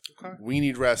definitive We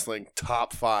Need Wrestling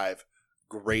top 5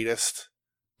 greatest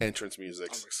entrance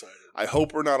musics. I'm excited. I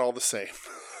hope we're not all the same.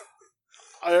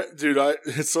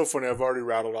 It's so funny. I've already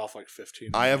rattled off 15.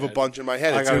 I have a bunch in my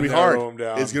head. It's going to be hard.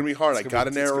 It's going to be hard. I got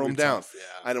to narrow them down.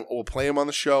 Yeah. We'll play them on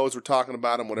the show as we're talking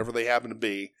about them, whatever they happen to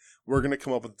be. We're going to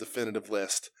come up with a definitive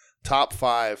list. Top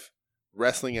 5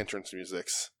 wrestling entrance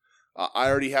musics. I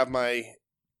already have my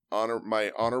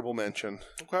honorable mention.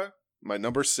 Okay. My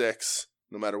number 6,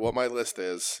 no matter what my list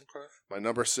is, my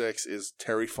number 6 is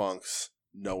Terry Funk's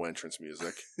No Entrance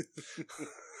Music.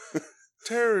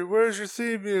 Terry, where's your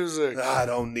theme music? I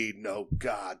don't need no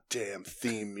goddamn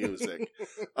theme music.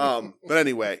 But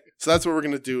anyway, so that's what we're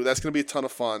going to do. That's going to be a ton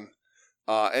of fun.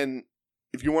 And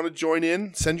if you want to join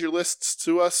in, send your lists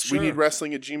to us. Sure.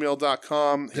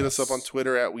 WeNeedWrestling@gmail.com. Hit us up on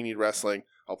Twitter @WeNeedWrestling.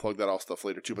 I'll plug that all stuff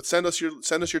later too. But send us your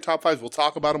top 5s. We'll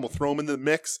talk about them. We'll throw them into the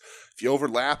mix. If you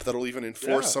overlap, that'll even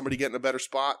enforce somebody getting a better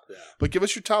spot. Yeah. But give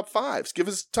us your top 5s. Give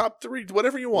us top 3,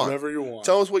 whatever you want. Whatever you want.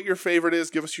 Tell us what your favorite is.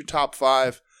 Give us your top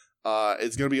 5.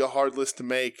 It's going to be a hard list to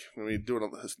make. We're going to be doing a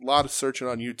lot of searching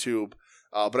on YouTube.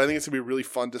 But I think it's going to be a really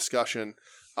fun discussion.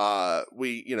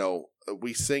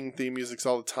 We sing theme musics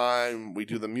all the time. We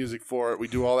do the music for it. We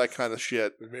do all that kind of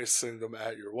shit. We may sing them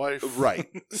at your wife. Right.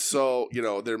 So,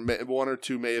 one or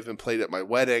two may have been played at my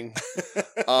wedding.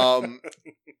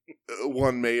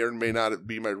 One may or may not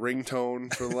be my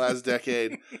ringtone for the last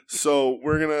decade. So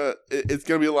it's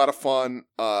going to be a lot of fun.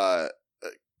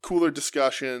 Cooler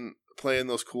discussion. Playing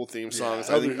those cool theme songs.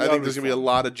 I think there's going to be a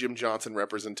lot of Jim Johnson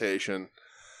representation.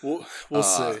 We'll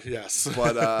see. Yes,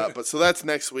 but so that's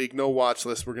next week. No watch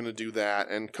list. We're gonna do that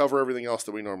and cover everything else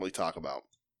that we normally talk about.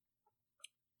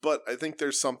 But I think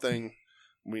there's something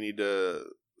we need to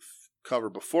cover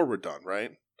before we're done,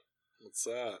 right? What's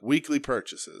that? Weekly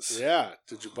purchases. Yeah.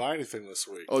 Did you buy anything this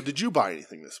week? Oh, did you buy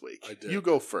anything this week? I did. You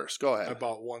go first. Go ahead. I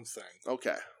bought one thing.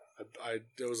 Okay.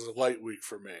 It was a light week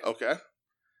for me. Okay.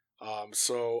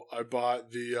 So I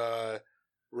bought the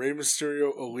Rey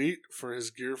Mysterio Elite for his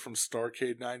gear from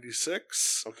Starrcade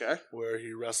 '96. Okay. Where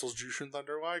he wrestles Jushin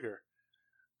Thunder Liger.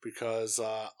 Because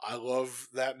I love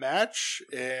that match,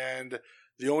 and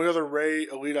the only other Rey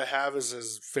Elite I have is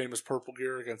his famous purple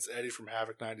gear against Eddie from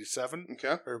Havoc '97.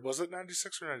 Okay. Or was it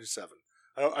 '96 or '97?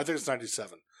 I think it's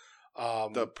 '97.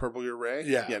 The purple gear Rey?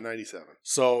 Yeah. Yeah, 97.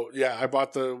 So, yeah, I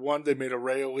bought the one. They made a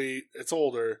Rey Elite. It's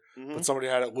older, Mm-hmm. but somebody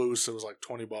had it loose. It was like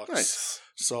 $20. Nice.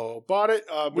 So, bought it.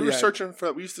 We were searching for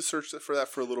that. We used to search for that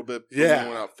for a little bit when Yeah. we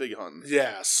went out fig hunting.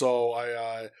 Yeah, so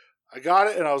I got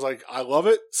it, and I was like, I love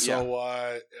it.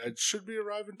 So, it should be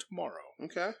arriving tomorrow.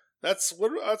 Okay. That's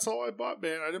all I bought,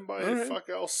 man. I didn't buy any fuck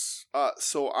else.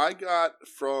 So I got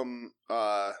from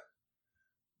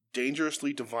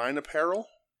Dangerously Divine Apparel.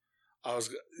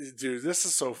 Dude, this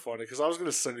is so funny because I was going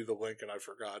to send you the link and I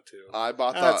forgot to. I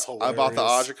bought That's the hilarious.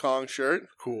 Aja Kong shirt.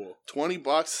 Cool. $20,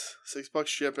 $6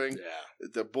 shipping. Yeah.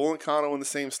 The Bull and Kano in the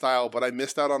same style, but I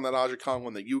missed out on that Aja Kong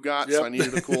one that you got, Yep. so I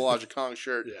needed a cool Aja Kong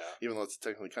shirt. Yeah. Even though it's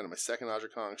technically kind of my second Aja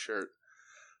Kong shirt.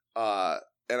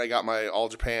 And I got my All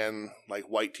Japan like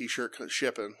white T-shirt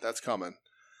shipping. That's coming.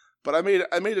 But I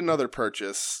made another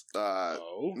purchase.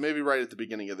 Maybe right at the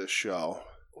beginning of this show.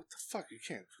 What the fuck? You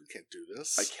can't do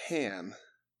this. I can.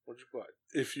 What'd you buy?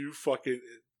 If you fucking...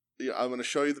 Yeah, I'm going to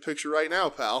show you the picture right now,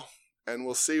 pal, and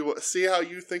we'll see how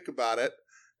you think about it,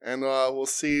 and we'll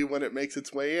see when it makes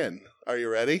its way in. Are you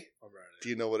ready? I'm ready. Do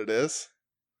you know what it is?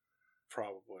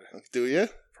 Probably. Do you?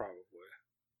 Probably.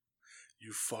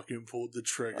 You fucking pulled the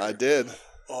trigger. I did.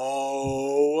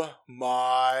 Oh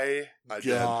my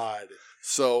God.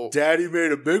 So Daddy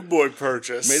made a big boy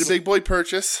purchase. Made a big boy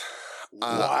purchase.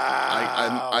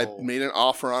 Wow. I made an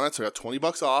offer on it, so I got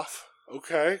 $20 off.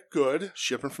 Okay, good.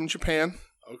 Shipping from Japan.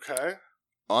 Okay.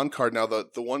 On card. Now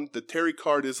the Terry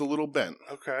card is a little bent.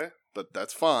 Okay. But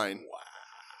that's fine. Wow.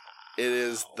 It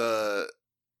is the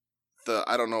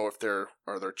I don't know if they're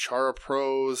Chara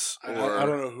Pros or I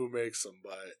don't know who makes them,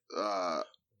 but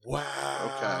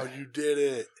wow, okay. You did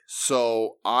it.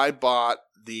 So I bought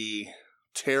the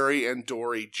Terry and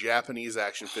Dory Japanese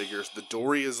action figures. The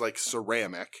Dory is like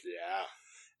ceramic. Yeah.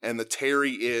 And the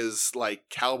Terry is like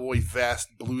cowboy vest,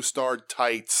 blue starred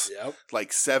tights. Yep.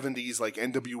 Like 70s, like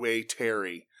NWA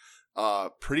Terry.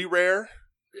 Pretty rare.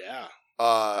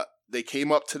 Yeah. They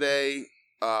came up today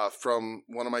from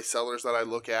one of my sellers that I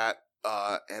look at.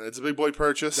 And it's a big boy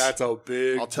purchase. That's a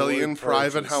big I'll tell you in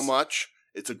private how much.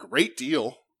 It's a great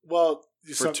deal. Well,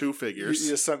 for two figures.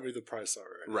 You sent me the price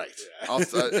already. Right.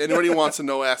 Yeah. Anybody who wants to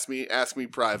know, ask me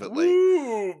privately.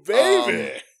 Ooh,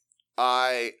 baby.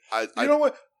 You know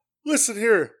what? Listen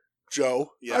here,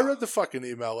 Joe. Yeah. I read the fucking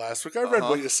email last week. I read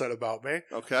what you said about me.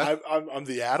 Okay. I'm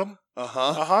the Atom.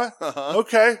 Uh-huh.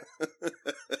 Okay.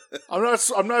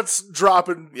 I'm not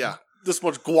dropping this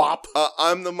much guap.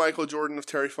 I'm the Michael Jordan of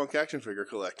Terry Funk action figure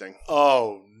collecting.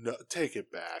 Oh no, take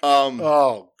it back.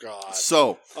 Oh God.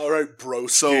 So all right, bro.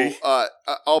 So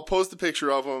I'll post a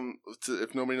picture of them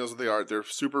if nobody knows what they are. They're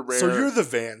super rare. So you're the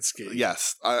Vansky.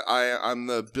 Yes, I'm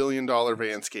the $1 billion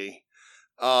Vansky.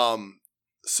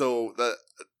 So this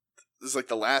is like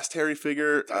the last Terry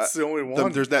figure. That's the only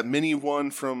one. There's that mini one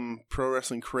from Pro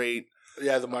Wrestling Crate.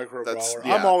 Yeah, the micro brawler.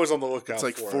 Yeah. I'm always on the lookout. It's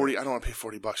like for 40. It. I don't want to pay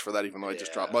 $40 for that, even though I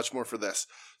just dropped much more for this.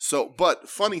 So, but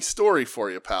funny story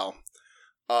for you, pal.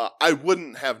 I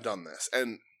wouldn't have done this,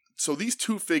 and so these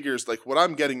two figures, like what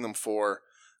I'm getting them for,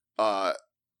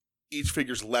 each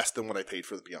figure's less than what I paid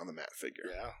for the Beyond the Mat figure.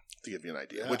 Yeah, to give you an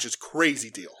idea, which is crazy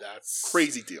deal. That's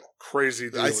crazy deal. Crazy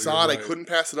deal. I saw it. Right. I couldn't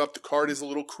pass it up. The card is a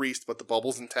little creased, but the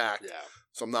bubble's intact. Yeah.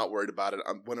 So I'm not worried about it.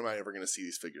 When am I ever going to see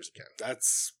these figures again?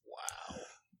 That's wow.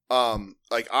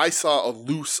 Like I saw a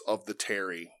loose of the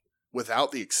Terry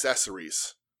without the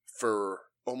accessories for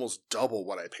almost double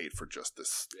what I paid for just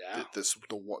this. Yeah.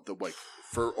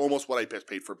 For almost what I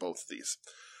paid for both of these.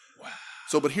 Wow.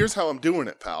 So, but here's how I'm doing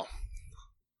it, pal.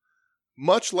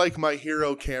 Much like my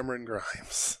hero Cameron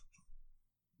Grimes.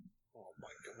 Oh my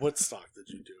God! What stock did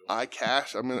you do? I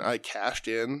cashed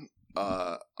in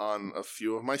on a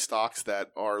few of my stocks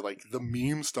that are like the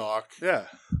meme stock. Yeah.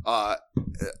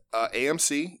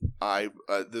 AMC.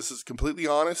 This is completely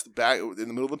honest. Back in the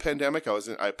middle of the pandemic,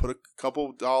 I put a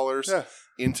couple dollars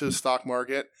into the stock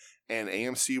market, and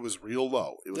AMC was real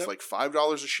low. It was like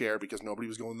 $5 a share because nobody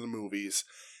was going to the movies,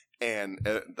 And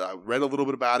I read a little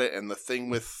bit about it, and the thing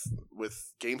with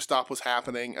GameStop was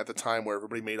happening at the time where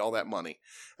everybody made all that money.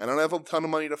 And I don't have a ton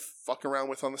of money to fuck around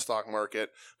with on the stock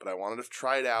market, but I wanted to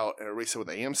try it out. And everybody said with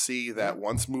AMC that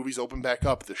once movies open back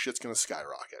up, the shit's going to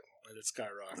skyrocket. And it's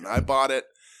skyrocketed. And I bought it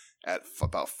at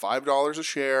about $5 a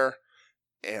share.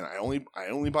 And I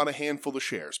only bought a handful of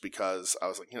shares because I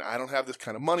was like, I don't have this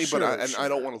kind of money, but I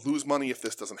don't want to lose money if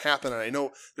this doesn't happen. And I know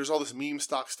there's all this meme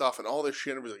stock stuff and all this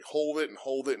shit. And everybody's like, hold it and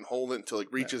hold it and hold it until it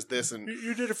reaches this. And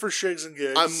you did it for shigs and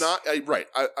gigs. I'm not right.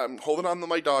 I'm holding on to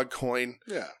my dog coin.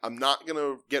 Yeah, I'm not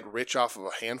gonna get rich off of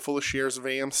a handful of shares of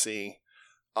AMC.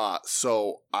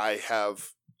 So I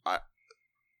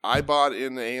bought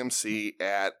in AMC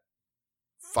at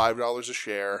 $5 a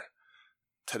share.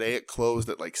 Today it closed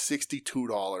at like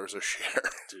 $62 a share.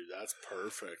 Dude, that's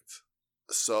perfect.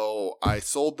 So I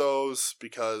sold those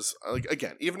because, like,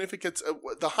 again, even if it gets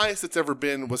the highest it's ever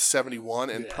been was 71,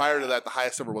 and prior to that, the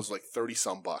highest ever was like 30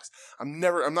 some bucks. I'm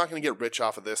not going to get rich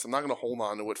off of this. I'm not going to hold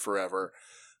on to it forever.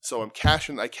 So I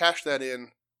cashed that in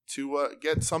to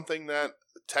get something that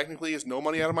technically is no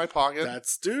money out of my pocket.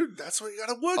 That's what you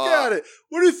got to look at it.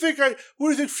 What do you think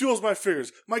fuels my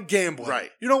figures? My gambling.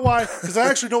 Right. You know why? Because I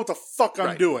actually know what the fuck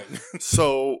I'm doing.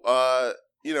 So,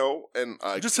 and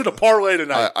I just hit a parlay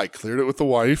tonight. I cleared it with the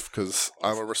wife because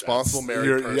I'm a responsible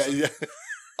married person. Yeah.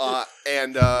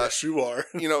 Yes, you are.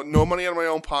 No money out of my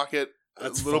own pocket.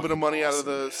 That's a little bit of money out of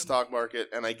the man. stock market,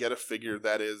 and I get a figure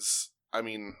that is,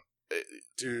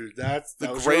 dude, that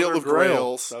the was grail your of other grail.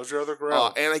 grails. That was your other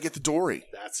grail. And I get the dory.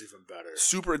 That's even better.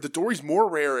 Super. The dory's more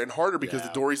rare and harder because the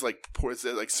Yeah. dory's like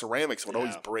ceramics, so it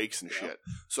always breaks and Yep. shit.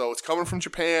 So it's coming from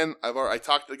Japan. I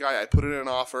talked to the guy. I put it in an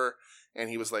offer, and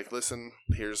he was like, "Listen,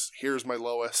 here's my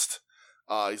lowest."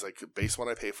 He's like, "Based on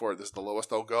what I pay for it, this is the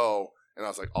lowest I'll go." And I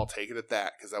was like, "I'll take it at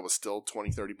that," because that was still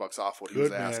 $20-$30 off what he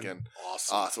was asking.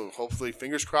 Awesome. So hopefully,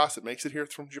 fingers crossed, it makes it here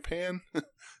from Japan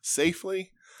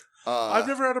safely. I've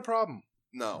never had a problem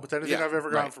with anything I've ever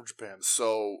gotten from Japan.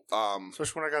 So,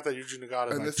 especially when I got that Yuji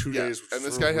Nagata in like 2 days. And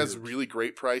this guy has really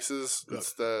great prices. Good.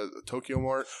 It's the Tokyo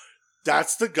Mart.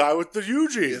 That's the guy with the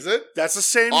Yuji. Is it? That's the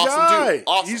same Awesome guy. dude.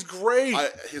 Awesome. He's great.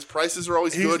 His prices are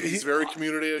always good. He's very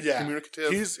communicative.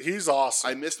 He's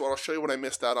awesome. I'll show you what I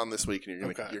missed out on this week, and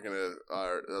you're gonna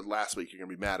last week you're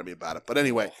gonna be mad at me about it. But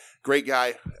anyway, great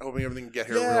guy. Hoping everything can get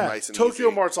here real nice and Tokyo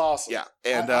easy. Mart's awesome. Yeah,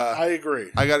 and I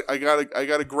agree. I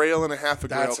got a grail and a half a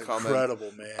grail That's coming.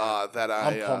 incredible, man.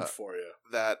 I'm pumped for you.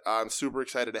 That I'm super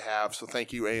excited to have. So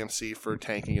thank you, AMC, for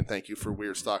tanking, and thank you for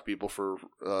Weird Stock People for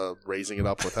raising it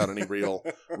up without any real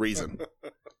reason.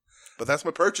 But that's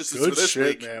my purchases for this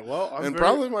week, man. Well,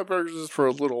 probably my purchases for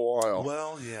a little while.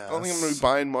 Well, yeah. I don't think I'm going to be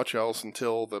buying much else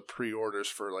until the pre-orders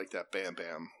for like that Bam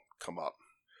Bam come up.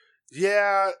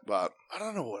 Yeah, but I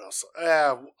don't know what else.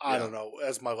 I don't know.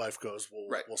 As my life goes,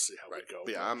 we'll see how we go.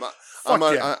 But yeah, I'm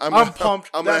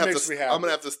pumped. That makes me happy. I'm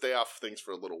gonna have to stay off things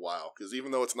for a little while because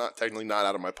even though it's not technically not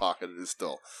out of my pocket, it is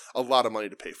still a lot of money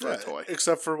to pay for a toy.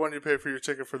 Except for when you pay for your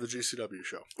ticket for the GCW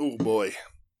show. Oh boy,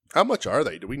 how much are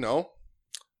they? Do we know?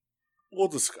 We'll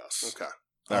discuss. Okay.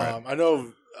 All right. I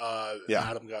know.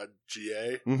 Adam got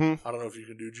GA. Mm-hmm. I don't know if you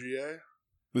can do GA.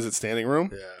 Is it standing room?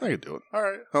 Yeah, I could do it. All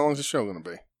right. How long is the show going to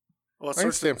be? Well, it I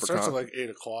can stand for starts at like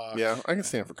 8:00. Yeah, I can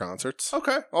stand for concerts.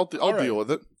 Okay, I'll deal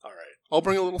with it. All right. I'll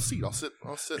bring a little seat. I'll sit.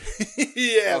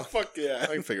 Yeah, fuck yeah.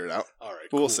 I can figure it out. All right,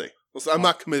 but we'll see. I'm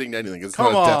not committing to anything. It's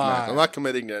Come not a death on. match. I'm not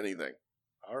committing to anything.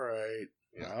 All right.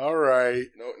 Yeah. All right.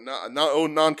 No,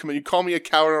 non-committing. You call me a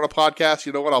coward on a podcast,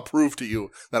 you know what? I'll prove to you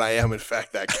that I am, in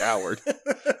fact, that coward.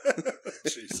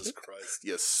 Jesus Christ.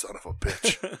 You son of a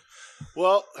bitch.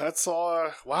 Well, that's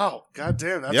all. Wow. God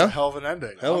damn, that's a hell of an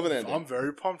ending. Hell of an ending. I'm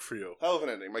very pumped for you. Hell of an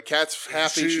ending. My cat's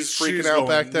happy. She's freaking she's out going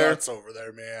back there. Nuts over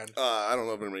there, man. I don't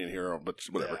know if anybody in here, but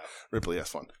whatever. Yeah. Ripley has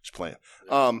fun. She's playing.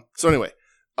 So anyway,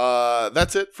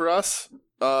 that's it for us.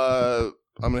 I'm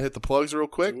going to hit the plugs real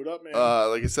quick. Do it up, man.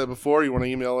 Like I said before, you want to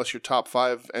email us your top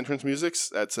 5 entrance musics.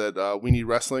 That's at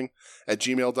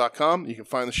weneedwrestling@gmail.com. You can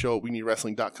find the show at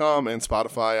weneedwrestling.com and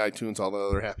Spotify, iTunes, all the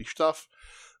other happy stuff.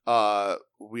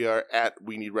 We are at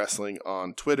We Need Wrestling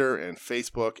on Twitter and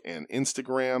Facebook and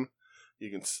Instagram.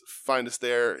 You can find us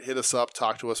there, hit us up,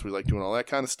 talk to us. We like doing all that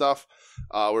kind of stuff.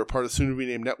 We're part of the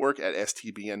soon-to-be-named network at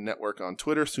STBN Network on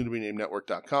Twitter,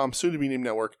 soon-to-be-named-network.com,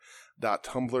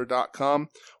 soon-to-be-named-network.tumblr.com.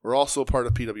 We're also part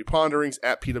of PW Ponderings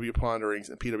at PW Ponderings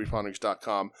and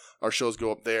pwponderings.com. Our shows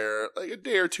go up there like a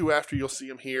day or two after you'll see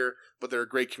them here, but they're a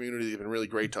great community. They've been really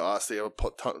great to us. They have a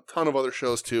ton of other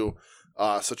shows too,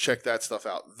 so check that stuff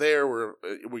out there.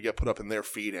 We get put up in their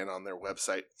feed and on their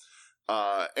website.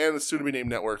 And the soon-to-be-named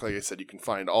network, like I said, you can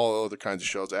find all other kinds of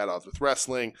shows, At Odds with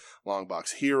Wrestling, Long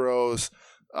Box Heroes,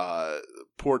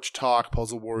 Porch Talk,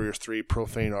 Puzzle Warriors 3,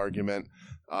 Profane Argument,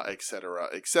 etc.,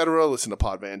 etc. Listen to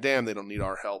Pod Van Dam. They don't need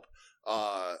our help.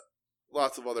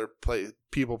 Lots of other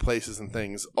people, places, and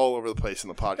things all over the place in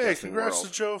the podcasting world. Hey, congrats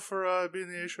to Joe for being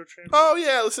the A-Show champion. Oh,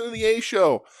 yeah, listen to the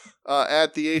A-Show.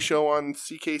 At the A-Show on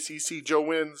CKCC, Joe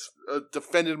wins,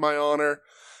 defended my honor,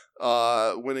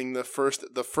 winning the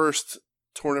first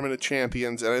Tournament of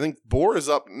Champions, and I think Boar is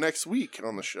up next week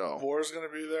on the show. Boar's going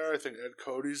to be there. I think Ed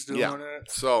Cody's doing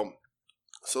it. So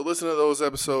listen to those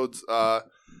episodes.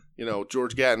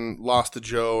 George Gatton lost to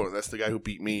Joe. That's the guy who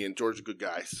beat me, and George's a good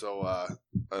guy. So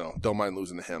don't mind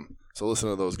losing to him. So listen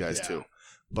to those guys too.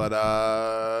 But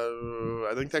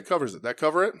I think that covers it. That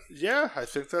cover it? Yeah, I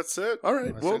think that's it. All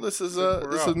right. This is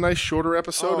a nice shorter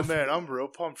episode. Oh man, I'm real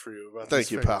pumped for you about Thank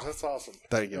this. you, fingers. pal. That's awesome.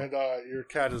 Thank you. And your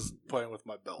cat is playing with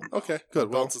my belt. Okay, good.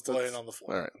 The belt's laying on the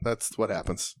floor. All right, that's what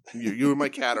happens. You and my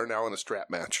cat are now in a strap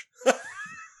match.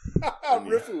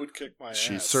 Riffy would kick my ass.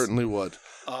 She certainly would.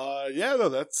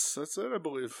 That's it, I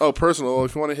believe. Oh, personal.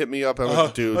 If you want to hit me up, I'm with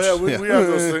the dudes. Oh, yeah, we have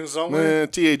those things, don't we?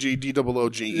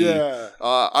 TAGDOOGE. Yeah.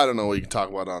 I don't know what you can talk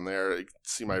about on there. You can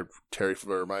see my Terry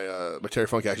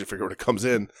Funk action figure when it comes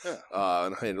in, and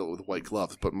I handle it with white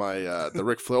gloves. But my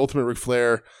the Ultimate Ric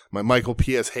Flair, my Michael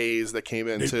P.S. Hayes that came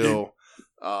in too.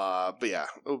 But yeah,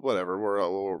 whatever. We're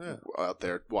out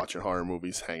there watching horror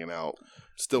movies, hanging out.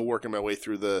 Still working my way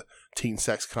through the teen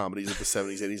sex comedies of the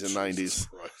 70s, 80s, and 90s.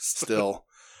 Still.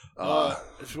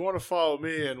 If you want to follow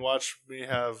me and watch me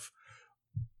have,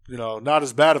 not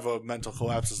as bad of a mental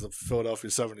collapse as the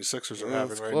Philadelphia 76ers are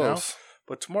having right now,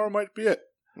 but tomorrow might be it.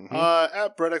 Mm-hmm.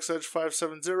 At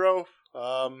BrettXEdge570.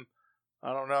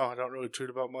 I don't know. I don't really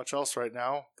tweet about much else right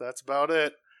now. That's about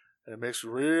it. And it makes me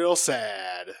real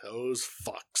sad. Those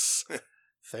fucks.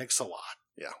 Thanks a lot.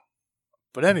 Yeah.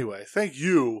 But anyway, thank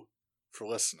you for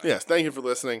listening. Yes, thank you for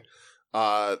listening.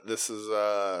 This is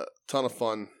a ton of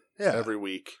fun every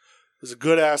week. It was a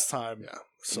good ass time. Yeah.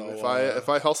 So if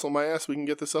I hustle my ass, we can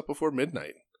get this up before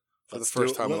midnight for the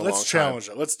first time in a long time. Let's challenge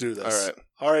it. Let's do this.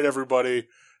 All right, everybody.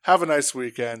 Have a nice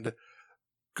weekend.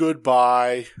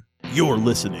 Goodbye. You're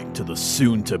listening to the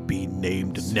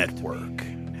soon-to-be-named network,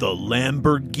 the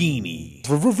Lamborghini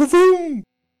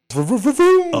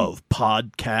of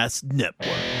podcast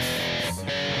networks.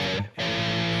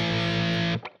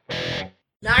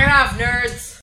 Knock it off, nerds!